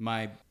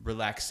my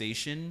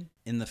relaxation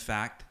in the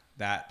fact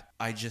that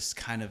I just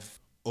kind of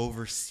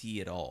oversee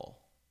it all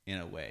in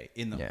a way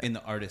in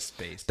the artist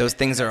space. Those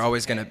things And are that's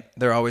always okay.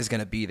 they're always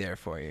gonna be there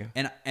for you.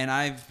 And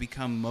I've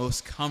become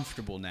most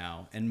comfortable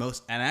now and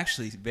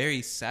actually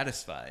very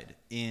satisfied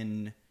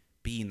in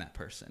being that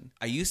person.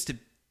 I used to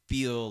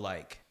feel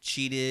like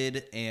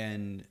cheated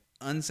and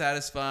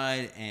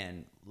unsatisfied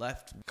and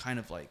left kind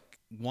of like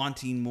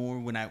wanting more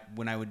when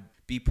I would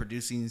be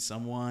producing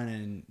someone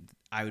and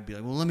I would be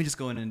like, well, let me just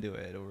go in and do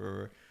it,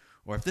 or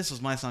if this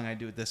was my song, I'd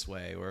do it this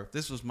way, or if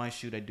this was my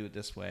shoot, I'd do it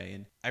this way.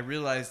 And I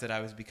realized that I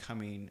was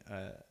becoming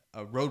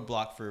a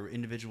roadblock for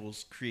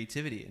individuals'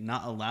 creativity and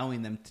not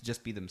allowing them to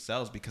just be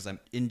themselves because I'm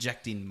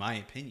injecting my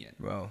opinion.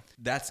 Whoa.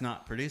 That's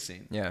not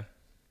producing Yeah.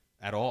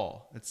 at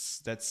all.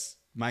 That's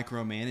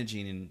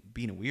micromanaging and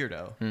being a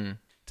weirdo.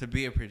 To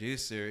be a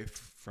producer,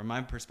 from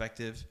my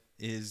perspective,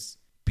 is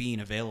being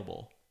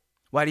available.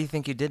 Why do you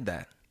think you did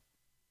that?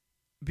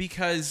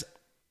 Because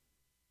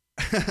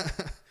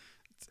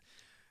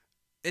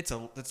it's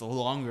a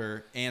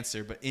longer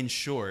answer, but in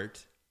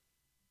short,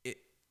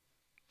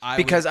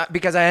 Because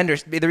I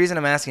understand. The reason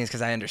I'm asking is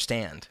because I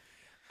understand.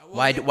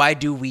 Why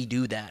do we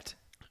do that?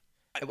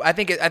 I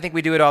think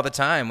we do it all the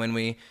time when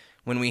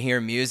we hear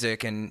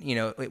music, and you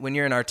know, when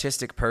you're an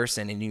artistic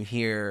person and you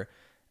hear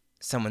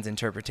someone's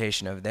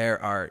interpretation of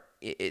their art,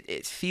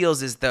 it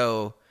feels as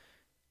though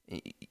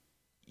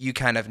you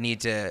kind of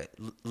need to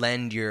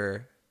lend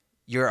your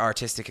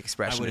artistic I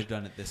expression. would have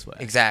done it this way.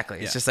 Exactly.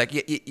 Yeah. It's just like,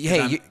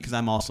 hey, because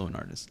I'm also an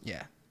artist.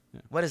 yeah.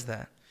 What is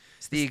that?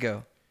 It's the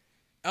ego.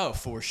 Oh,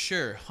 for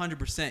sure.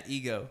 100%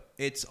 ego.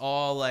 It's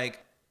all like,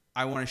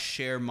 I want to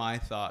share my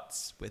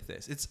thoughts with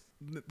this.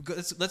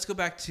 Let's go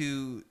back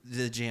to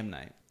the jam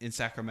night in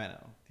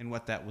Sacramento and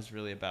what that was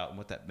really about and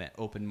what that meant.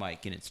 Open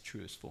mic in its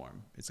truest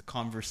form. It's a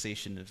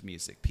conversation of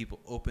music. People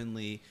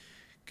openly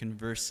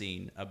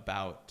conversing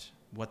about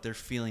what they're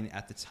feeling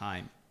at the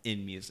time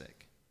in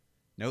music.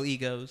 No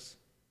egos.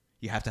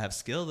 You have to have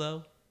skill,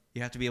 though.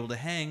 You have to be able to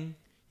hang.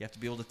 You have to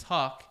be able to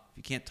talk. If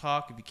you can't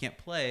talk, if you can't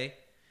play,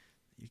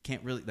 you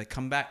can't really, like,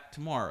 come back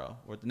tomorrow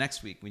or the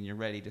next week when you're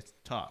ready to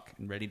talk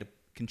and ready to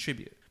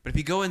contribute. But if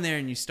you go in there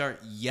and you start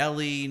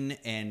yelling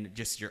and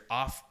just you're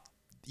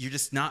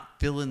just not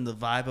feeling the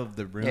vibe of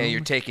the room. Yeah,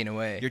 you're taking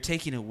away. You're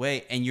taking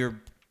away, and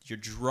you're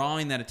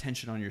drawing that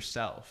attention on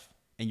yourself,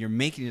 and you're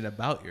making it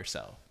about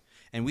yourself.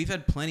 And we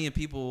had plenty of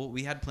people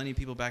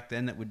back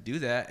then that would do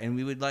that, and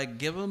we would like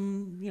give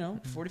them,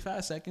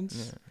 45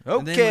 seconds. Yeah.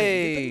 And then, like,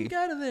 Okay. get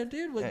out of there,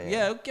 dude. Like,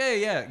 Yeah.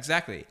 okay, yeah,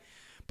 exactly.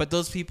 But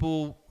those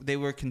people, they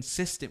were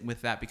consistent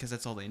with that because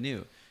that's all they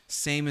knew.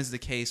 Same is the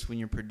case when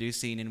you're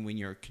producing and when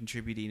you're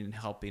contributing and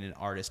helping an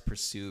artist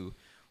pursue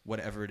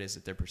whatever it is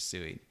that they're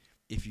pursuing.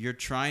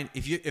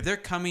 If they're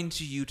coming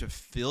to you to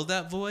fill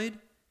that void,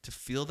 to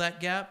fill that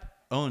gap,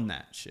 own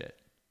that shit.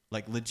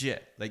 Like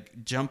legit.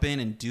 Like jump in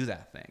and do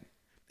that thing.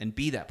 And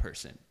be that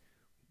person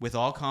with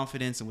all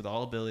confidence and with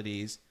all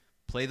abilities.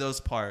 Play those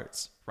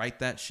parts. Write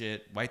that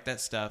shit. Write that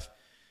stuff.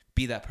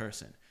 Be that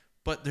person.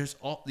 But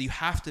you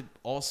have to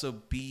also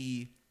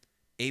be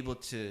able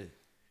to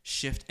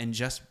shift and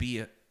just be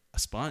a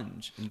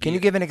sponge. Can you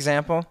give an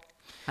example?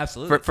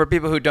 Absolutely. For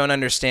people who don't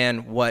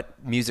understand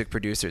what music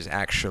producers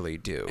actually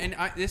do. And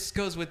this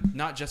goes with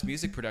not just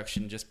music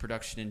production, just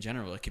production in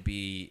general. It could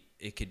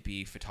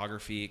be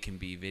photography, it can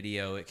be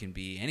video, it can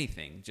be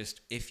anything.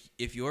 Just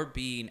if you're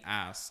being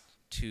asked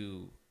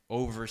to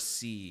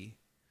oversee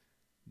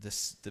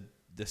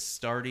the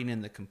starting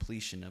and the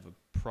completion of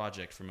a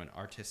project from an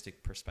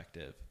artistic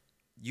perspective,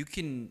 you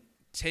can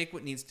take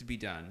what needs to be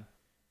done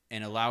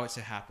and allow it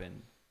to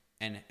happen,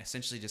 and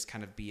essentially just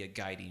kind of be a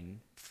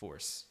guiding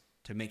force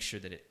to make sure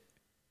that it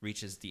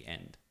reaches the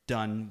end,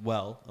 done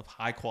well, of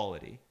high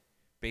quality,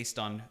 based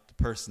on the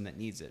person that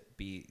needs it,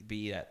 be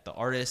it the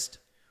artist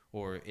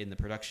or in the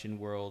production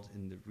world,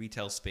 in the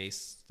retail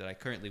space that I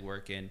currently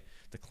work in,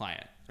 the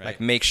client, right? Like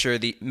make sure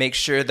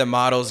the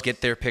models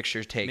get their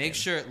pictures taken. Make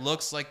sure it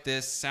looks like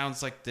this,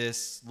 sounds like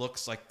this,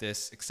 looks like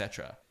this,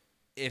 etc.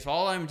 If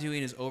all I'm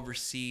doing is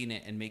overseeing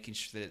it and making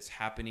sure that it's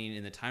happening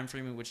in the time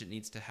frame in which it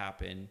needs to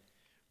happen,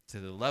 to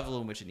the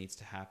level in which it needs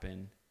to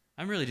happen,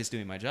 I'm really just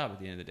doing my job at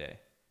the end of the day.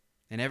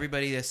 And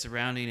everybody that's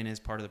surrounding and is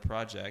part of the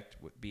project,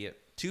 be it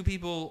 2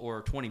 people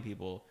or 20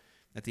 people,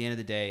 at the end of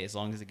the day, as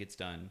long as it gets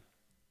done,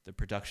 the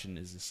production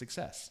is a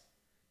success.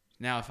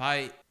 Now,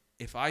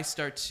 if I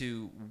start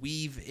to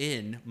weave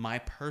in my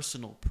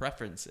personal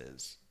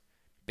preferences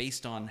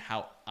based on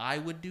how I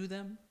would do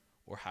them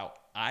or how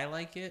I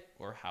like it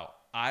or how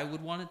I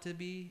would want it to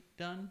be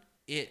done,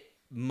 it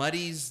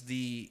muddies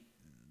the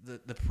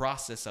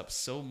process up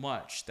so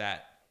much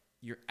that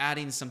you're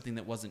adding something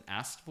that wasn't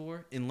asked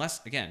for, unless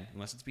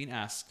it's being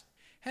asked,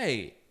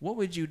 hey, what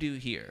would you do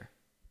here?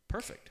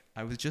 Perfect.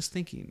 I was just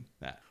thinking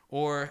that.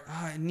 Or,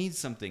 I need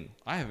something.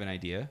 I have an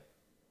idea.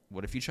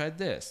 What if you tried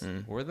this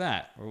or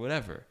that or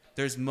whatever?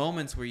 There's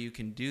moments where you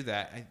can do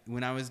that.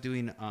 When I was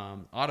doing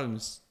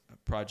Autumn's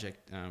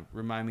project,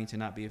 Remind Me to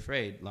Not Be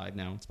Afraid, live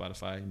now on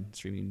Spotify and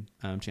streaming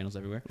channels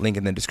everywhere. Link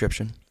in the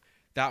description.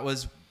 That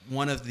was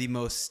one of the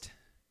most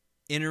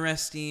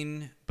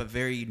interesting but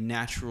very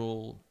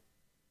natural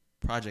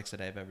projects that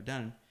I've ever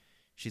done.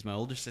 She's my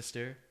older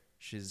sister.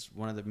 She's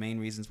one of the main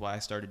reasons why I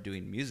started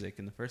doing music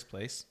in the first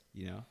place.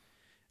 You know,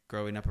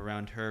 growing up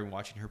around her and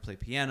watching her play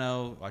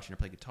piano, watching her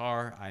play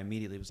guitar, I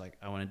immediately was like,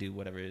 I want to do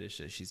whatever it is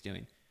that she's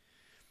doing.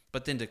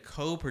 But then to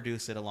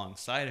co-produce it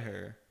alongside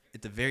her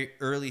at the very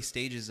early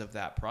stages of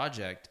that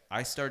project,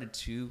 I started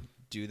to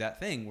do that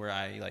thing where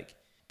I like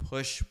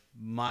push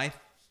my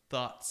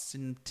thoughts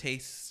and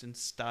tastes and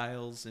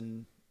styles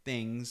and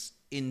things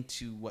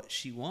into what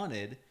she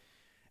wanted,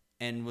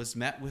 and was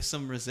met with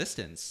some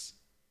resistance.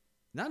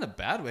 Not in a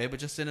bad way, but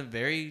just in a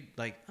very,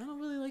 like, I don't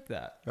really like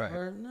that. Right.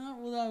 Or not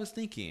what I was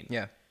thinking.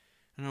 Yeah.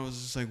 And I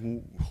was just like,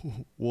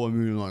 well, I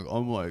mean, like,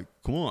 I'm like,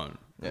 come on.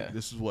 Yeah. Like,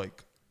 this is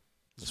like,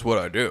 That's what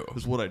I do.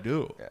 this is what I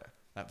do. Yeah.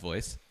 That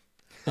voice.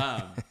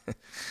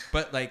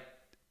 But like,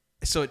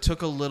 so it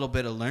took a little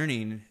bit of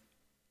learning,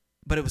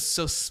 but it was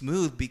so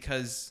smooth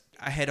because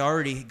I had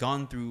already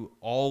gone through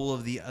all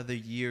of the other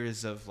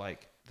years of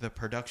like the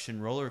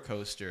production roller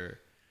coaster,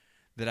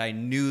 that I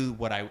knew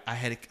what I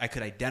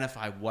could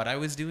identify what I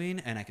was doing,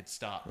 and I could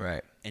stop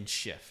Right. and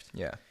shift.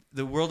 Yeah.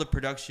 The world of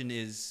production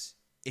is,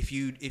 if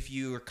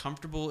you are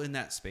comfortable in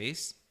that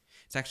space,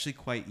 it's actually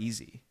quite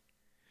easy,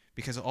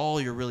 because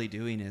all you're really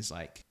doing is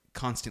like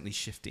constantly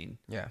shifting.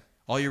 Yeah.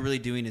 All you're really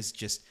doing is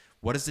just,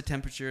 what is the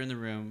temperature in the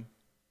room?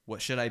 What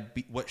should I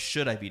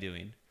be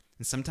doing?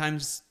 And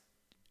sometimes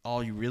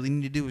all you really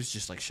need to do is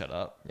just like shut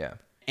up. Yeah.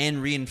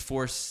 And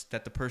reinforce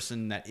that the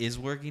person that is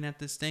working at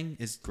this thing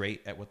is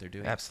great at what they're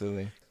doing.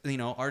 Absolutely. You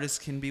know, artists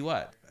can be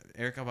what?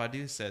 Erykah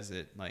Badu says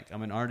it, like,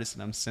 I'm an artist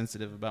and I'm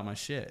sensitive about my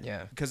shit.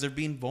 Yeah. Because they're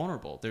being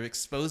vulnerable. They're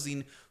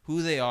exposing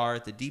who they are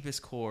at the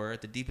deepest core,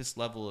 at the deepest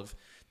level of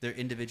their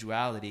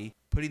individuality,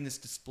 putting this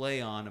display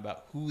on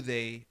about who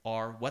they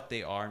are, what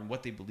they are, and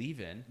what they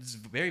believe in. It's a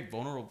very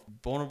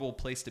vulnerable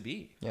place to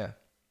be. Yeah.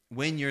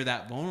 When you're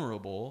that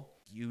vulnerable,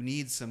 you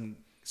need some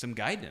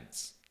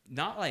guidance.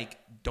 Not like,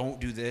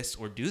 don't do this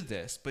or do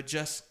this, but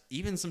just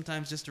even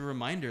sometimes just a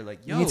reminder,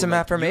 like, yo, You need some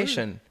like,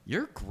 affirmation.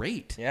 You're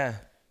great. Yeah.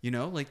 You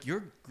know, like,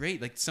 you're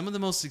great. Like, some of the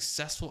most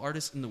successful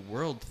artists in the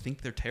world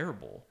think they're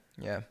terrible,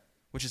 Yeah.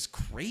 which is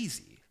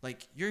crazy.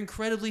 Like, you're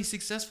incredibly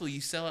successful.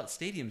 You sell out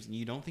stadiums and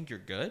you don't think you're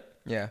good?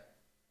 Yeah.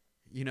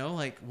 You know,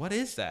 like, what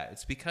is that?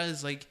 It's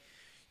because, like,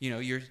 you know,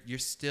 you're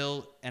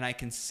still, and I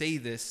can say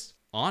this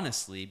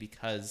honestly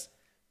because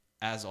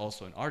as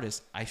also an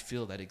artist, I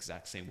feel that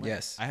exact same way.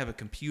 Yes. I have a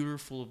computer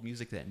full of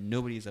music that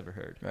nobody's ever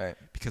heard. Right.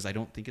 Because I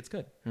don't think it's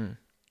good.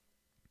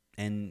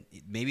 And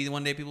maybe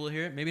one day people will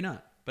hear it, maybe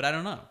not. But I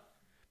don't know.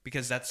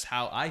 Because that's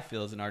how I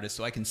feel as an artist,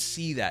 so I can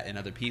see that in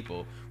other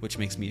people, which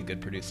makes me a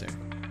good producer.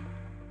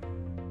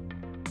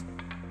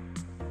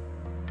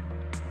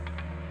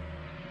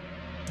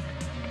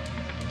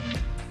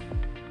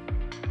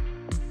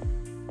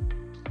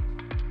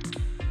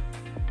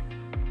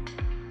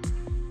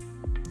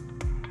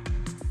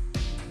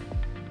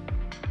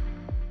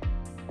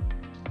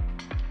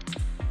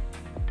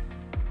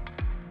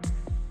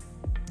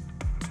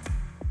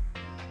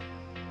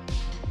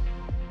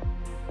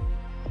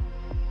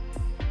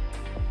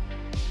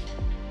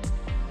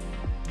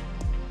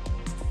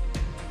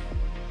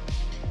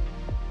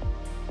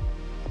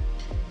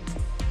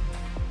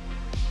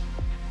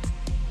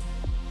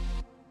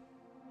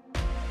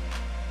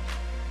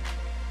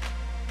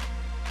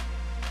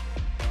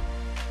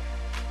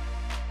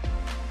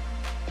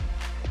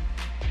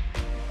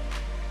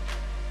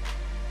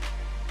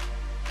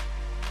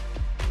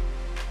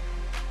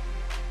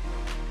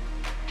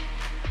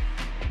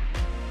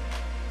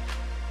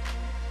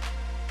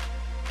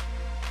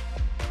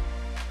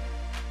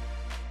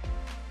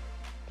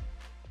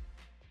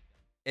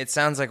 It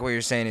sounds like what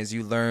you're saying is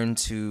you learn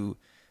to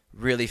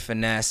really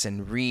finesse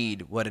and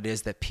read what it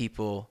is that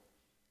people,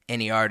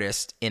 any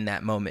artist in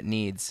that moment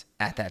needs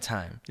at that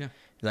time. Yeah.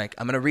 Like,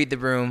 I'm going to read the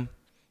room.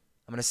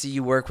 I'm going to see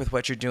you work with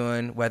what you're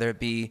doing, whether it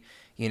be,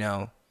 you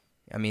know,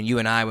 I mean, you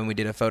and I, when we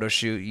did a photo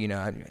shoot, you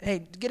know,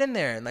 hey, get in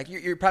there. And like,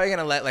 you're probably going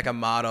to let like a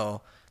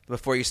model,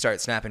 before you start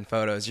snapping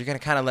photos, you're going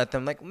to kind of let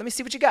them like, let me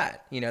see what you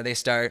got. You know, they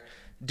start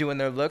doing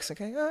their looks.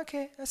 Okay,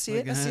 I see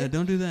it. I see it.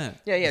 Don't do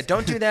that. Yeah,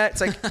 don't do that.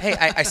 It's like, hey,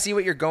 I see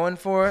what you're going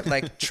for.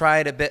 Like, try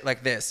it a bit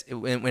like this.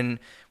 When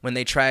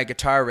they try a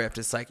guitar riff,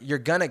 it's like, you're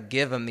going to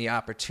give them the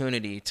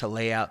opportunity to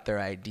lay out their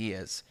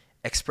ideas,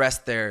 express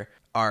their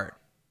art,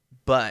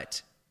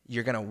 but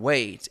you're going to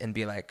wait and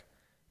be like,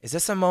 is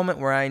this a moment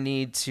where I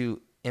need to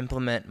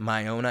implement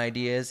my own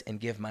ideas and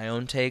give my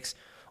own takes?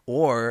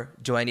 Or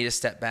do I need to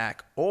step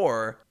back?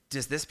 Or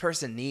does this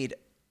person need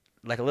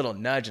like a little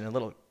nudge and a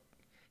little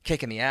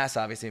kick in the ass,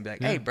 obviously, and be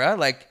like, hey, bro,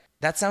 like,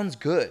 that sounds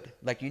good.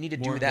 Like, you need to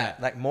do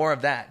that. Like, more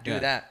of that. Do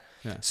that.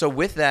 Yeah. So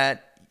with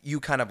that, you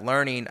kind of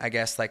learning, I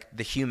guess, like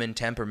the human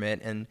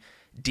temperament and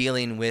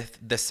dealing with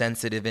the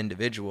sensitive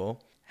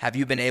individual. Have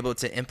you been able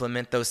to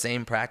implement those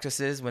same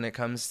practices when it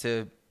comes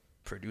to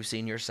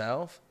producing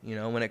yourself? You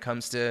know, when it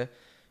comes to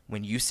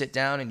when you sit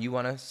down and you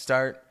want to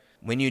start,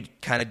 when you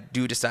kind of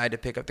do decide to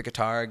pick up the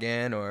guitar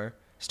again or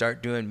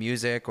start doing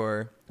music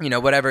or, you know,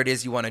 whatever it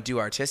is you want to do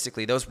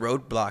artistically, those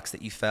roadblocks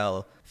that you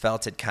felt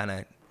had kind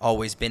of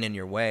always been in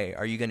your way.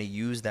 Are you going to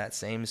use that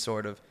same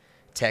sort of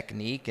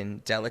technique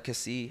and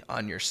delicacy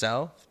on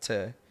yourself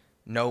to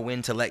know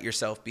when to let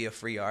yourself be a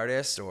free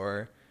artist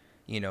or,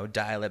 you know,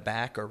 dial it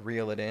back or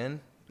reel it in?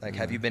 Like,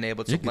 have you been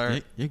able to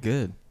learn? You're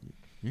good.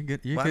 You're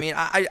good. You're well, good.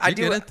 I mean, I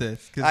do good at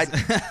this.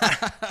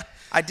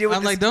 I deal with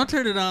I'm this. like, don't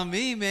turn it on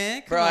me,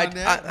 man. Come on,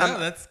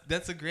 no,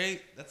 that's a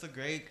great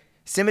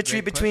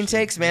symmetry great between question.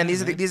 takes, man.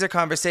 Yeah, These are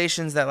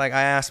conversations that like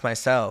I ask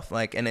myself,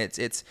 like, and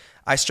it's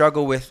I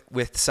struggle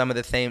with some of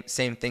the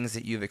same things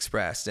that you've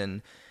expressed,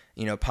 and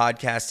you know,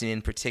 podcasting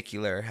in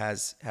particular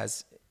has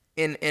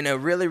in a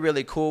really,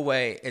 really cool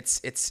way.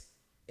 It's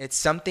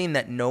something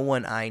that no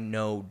one I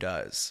know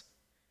does,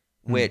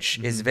 which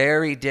is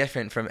very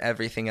different from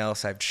everything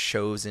else I've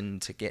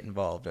chosen to get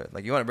involved with.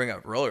 Like, you want to bring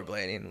up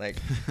rollerblading. Like,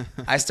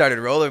 I started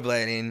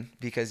rollerblading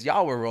because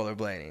y'all were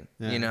rollerblading.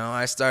 Yeah. You know,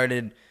 I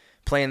started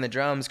playing the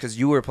drums because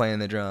you were playing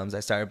the drums. I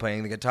started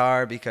playing the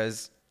guitar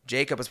because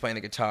Jacob was playing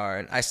the guitar.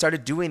 And I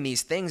started doing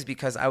these things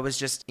because I was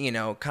just, you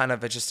know, kind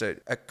of just a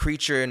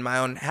creature in my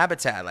own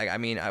habitat. Like, I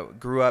mean, I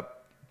grew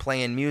up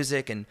playing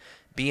music and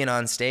being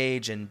on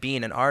stage and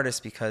being an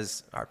artist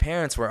because our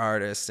parents were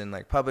artists and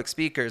like public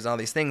speakers and all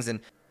these things.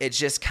 And it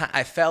just,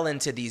 I fell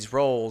into these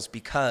roles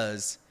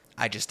because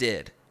I just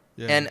did.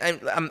 Yeah.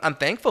 And I'm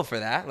thankful for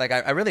that. Like,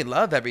 I really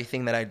love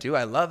everything that I do.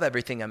 I love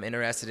everything I'm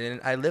interested in.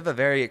 I live a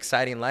very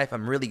exciting life.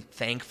 I'm really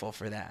thankful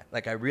for that.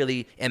 Like, I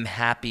really am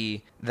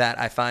happy that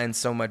I find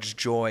so much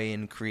joy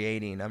in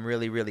creating. I'm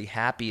really, really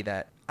happy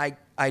that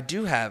I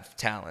do have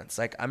talents.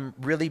 Like, I'm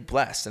really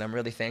blessed and I'm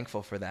really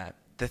thankful for that.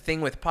 The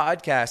thing with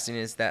podcasting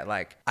is that,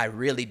 like, I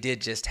really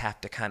did just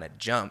have to kind of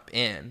jump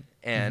in.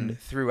 And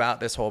throughout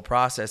this whole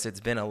process, it's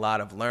been a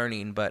lot of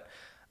learning, but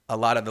a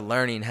lot of the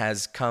learning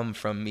has come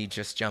from me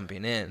just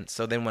jumping in.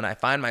 So then when I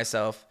find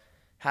myself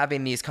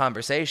having these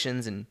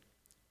conversations and,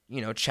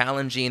 you know,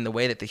 challenging the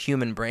way that the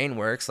human brain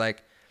works,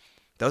 like,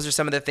 those are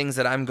some of the things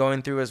that I'm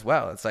going through as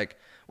well. It's like,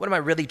 what am I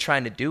really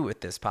trying to do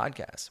with this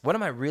podcast? What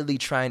am I really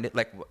trying to,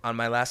 like, on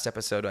my last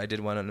episode, I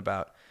did one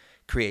about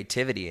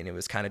creativity, and it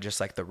was kind of just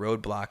like the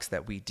roadblocks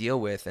that we deal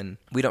with, and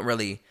we don't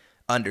really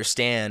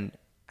understand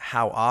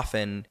how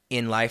often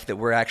in life that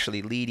we're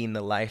actually leading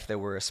the life that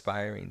we're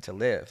aspiring to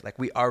live. Like,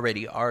 we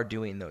already are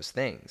doing those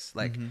things.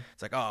 Like,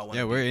 it's like, oh,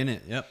 we're in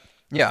it. Yep.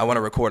 Yeah, I want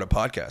to record a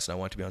podcast and I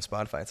want to be on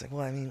Spotify. It's like,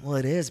 well,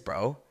 it is,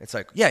 bro. It's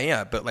like,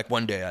 yeah, but like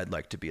one day I'd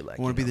like to be like,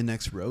 I want to be the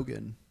next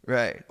Rogan.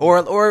 Right.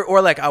 Or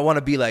like, I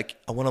want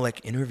to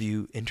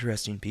interview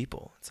interesting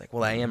people. It's like,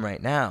 well, I am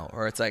right now.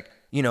 Or it's like,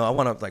 you know, I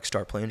want to like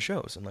start playing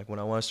shows. And like, when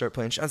I want to start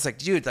playing shows, it's like,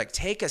 dude, like,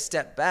 take a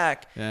step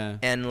back. Yeah.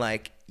 And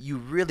like, you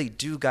really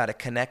do got to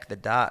connect the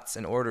dots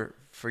in order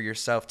for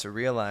yourself to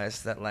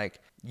realize that,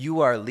 like,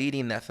 you are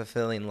leading that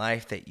fulfilling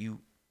life that you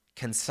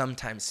can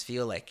sometimes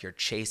feel like you're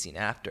chasing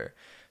after.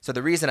 So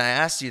the reason I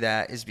asked you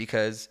that is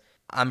because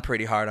I'm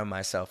pretty hard on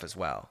myself as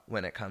well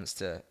when it comes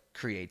to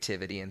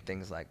creativity and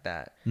things like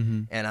that.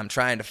 And I'm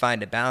trying to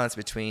find a balance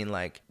between,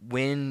 like,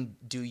 when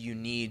do you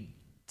need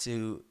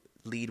to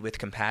lead with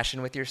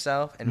compassion with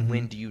yourself, and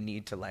when do you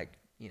need to, like,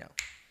 you know,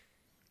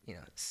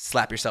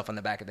 slap yourself on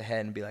the back of the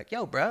head and be like,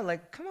 yo, bro,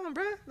 like, come on,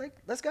 bro, like,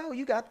 let's go,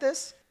 you got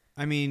this.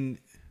 I mean,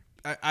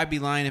 I'd be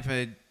lying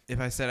if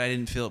I said I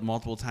didn't feel it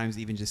multiple times,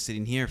 even just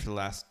sitting here for the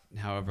last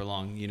however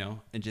long, you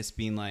know, and just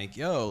being like,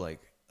 yo, like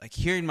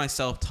hearing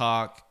myself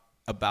talk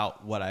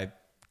about what I've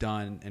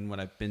done and what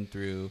I've been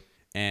through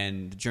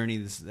and the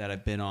journeys that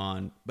I've been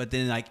on. But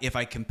then, like, if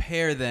I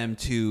compare them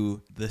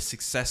to the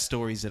success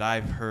stories that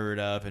I've heard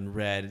of and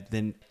read,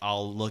 then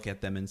I'll look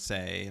at them and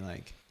say,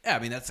 like, yeah, I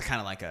mean, that's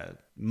kind of like a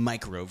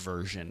micro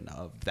version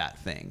of that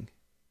thing,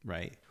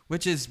 right?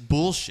 Which is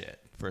bullshit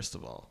first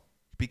of all,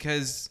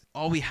 because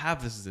all we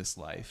have is this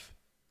life.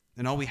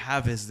 And all we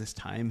have is this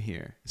time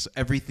here. So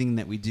everything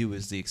that we do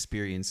is the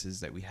experiences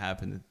that we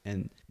have,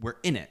 and we're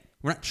in it.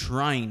 We're not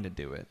trying to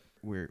do it.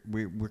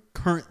 We're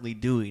currently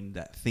doing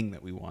that thing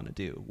that we want to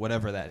do,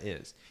 whatever that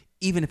is,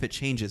 even if it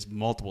changes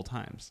multiple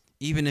times.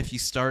 Even if you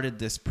started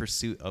this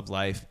pursuit of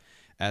life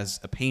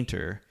as a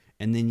painter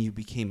and then you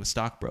became a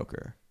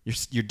stockbroker,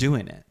 you're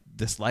doing it,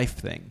 this life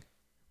thing,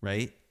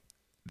 right?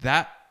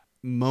 That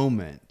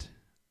moment,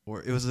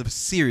 or it was a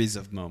series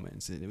of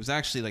moments. It was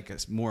actually like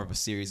more of a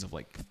series of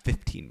like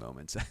 15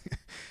 moments,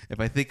 if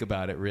I think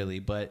about it really.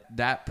 But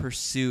that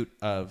pursuit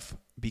of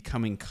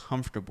becoming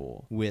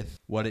comfortable with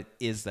what it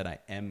is that I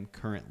am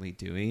currently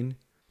doing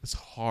was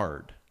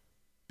hard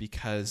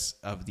because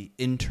of the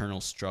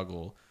internal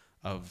struggle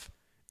of,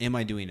 am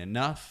I doing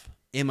enough?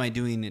 Am I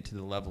doing it to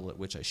the level at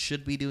which I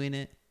should be doing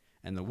it?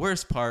 And the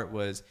worst part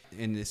was,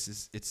 and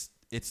it's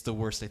the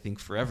worst I think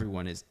for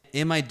everyone, is,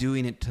 am I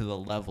doing it to the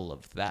level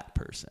of that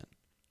person?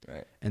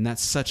 Right. And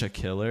that's such a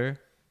killer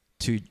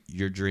to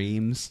your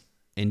dreams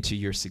and to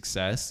your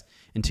success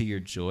and to your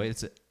joy.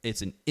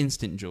 It's an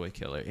instant joy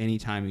killer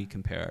anytime we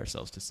compare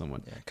ourselves to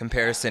someone. Yeah.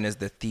 Comparison is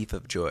the thief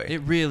of joy.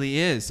 It really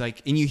is.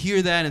 Like, and you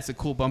hear that, and it's a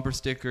cool bumper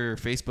sticker or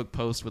Facebook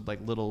post with like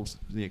little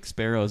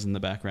sparrows in the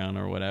background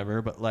or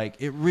whatever, but like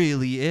it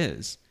really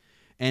is.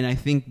 And I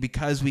think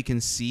because we can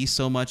see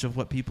so much of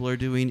what people are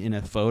doing in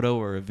a photo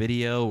or a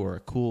video or a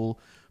cool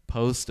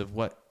post of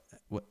what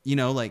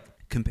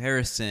like,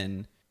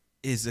 comparison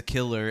is a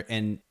killer.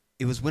 And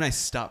it was when I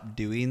stopped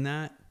doing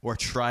that, or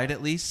tried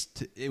at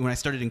least, when I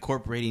started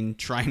incorporating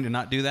trying to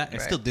not do that. I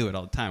still do it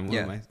all the time. Who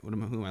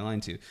am I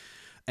lying to?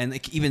 And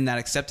like, even that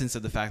acceptance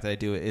of the fact that I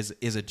do it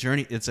is a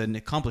journey. It's an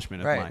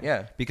accomplishment of mine.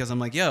 Yeah. Because I'm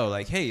like, yo,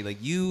 like, hey, like,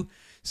 you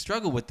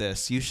struggle with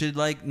this. You should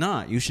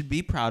you should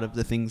be proud of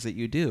the things that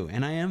you do.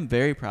 And I am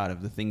very proud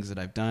of the things that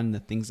I've done, the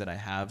things that I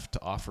have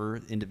to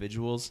offer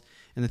individuals,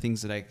 and the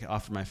things that I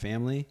offer my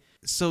family.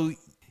 So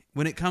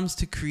when it comes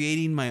to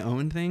creating my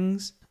own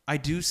things, I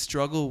do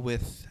struggle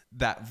with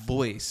that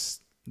voice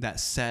that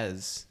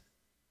says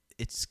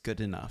it's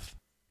good enough.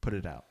 Put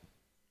it out.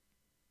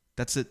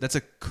 That's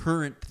a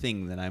current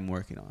thing that I'm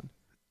working on.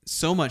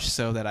 So much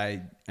so that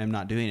I am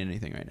not doing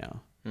anything right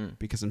now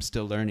because I'm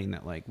still learning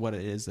that like what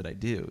it is that I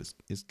do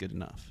is good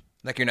enough.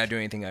 Like, you're not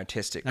doing anything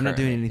artistic. I'm not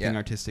doing anything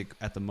artistic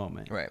at the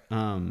moment. Right.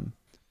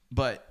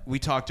 But we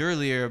talked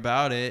earlier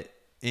about it,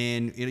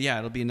 and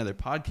it'll be another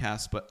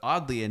podcast. But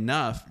oddly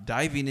enough,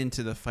 diving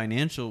into the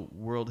financial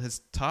world has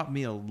taught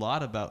me a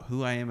lot about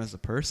who I am as a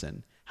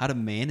person, how to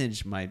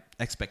manage my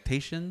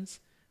expectations,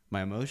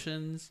 my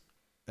emotions,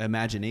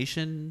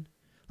 imagination,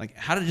 like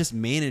how to just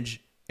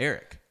manage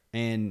Eric.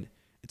 And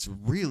it's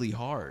really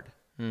hard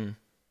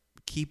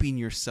keeping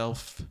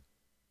yourself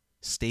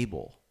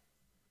stable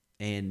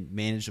and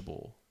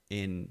manageable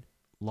and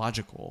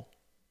logical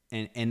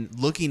and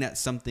looking at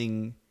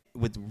something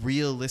with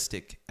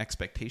realistic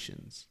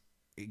expectations.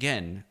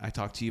 Again, I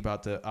talked to you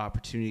about the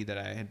opportunity that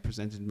I had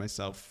presented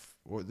myself,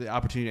 or the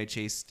opportunity I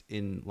chased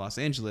in Los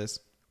Angeles.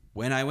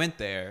 When I went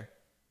there,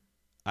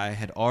 I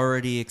had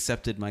already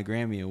accepted my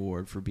Grammy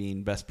Award for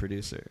being Best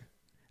Producer,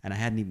 and I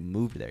hadn't even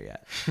moved there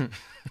yet.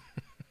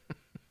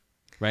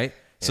 Right?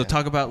 Yeah. So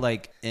talk about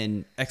like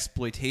an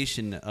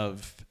exploitation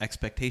of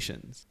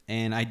expectations,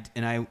 and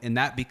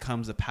that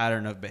becomes a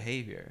pattern of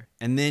behavior.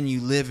 And then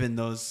you live in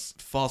those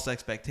false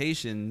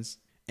expectations,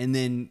 and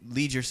then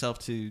lead yourself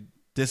to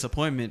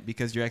disappointment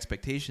because your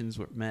expectations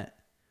weren't met.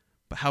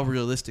 But how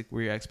realistic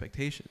were your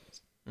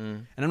expectations?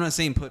 And I'm not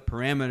saying put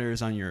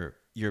parameters on your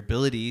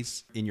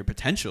abilities and your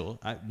potential.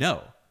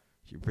 No,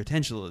 your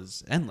potential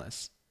is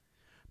endless.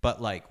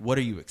 But like, what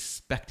are you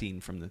expecting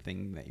from the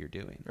thing that you're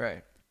doing?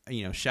 Right.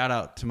 Shout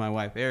out to my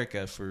wife,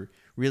 Erica, for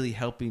really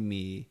helping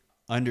me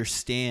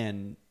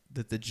understand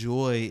that the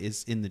joy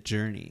is in the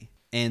journey,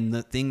 and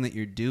the thing that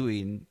you're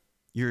doing,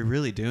 you're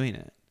really doing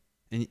it.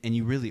 And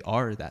you really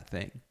are that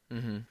thing.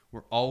 Mm-hmm.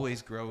 We're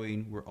always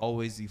growing, we're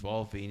always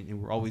evolving,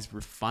 and we're always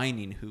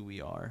refining who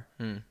we are.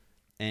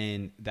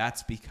 And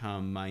that's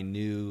become my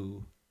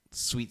new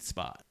sweet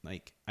spot.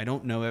 Like, I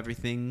don't know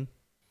everything.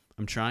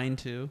 I'm trying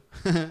to.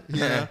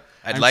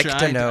 I'd like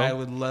to know. I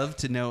would love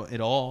to know it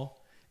all.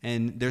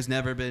 And there's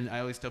never been, I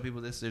always tell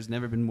people this, there's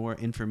never been more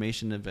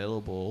information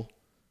available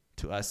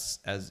to us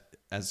as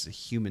a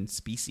human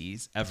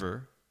species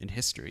ever in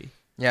history.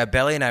 Yeah,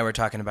 Belly and I were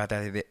talking about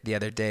that the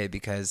other day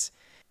because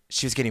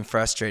she was getting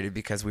frustrated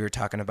because we were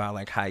talking about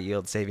like high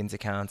yield savings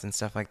accounts and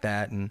stuff like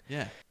that. And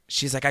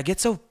she's like, I get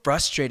so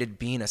frustrated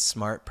being a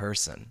smart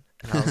person.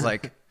 And I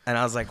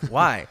was like,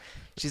 why?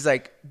 She's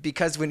like,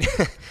 because when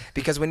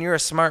you're a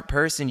smart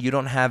person, you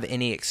don't have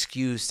any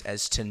excuse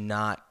as to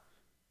not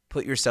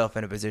put yourself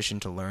in a position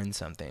to learn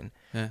something.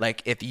 Yeah.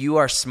 Like, if you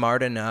are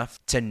smart enough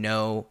to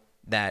know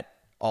that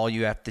all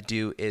you have to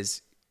do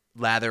is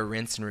lather,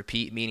 rinse, and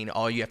repeat, meaning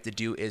all you have to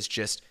do is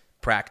just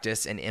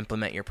practice and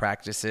implement your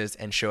practices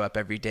and show up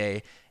every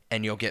day,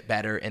 and you'll get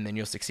better, and then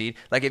you'll succeed.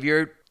 Like, if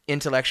you're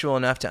intellectual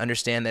enough to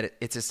understand that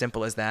it's as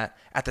simple as that,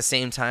 at the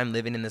same time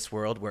living in this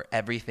world where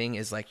everything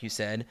is, like you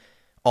said,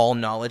 all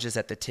knowledge is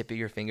at the tip of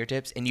your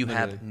fingertips and you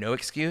Literally. have no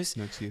excuse.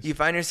 No excuse. You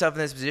find yourself in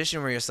this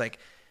position where you're just like,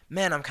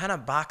 man, I'm kind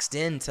of boxed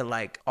into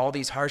like all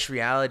these harsh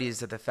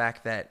realities of the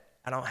fact that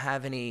I don't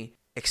have any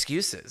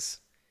excuses.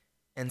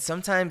 And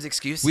sometimes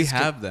excuses. We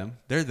have them.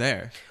 They're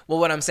there. Well,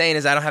 what I'm saying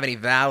is I don't have any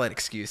valid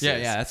excuses. Yeah,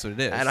 that's what it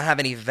is. I don't have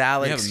any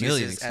valid You have a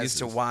million excuses as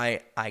to excuses.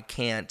 why I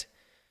can't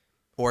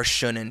or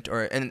shouldn't,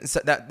 and so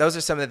those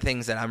are some of the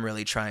things that I'm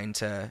really trying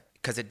to,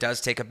 because it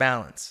does take a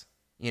balance,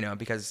 you know,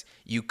 because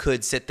you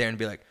could sit there and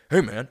be like,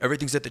 hey man,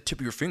 everything's at the tip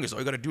of your fingers. All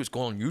you got to do is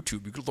go on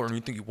YouTube. You can learn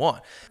anything you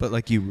want. But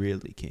like, you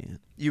really can't.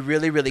 You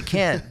really, really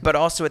can. But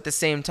also at the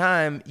same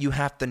time, you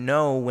have to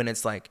know when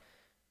it's like,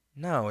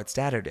 no, it's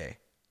Saturday.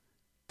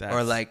 That's,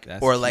 Or like,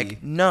 that's or key.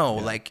 like, no,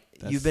 Yeah, like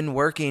that's- you've been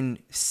working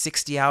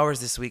 60 hours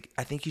this week.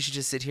 I think you should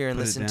just sit here and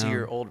Put it listen to down.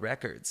 your old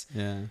records.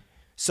 Yeah.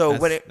 So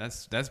That's, when it,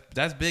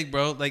 that's big,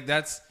 bro. Like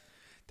that's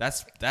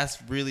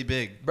really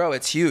big. bro,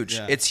 it's huge.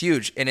 Yeah. It's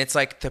huge. And it's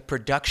like the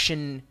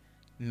production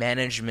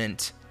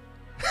management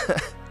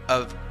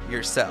of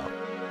yourself.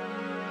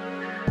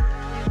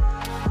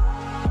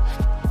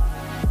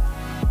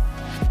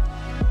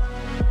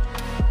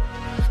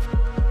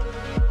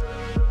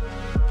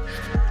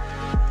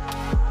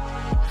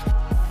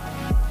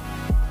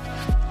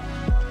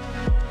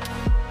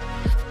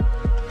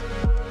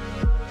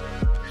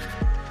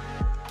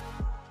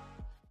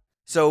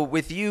 So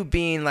with you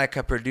being like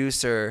a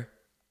producer,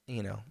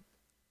 you know,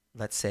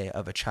 let's say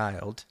of a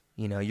child,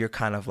 you know, you're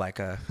kind of like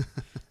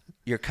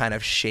you're kind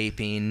of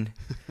shaping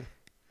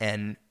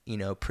and, you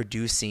know,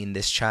 producing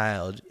this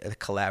child, a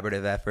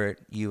collaborative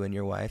effort, you and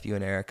your wife, you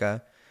and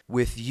Erica.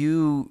 With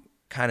you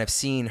kind of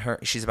seeing her,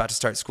 she's about to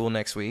start school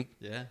next week.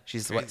 Yeah.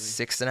 She's crazy. what,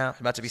 6 now?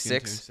 About to be She's gonna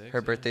 6. turn 6, Her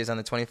yeah. birthday's on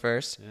the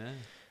 21st.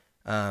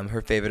 Yeah.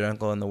 Her favorite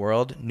uncle in the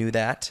world, knew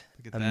that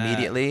Look at that.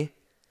 immediately.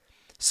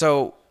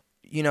 So,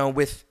 you know,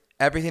 with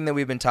everything that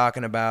we've been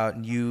talking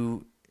about,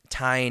 you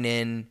tying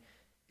in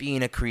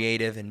being a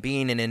creative and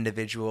being an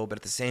individual, but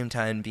at the same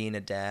time being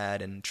a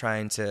dad and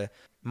trying to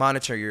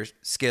monitor your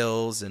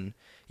skills and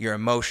your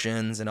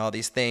emotions and all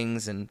these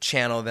things and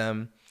channel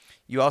them,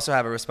 you also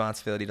have a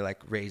responsibility to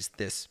like raise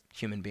this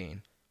human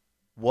being.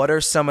 What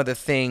are some of the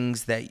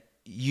things that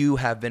you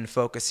have been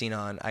focusing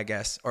on, I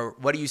guess, or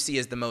what do you see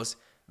as the most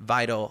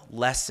vital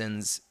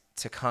lessons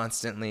to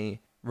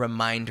constantly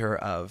remind her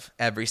of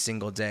every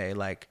single day?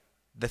 Like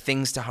the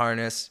things to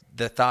harness,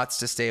 the thoughts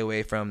to stay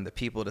away from, the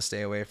people to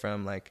stay away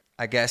from. Like,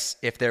 I guess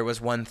if there was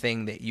one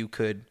thing that you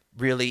could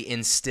really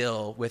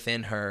instill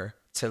within her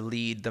to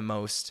lead the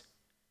most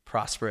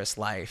prosperous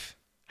life,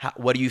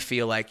 what do you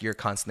feel like you're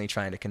constantly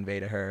trying to convey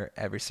to her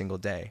every single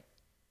day?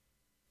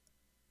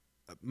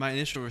 My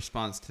initial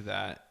response to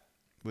that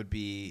would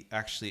be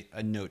actually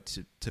a note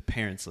to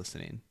parents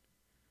listening.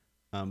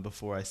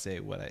 Before I say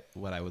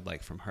what I would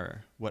like from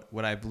her,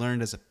 what I've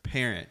learned as a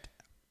parent,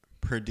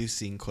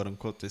 producing quote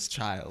unquote this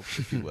child,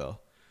 if you will,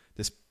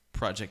 this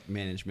project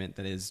management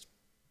that is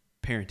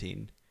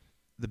parenting.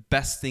 The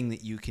best thing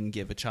that you can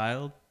give a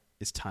child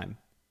is time,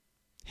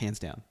 hands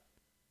down,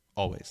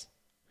 always.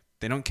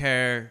 They don't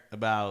care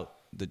about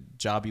the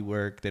job you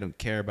work. They don't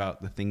care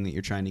about the thing that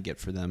you're trying to get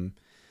for them.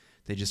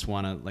 They just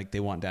want to, like, they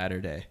want dad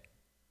or day.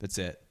 That's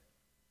it.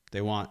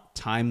 They want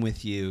time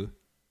with you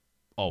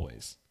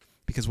always.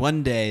 Because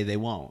one day they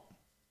won't.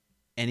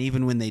 And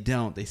even when they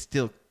don't, they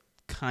still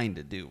kind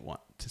of do want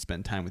to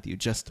spend time with you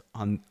just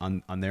on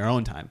their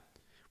own time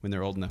when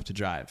they're old enough to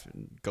drive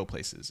and go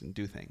places and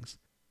do things.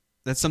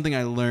 That's something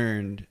I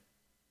learned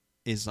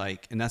is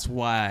like, and that's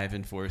why I've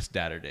enforced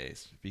Dadder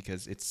Days,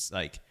 because it's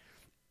like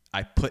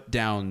I put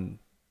down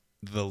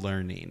the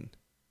learning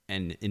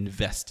and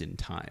invest in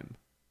time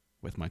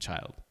with my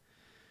child.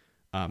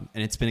 And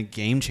it's been a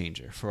game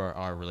changer for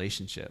our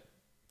relationship.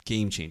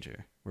 Game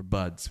changer. We're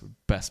buds. We're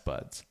best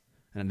buds.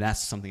 And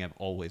that's something I've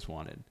always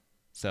wanted.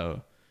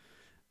 So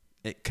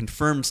it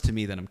confirms to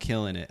me that I'm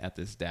killing it at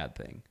this dad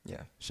thing.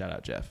 Yeah. Shout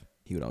out Jeff.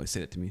 He would always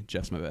say that to me.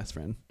 Jeff's my best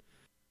friend.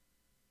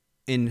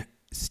 In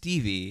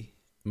Stevie,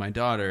 my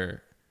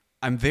daughter,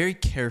 I'm very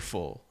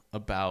careful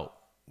about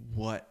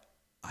what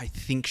I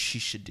think she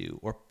should do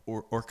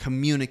or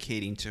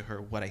communicating to her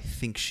what I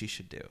think she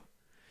should do.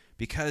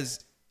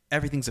 Because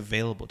everything's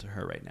available to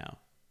her right now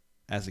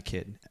as a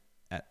kid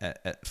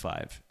at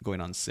 5,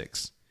 going on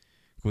 6,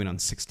 going on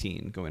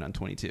 16, going on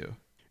 22.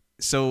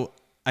 So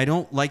I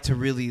don't like to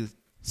really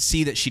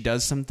see that she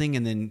does something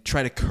and then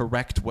try to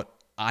correct what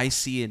I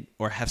see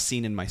or have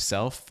seen in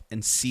myself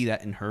and see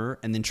that in her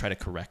and then try to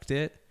correct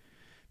it,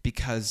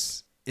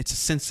 because it's a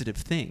sensitive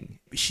thing.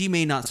 She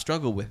may not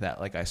struggle with that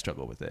like I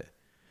struggle with it.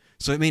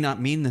 So it may not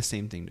mean the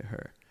same thing to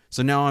her.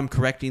 So now I'm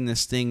correcting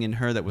this thing in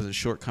her that was a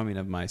shortcoming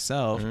of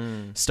myself,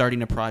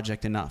 starting a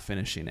project and not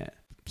finishing it.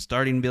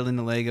 Starting building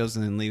the Legos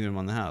and then leaving them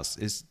on the house.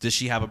 Does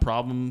she have a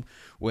problem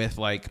with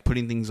like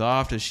putting things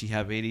off? Does she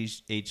have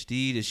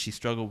ADHD? Does she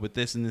struggle with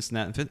this and this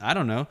and that? I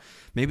don't know.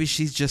 Maybe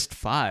she's just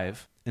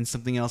 5 and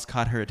something else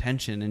caught her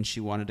attention and she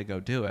wanted to go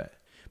do it.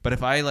 But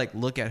if I like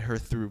look at her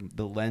through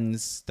the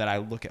lens that I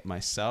look at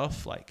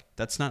myself, like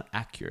that's not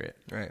accurate.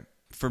 Right.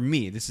 For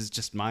me, this is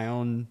just my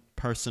own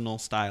personal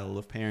style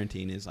of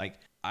parenting, is like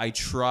I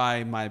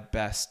try my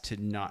best to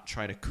not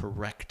try to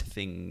correct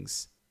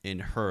things in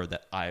her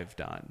that I've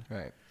done.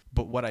 Right.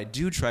 But what I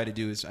do try to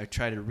do is I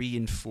try to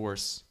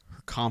reinforce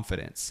her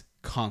confidence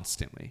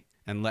constantly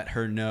and let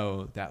her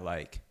know that,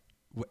 like,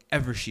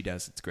 whatever she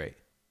does, it's great.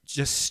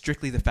 Just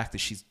strictly the fact that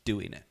she's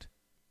doing it.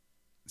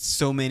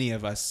 So many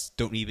of us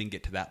don't even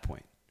get to that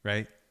point,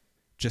 right?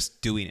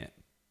 Just doing it.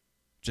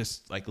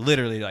 Just like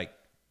literally like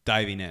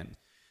diving in.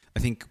 I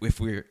think if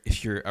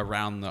you're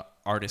around the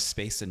artist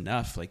space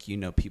enough, like, you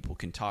know, people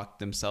can talk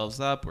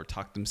themselves up or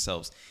talk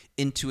themselves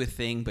into a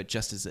thing, but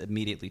just as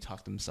immediately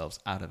talk themselves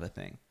out of a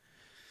thing.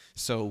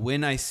 So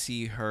when I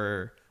see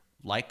her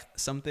like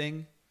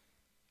something,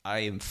 I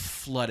am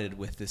flooded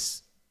with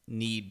this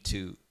need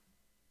to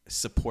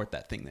support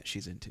that thing that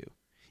she's into,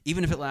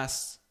 even if it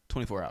lasts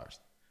 24 hours.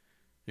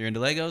 You're into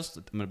Legos?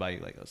 I'm going to buy you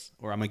Legos.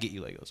 Or I'm going to get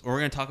you Legos. Or we're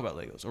going to talk about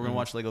Legos. Or we're going to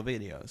watch Lego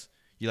videos.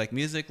 You like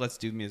music? Let's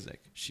do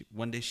music.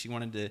 One day she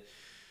wanted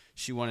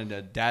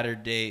a dadder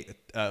day,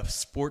 a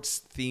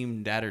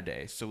sports-themed dadder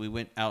day. So we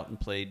went out and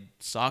played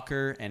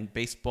soccer and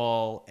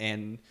baseball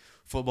and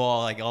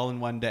football, like, all in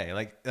one day.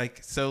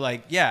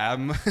 Yeah,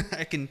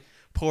 I can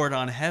pour it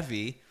on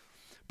heavy,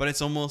 but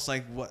it's almost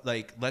like,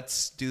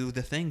 let's do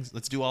the things.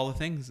 Let's do all the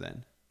things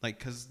then. Like,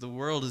 because the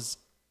world is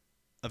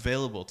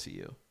available to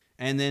you.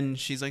 And then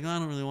she's like, oh, I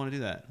don't really want to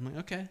do that. I'm like,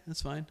 okay,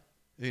 that's fine.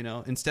 You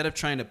know, instead of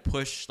trying to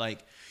push,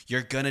 like,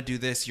 you're going to do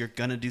this, you're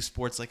going to do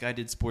sports like I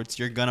did sports,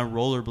 you're going to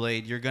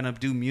rollerblade, you're going to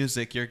do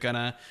music, you're going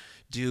to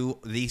do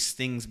these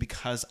things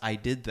because I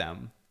did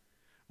them.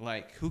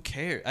 Like, who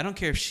cares? I don't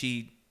care if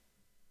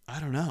I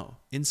don't know,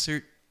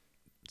 insert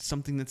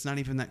something that's not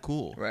even that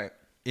cool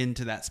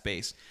into that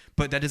space.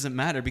 But that doesn't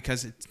matter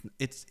because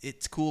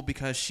it's cool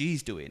because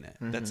she's doing it.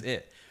 Mm-hmm. That's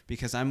it.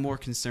 Because I'm more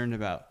concerned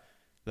about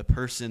the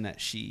person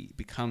that she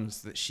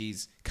becomes, that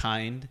she's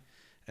kind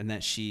and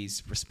that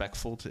she's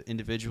respectful to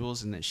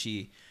individuals, and that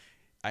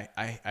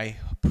I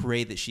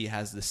pray that she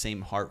has the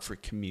same heart for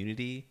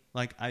community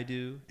like I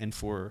do, and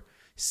for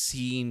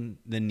seeing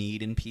the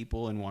need in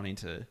people and wanting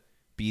to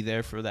be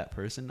there for that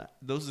person.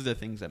 Those are the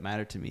things that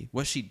matter to me.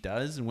 What she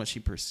does and what she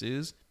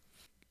pursues,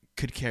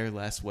 could care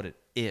less what it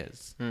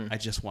is. I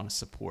just want to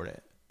support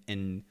it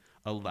and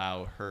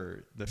allow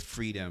her the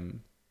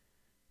freedom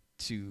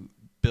to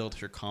build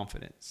her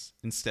confidence,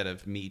 instead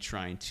of me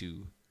trying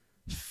to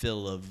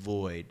fill a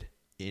void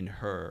in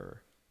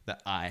her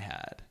that I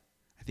had.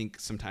 I think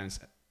sometimes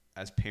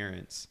as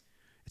parents,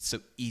 it's so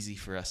easy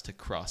for us to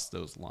cross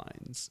those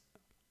lines.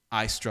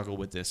 I struggle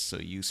with this, so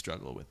you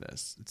struggle with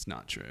this. It's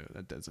not true.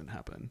 That doesn't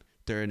happen.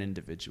 They're an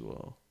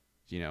individual.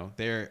 You know,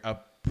 they're a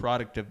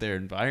product of their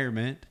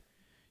environment.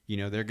 You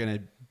know, they're going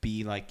to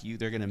be like you.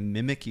 They're going to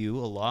mimic you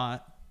a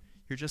lot.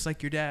 You're just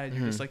like your dad.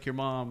 You're just like your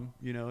mom.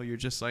 You know, you're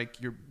just like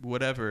your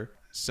whatever.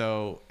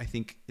 So I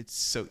think it's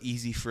so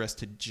easy for us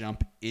to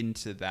jump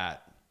into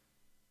that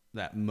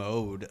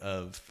mode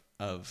of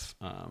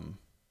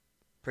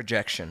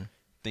projection.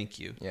 Thank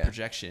you. Yeah.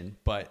 Projection.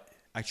 But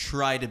I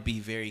try to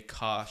be very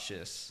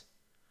cautious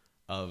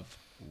of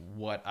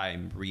what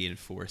I'm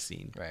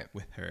reinforcing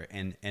with her,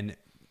 and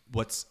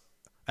what's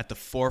at the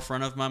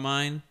forefront of my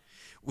mind,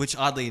 which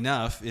oddly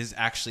enough is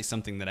actually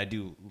something that I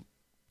do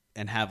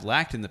and have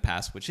lacked in the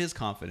past, which is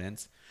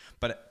confidence.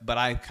 But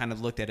I kind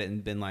of looked at it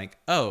and been like,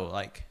 oh,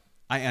 like,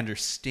 I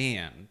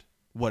understand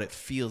what it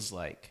feels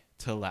like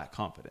to lack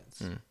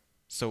confidence.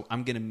 So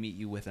I'm going to meet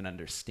you with an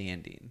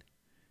understanding,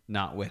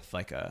 not with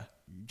like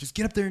just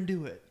get up there and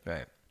do it.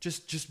 Right.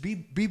 Just be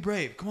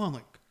brave. Come on.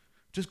 Like,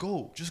 just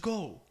go.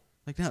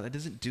 Like, no, that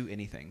doesn't do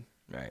anything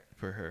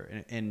for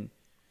her. And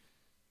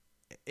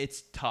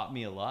it's taught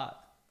me a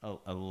lot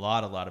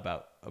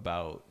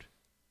about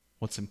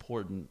what's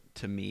important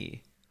to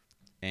me.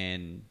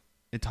 And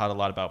it taught a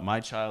lot about my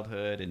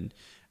childhood and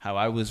how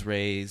I was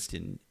raised,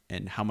 and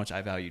how much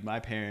I valued my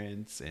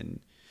parents, and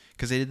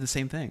because they did the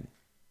same thing.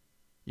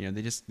 You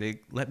know, they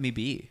let me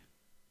be,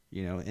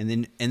 you know, and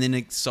then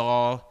it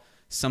saw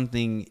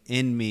something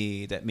in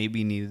me that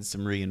maybe needed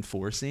some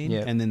reinforcing,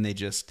 and then they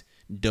just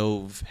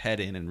dove head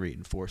in and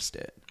reinforced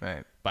it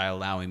by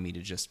allowing me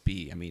to just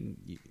be. I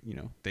mean, you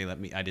know, they let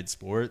me. I did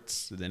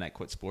sports, then I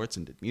quit sports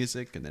and did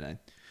music, and then I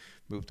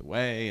moved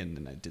away, and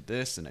then I did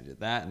this and I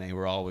did that, and they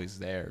were always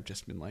there,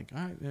 just been like,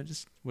 all right,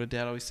 just what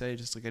Dad always say,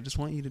 just like, I just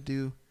want you to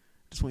do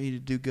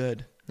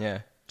good. Yeah.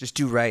 Just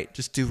do right.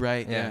 Just do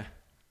right. Yeah.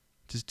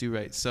 Just do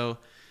right. So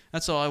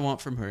that's all I want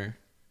from her,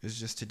 is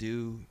just to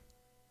do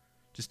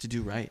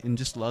right and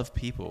just love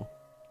people.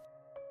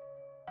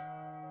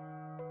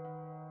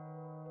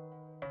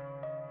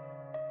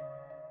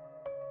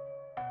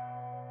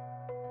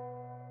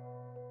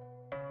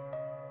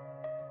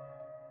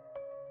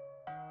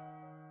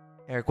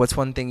 Eric, what's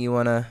one thing you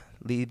want to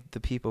lead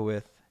the people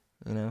with?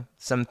 You know,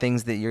 some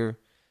things that you're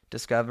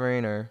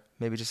discovering, or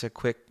maybe just a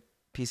quick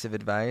piece of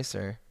advice,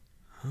 or...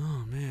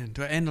 Oh, man.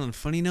 Do I end on a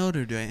funny note,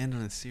 or do I end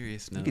on a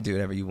serious note? You can do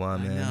whatever you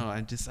want, man. I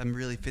know. I'm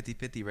really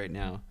 50-50 right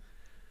now.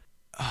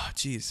 Oh,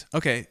 jeez.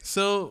 Okay,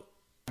 so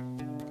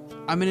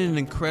I'm in an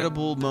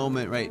incredible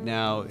moment right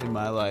now in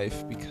my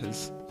life,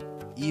 because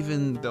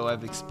even though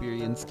I've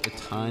experienced a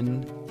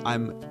ton,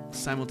 I'm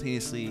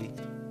simultaneously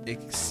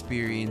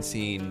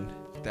experiencing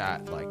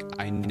that, like,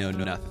 I know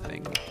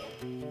nothing.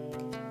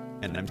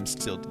 And I'm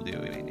still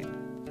doing it.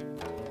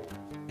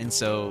 And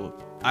so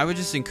I would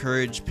just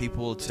encourage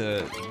people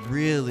to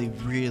really,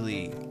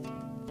 really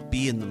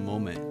be in the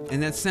moment.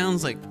 And that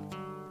sounds like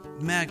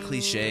mad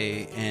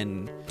cliche,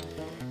 and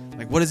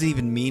like, what does it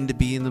even mean to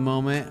be in the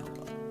moment?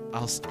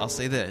 I'll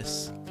say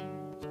this.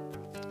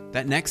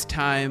 That next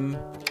time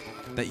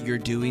that you're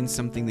doing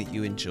something that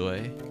you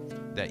enjoy,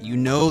 that you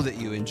know that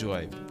you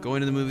enjoy, going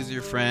to the movies with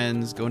your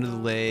friends, going to the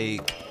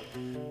lake,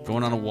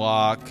 going on a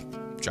walk,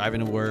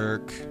 driving to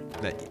work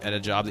at a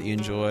job that you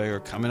enjoy, or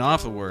coming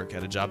off of work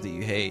at a job that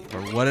you hate,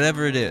 or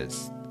whatever it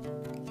is,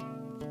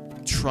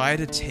 try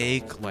to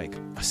take like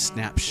a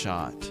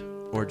snapshot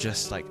or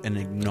just like an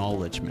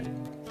acknowledgement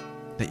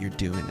that you're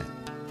doing it,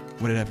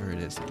 whatever it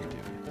is that you're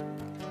doing.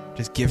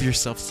 Just give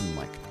yourself some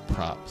like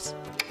props.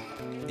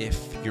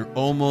 If you're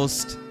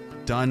almost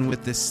done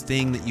with this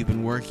thing that you've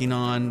been working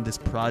on, this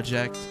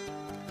project,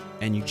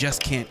 and you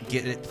just can't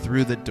get it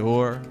through the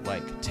door,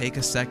 like, take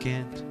a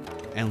second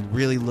and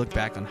really look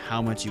back on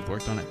how much you've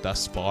worked on it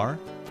thus far,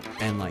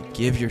 and like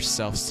give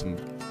yourself some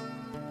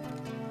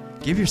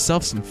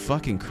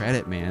fucking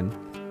credit, man.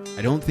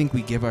 I don't think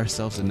we give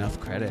ourselves enough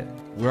credit.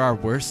 We're our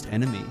worst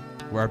enemy.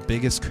 We're our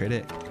biggest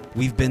critic.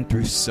 We've been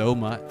through so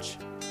much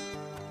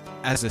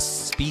as a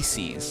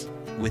species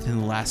within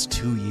the last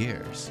 2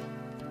 years.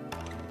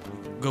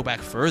 Go back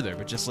further,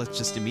 but let's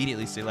just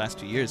immediately say last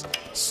 2 years.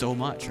 So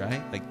much,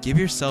 right? Like, give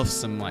yourself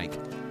some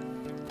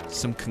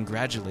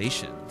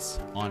congratulations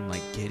on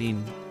like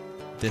getting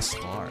this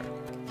far.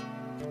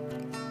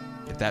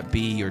 If that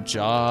be your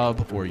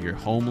job or your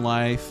home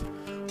life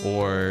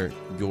or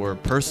your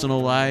personal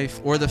life,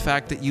 or the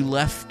fact that you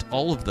left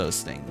all of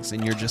those things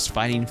and you're just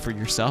fighting for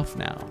yourself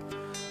now.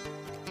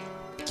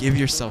 Give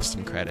yourself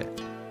some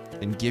credit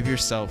and give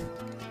yourself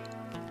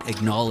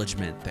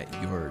acknowledgement that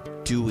you're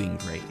doing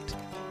great.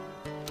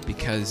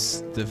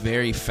 Because the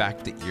very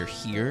fact that you're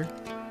here,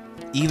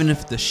 even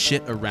if the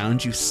shit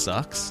around you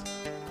sucks,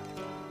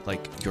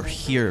 like, you're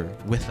here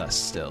with us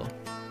still,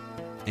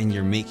 and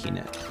you're making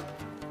it.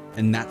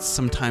 And that's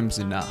sometimes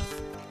enough.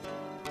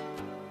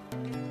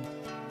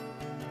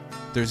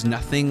 There's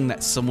nothing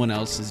that someone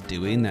else is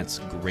doing that's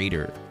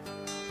greater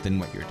than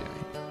what you're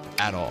doing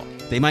at all.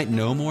 They might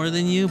know more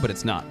than you, but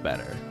it's not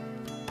better.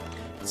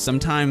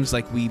 Sometimes,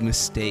 like, we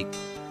mistake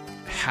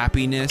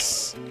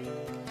happiness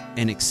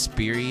and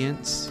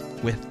experience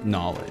with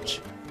knowledge.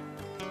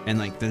 And,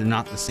 like, they're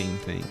not the same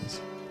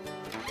things.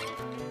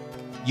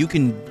 You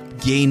can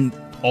gain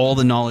all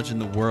the knowledge in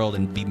the world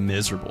and be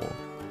miserable.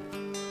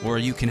 Or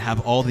you can have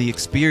all the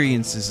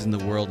experiences in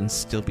the world and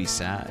still be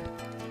sad.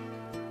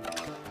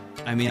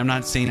 I mean, I'm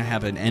not saying I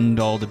have an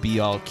end-all to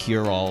be-all,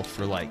 cure-all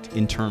for, like,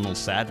 internal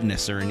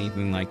sadness or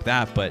anything like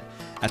that, but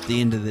at the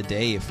end of the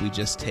day, if we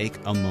just take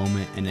a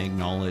moment and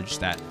acknowledge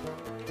that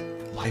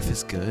life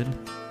is good,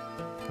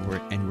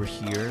 and we're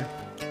here,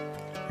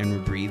 and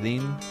we're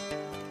breathing,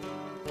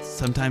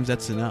 sometimes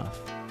that's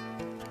enough.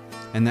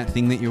 And that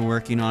thing that you're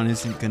working on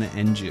isn't going to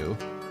end you,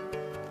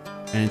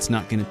 and it's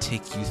not going to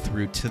take you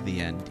through to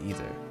the end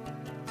either.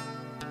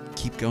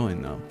 Keep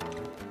going, though.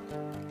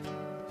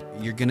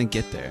 You're going to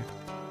get there.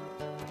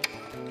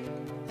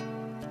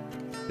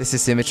 This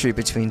is Symmetry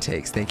Between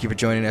Takes. Thank you for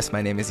joining us.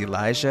 My name is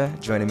Elijah.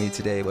 Joining me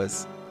today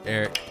was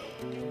Eric.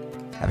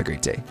 Have a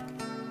great day.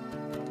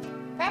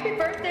 Happy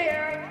birthday,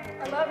 Eric.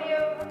 I love you.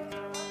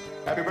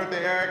 Happy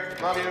birthday, Eric.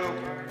 Love you.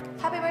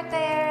 Happy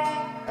birthday, Eric.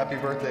 Happy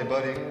birthday,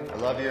 buddy. I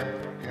love you.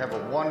 You have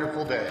a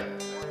wonderful day.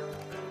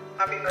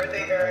 Happy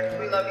birthday, Eric.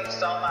 We love you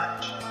so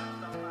much.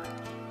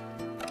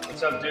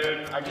 What's up,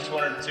 dude? I just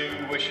wanted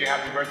to wish you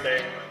happy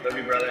birthday. Love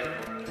you, brother.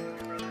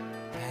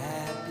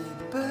 Happy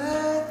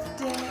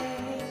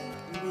birthday,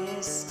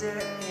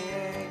 Mr.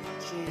 Eric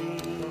G.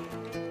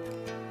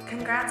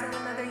 Congrats on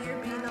another year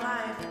being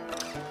alive.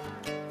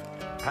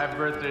 Happy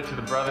birthday to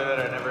the brother that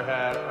I never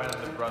had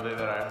and the brother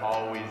that I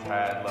always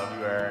had. Love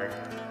you, Eric.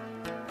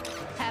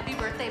 Happy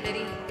birthday,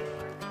 Biddy.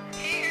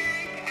 Hey,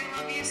 Eric.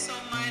 I love you so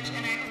much,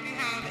 and I hope you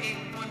have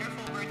a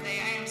wonderful birthday.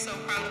 I am so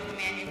proud of the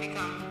man you've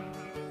become.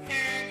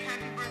 Eric,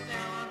 happy birthday.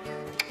 I love you.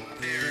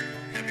 Hey, Eric.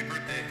 Happy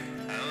birthday.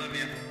 I love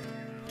you.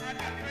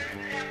 Happy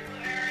birthday, Uncle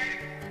Eric.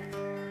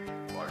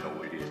 I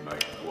know it is, man.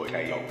 Boy,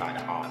 they your kind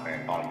of hard, man.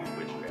 All you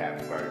wish you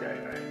happy birthday,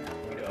 man.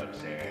 You know what I'm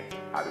saying?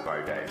 Happy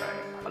birthday, man.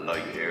 I love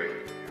you, Eric.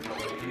 You know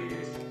what it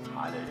is.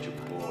 Holla at your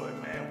boy,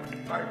 man, with the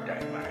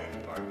birthday, man.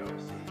 Virgo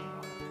season.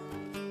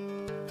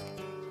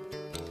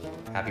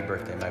 Happy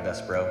birthday, my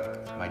best bro.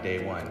 My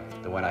day one,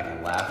 the one I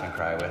can laugh and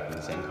cry with in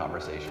the same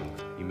conversation.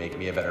 You make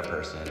me a better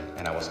person,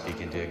 and I will speak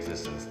into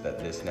existence that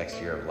this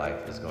next year of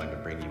life is going to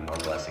bring you more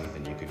blessings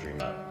than you could dream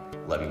of.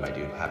 Love you, my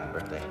dude. Happy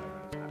birthday.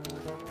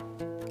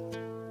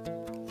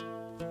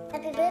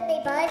 Happy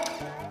birthday, bud.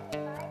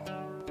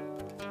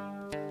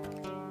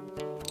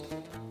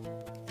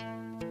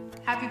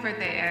 Happy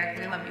birthday, Eric.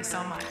 We love you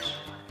so much.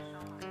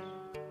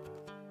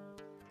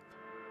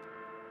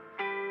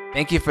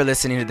 Thank you for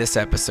listening to this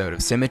episode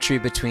of Symmetry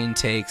Between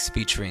Takes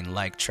featuring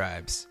Like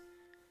Tribes.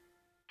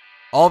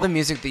 All the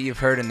music that you've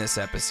heard in this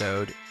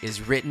episode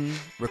is written,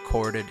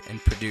 recorded,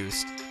 and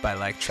produced by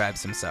Like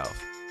Tribes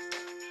himself.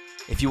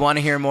 If you want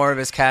to hear more of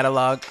his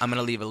catalog, I'm going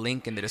to leave a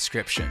link in the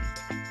description.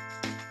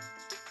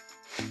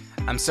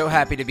 I'm so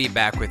happy to be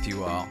back with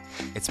you all.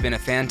 It's been a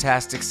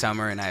fantastic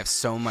summer and I have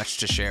so much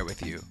to share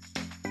with you.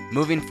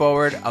 Moving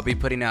forward, I'll be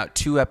putting out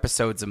 2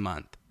 episodes a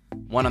month,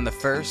 one on the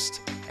 1st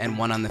and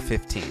one on the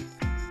 15th.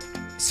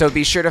 So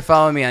be sure to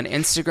follow me on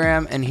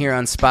Instagram and here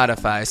on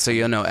Spotify so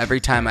you'll know every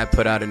time I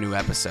put out a new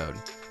episode.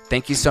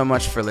 Thank you so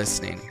much for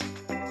listening.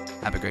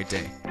 Have a great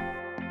day.